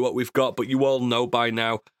even tell you what we've got, but you all know by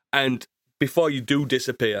now. And before you do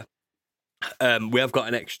disappear, we have got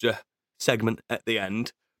an extra segment at the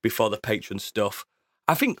end before the patron stuff.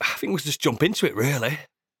 I think we'll just jump into it, really.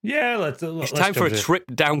 Yeah, it's time for a trip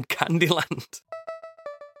down Candyland.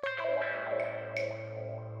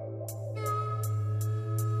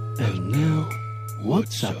 And now,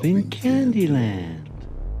 what's up in Candyland?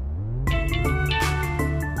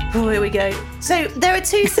 Oh, here we go. So there are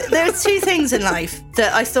two things in life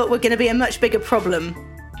that I thought were going to be a much bigger problem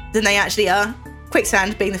than they actually are.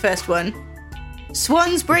 Quicksand being the first one.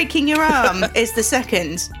 Swans breaking your arm is the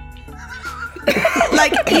second.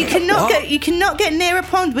 Like you cannot get near a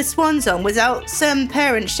pond with swans on without some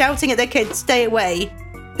parents shouting at their kids, "Stay away!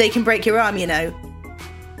 They can break your arm," you know.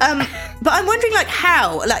 But I'm wondering,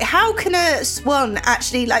 how can a swan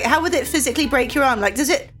actually, how would it physically break your arm? Like, does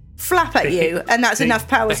it flap at you and that's enough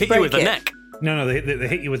power to break you with it? the neck. No, they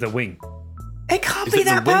hit you with a wing. It can't be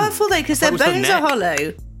that powerful though, because their bones are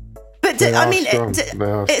hollow. But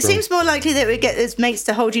it seems more likely that it would get its mates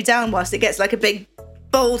to hold you down whilst it gets like a big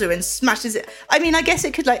boulder and smashes it. I mean, I guess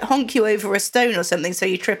it could like honk you over a stone or something so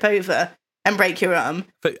you trip over and break your arm.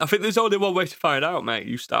 But I think there's only one way to find out, mate.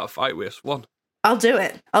 You start a fight with a swan. I'll do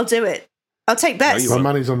it. I'll take bets. My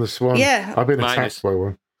money's on the swan. Yeah. I've been attacked by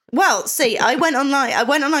one. Well, see, I went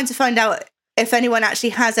online to find out if anyone actually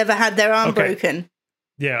has ever had their arm broken.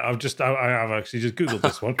 Yeah, I have actually just Googled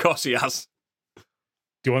this one. Of course he has.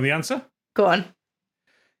 Do you want the answer? Go on.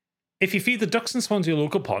 If you feed the ducks and swans your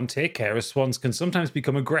local pond, take care, as swans can sometimes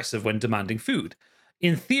become aggressive when demanding food.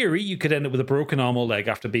 In theory, you could end up with a broken arm or leg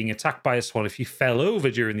after being attacked by a swan if you fell over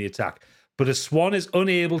during the attack, but a swan is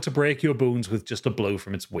unable to break your bones with just a blow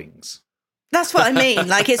from its wings. That's what I mean.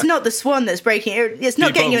 Like, it's not the swan that's breaking it. It's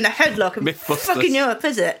not getting you in a headlock and fucking you up,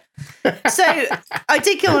 is it? So I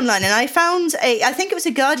did go online and I found I think it was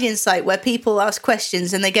a Guardian site where people ask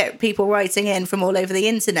questions and they get people writing in from all over the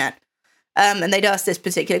internet. And they'd ask this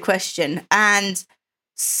particular question. And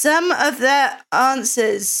some of their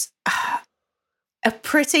answers are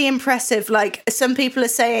pretty impressive. Like, some people are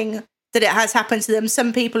saying that it has happened to them.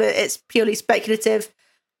 Some people, it's purely speculative.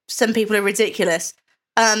 Some people are ridiculous.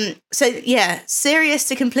 So yeah, serious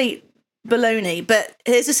to complete baloney, but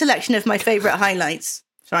here's a selection of my favourite highlights.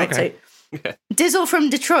 Right, okay. So Dizzle from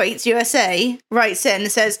Detroit, USA, writes in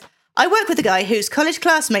and says, I work with a guy whose college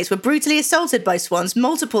classmates were brutally assaulted by swans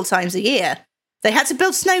multiple times a year. They had to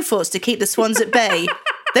build snow forts to keep the swans at bay.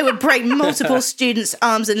 They would break multiple students'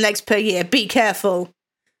 arms and legs per year. Be careful.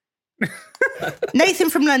 Nathan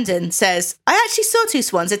from London says, I actually saw 2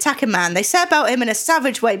 swans attack a man. They set about him in a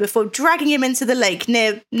savage way before dragging him into the lake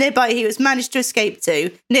nearby he was managed to escape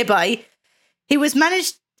to. He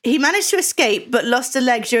managed to escape but lost a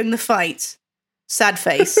leg during the fight. Sad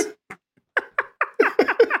face.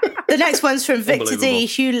 The next one's from Victor D.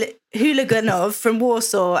 Huliganov from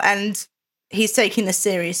Warsaw, and he's taking this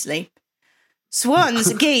seriously.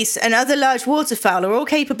 Swans, geese, and other large waterfowl are all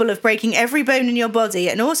capable of breaking every bone in your body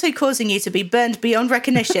and also causing you to be burned beyond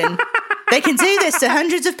recognition. They can do this to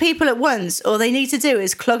hundreds of people at once. All they need to do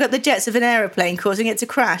is clog up the jets of an aeroplane, causing it to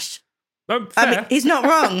crash. I mean, he's not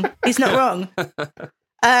wrong. He's not wrong.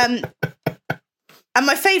 And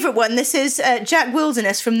my favourite one, this is Jack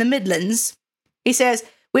Wilderness from the Midlands. He says,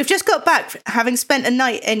 we've just got back having spent a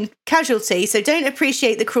night in Casualty, so don't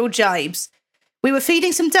appreciate the cruel jibes. We were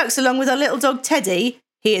feeding some ducks along with our little dog Teddy,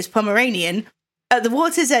 he is Pomeranian, at the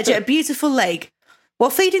water's edge at a beautiful lake. While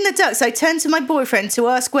feeding the ducks, I turned to my boyfriend to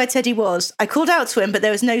ask where Teddy was. I called out to him, but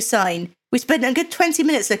there was no sign. We spent a good 20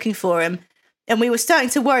 minutes looking for him, and we were starting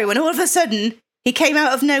to worry when all of a sudden, he came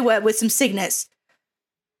out of nowhere with some cygnets.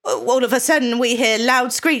 All of a sudden, we hear a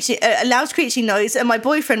loud screeching noise, and my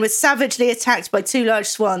boyfriend was savagely attacked by 2 large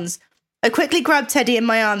swans. I quickly grabbed Teddy in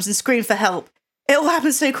my arms and screamed for help. It all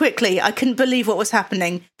happened so quickly, I couldn't believe what was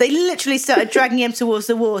happening. They literally started dragging him towards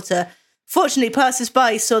the water. Fortunately,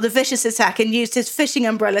 passers-by saw the vicious attack and used his fishing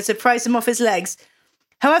umbrella to prise him off his legs.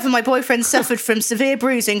 However, my boyfriend suffered from severe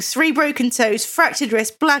bruising, 3 broken toes, fractured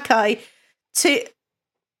wrist, black eye, 2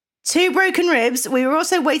 broken ribs. We were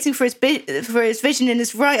also waiting for his vision in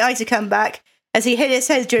his right eye to come back as he hit his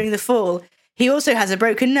head during the fall. He also has a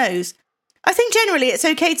broken nose. I think generally it's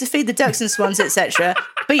okay to feed the ducks and swans, etc.,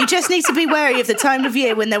 but you just need to be wary of the time of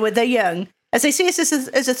year when they're with their young, as they see us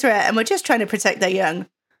as a threat, and we're just trying to protect their young.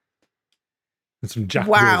 Some Jack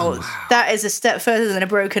Wilderness. That is a step further than a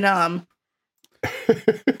broken arm.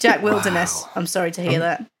 Jack Wilderness. Wow. I'm sorry to hear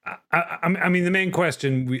that. I mean, the main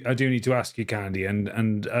question I do need to ask you, Candy,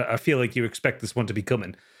 and I feel like you expect this one to be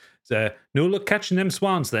coming. So, no luck catching them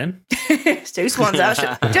swans, then? It's 2 swans,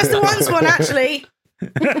 actually. Just the one swan, actually.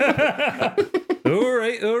 All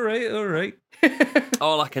right.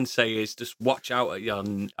 All I can say is just watch out at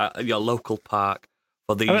your local park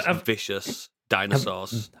for these vicious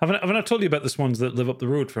dinosaurs. Haven't I told you about the swans that live up the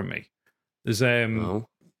road from me? There's no.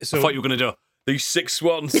 So, I thought you were going to do these 6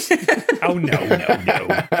 swans. Oh no.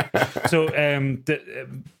 So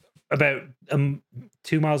about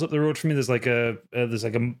 2 miles up the road from me, there's like a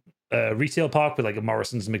retail park with like a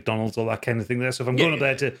Morrison's, McDonald's, all that kind of thing there. So if I'm going up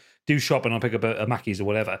there to do shopping, I'll pick up a Mackey's or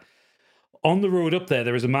whatever. On the road up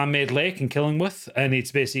there is a man-made lake in Killingworth, and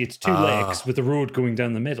it's 2 lakes with a road going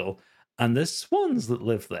down the middle, and there's swans that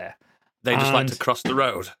live there. They just like to cross the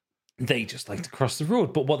road. They just like to cross the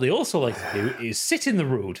road, but what they also like to do is sit in the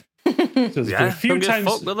road. So a few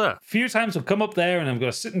times I've come up there and I've got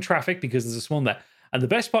to sit in traffic because there's a swan there. And the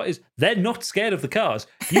best part is they're not scared of the cars.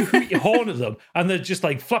 You hoot your horn at them, and they're just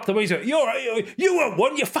like flap their wings. You want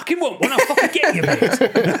one? You fucking want one? I'll fucking get you, mate.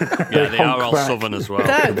 Yeah, they are all southern as well.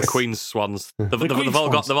 The Queen's swans. They've all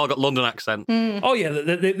got London accent. Oh yeah,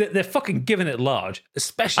 they're fucking giving it large.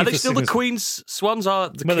 Especially are they still the Queen's swans? Are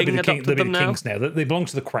the King adopted them now? Kings now. They belong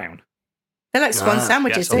to the Crown. They're like swan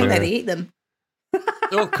sandwiches, don't they? They eat them.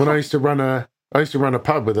 When I used to run a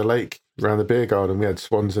pub with a lake around the beer garden, we had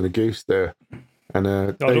swans and a goose there. And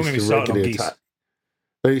they used to regularly attack.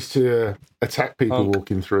 They used to attack people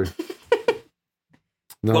walking through.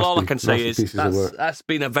 Well, all I can say is that's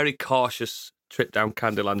been a very cautious trip down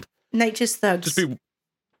Candyland. Nature's thugs.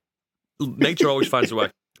 Nature always finds a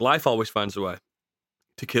way. Life always finds a way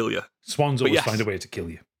to kill you. Swans always find a way to kill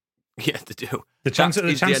you. Yeah, they do. The chance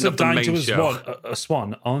of dying to a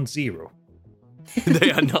swan aren't 0.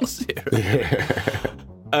 They are not 0.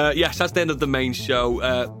 Yes, that's the end of the main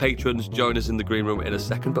show. Patrons, join us in the green room in a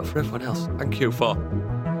second. But for everyone else, thank you for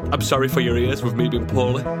I'm sorry for your ears with me being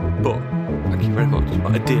poorly, but thank you very much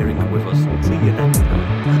for adhering with us. See you next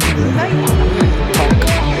time.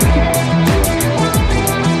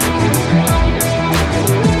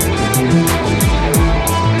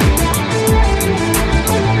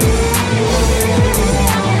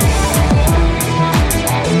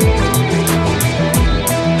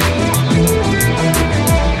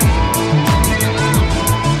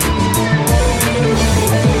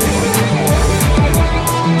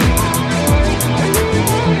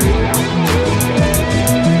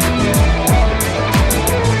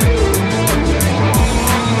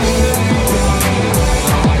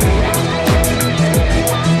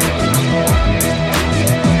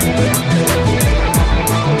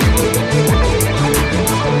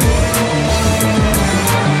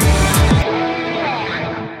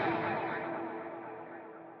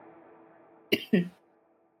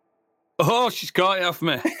 Oh, she's got it off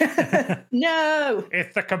me. No.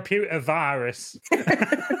 It's the computer virus.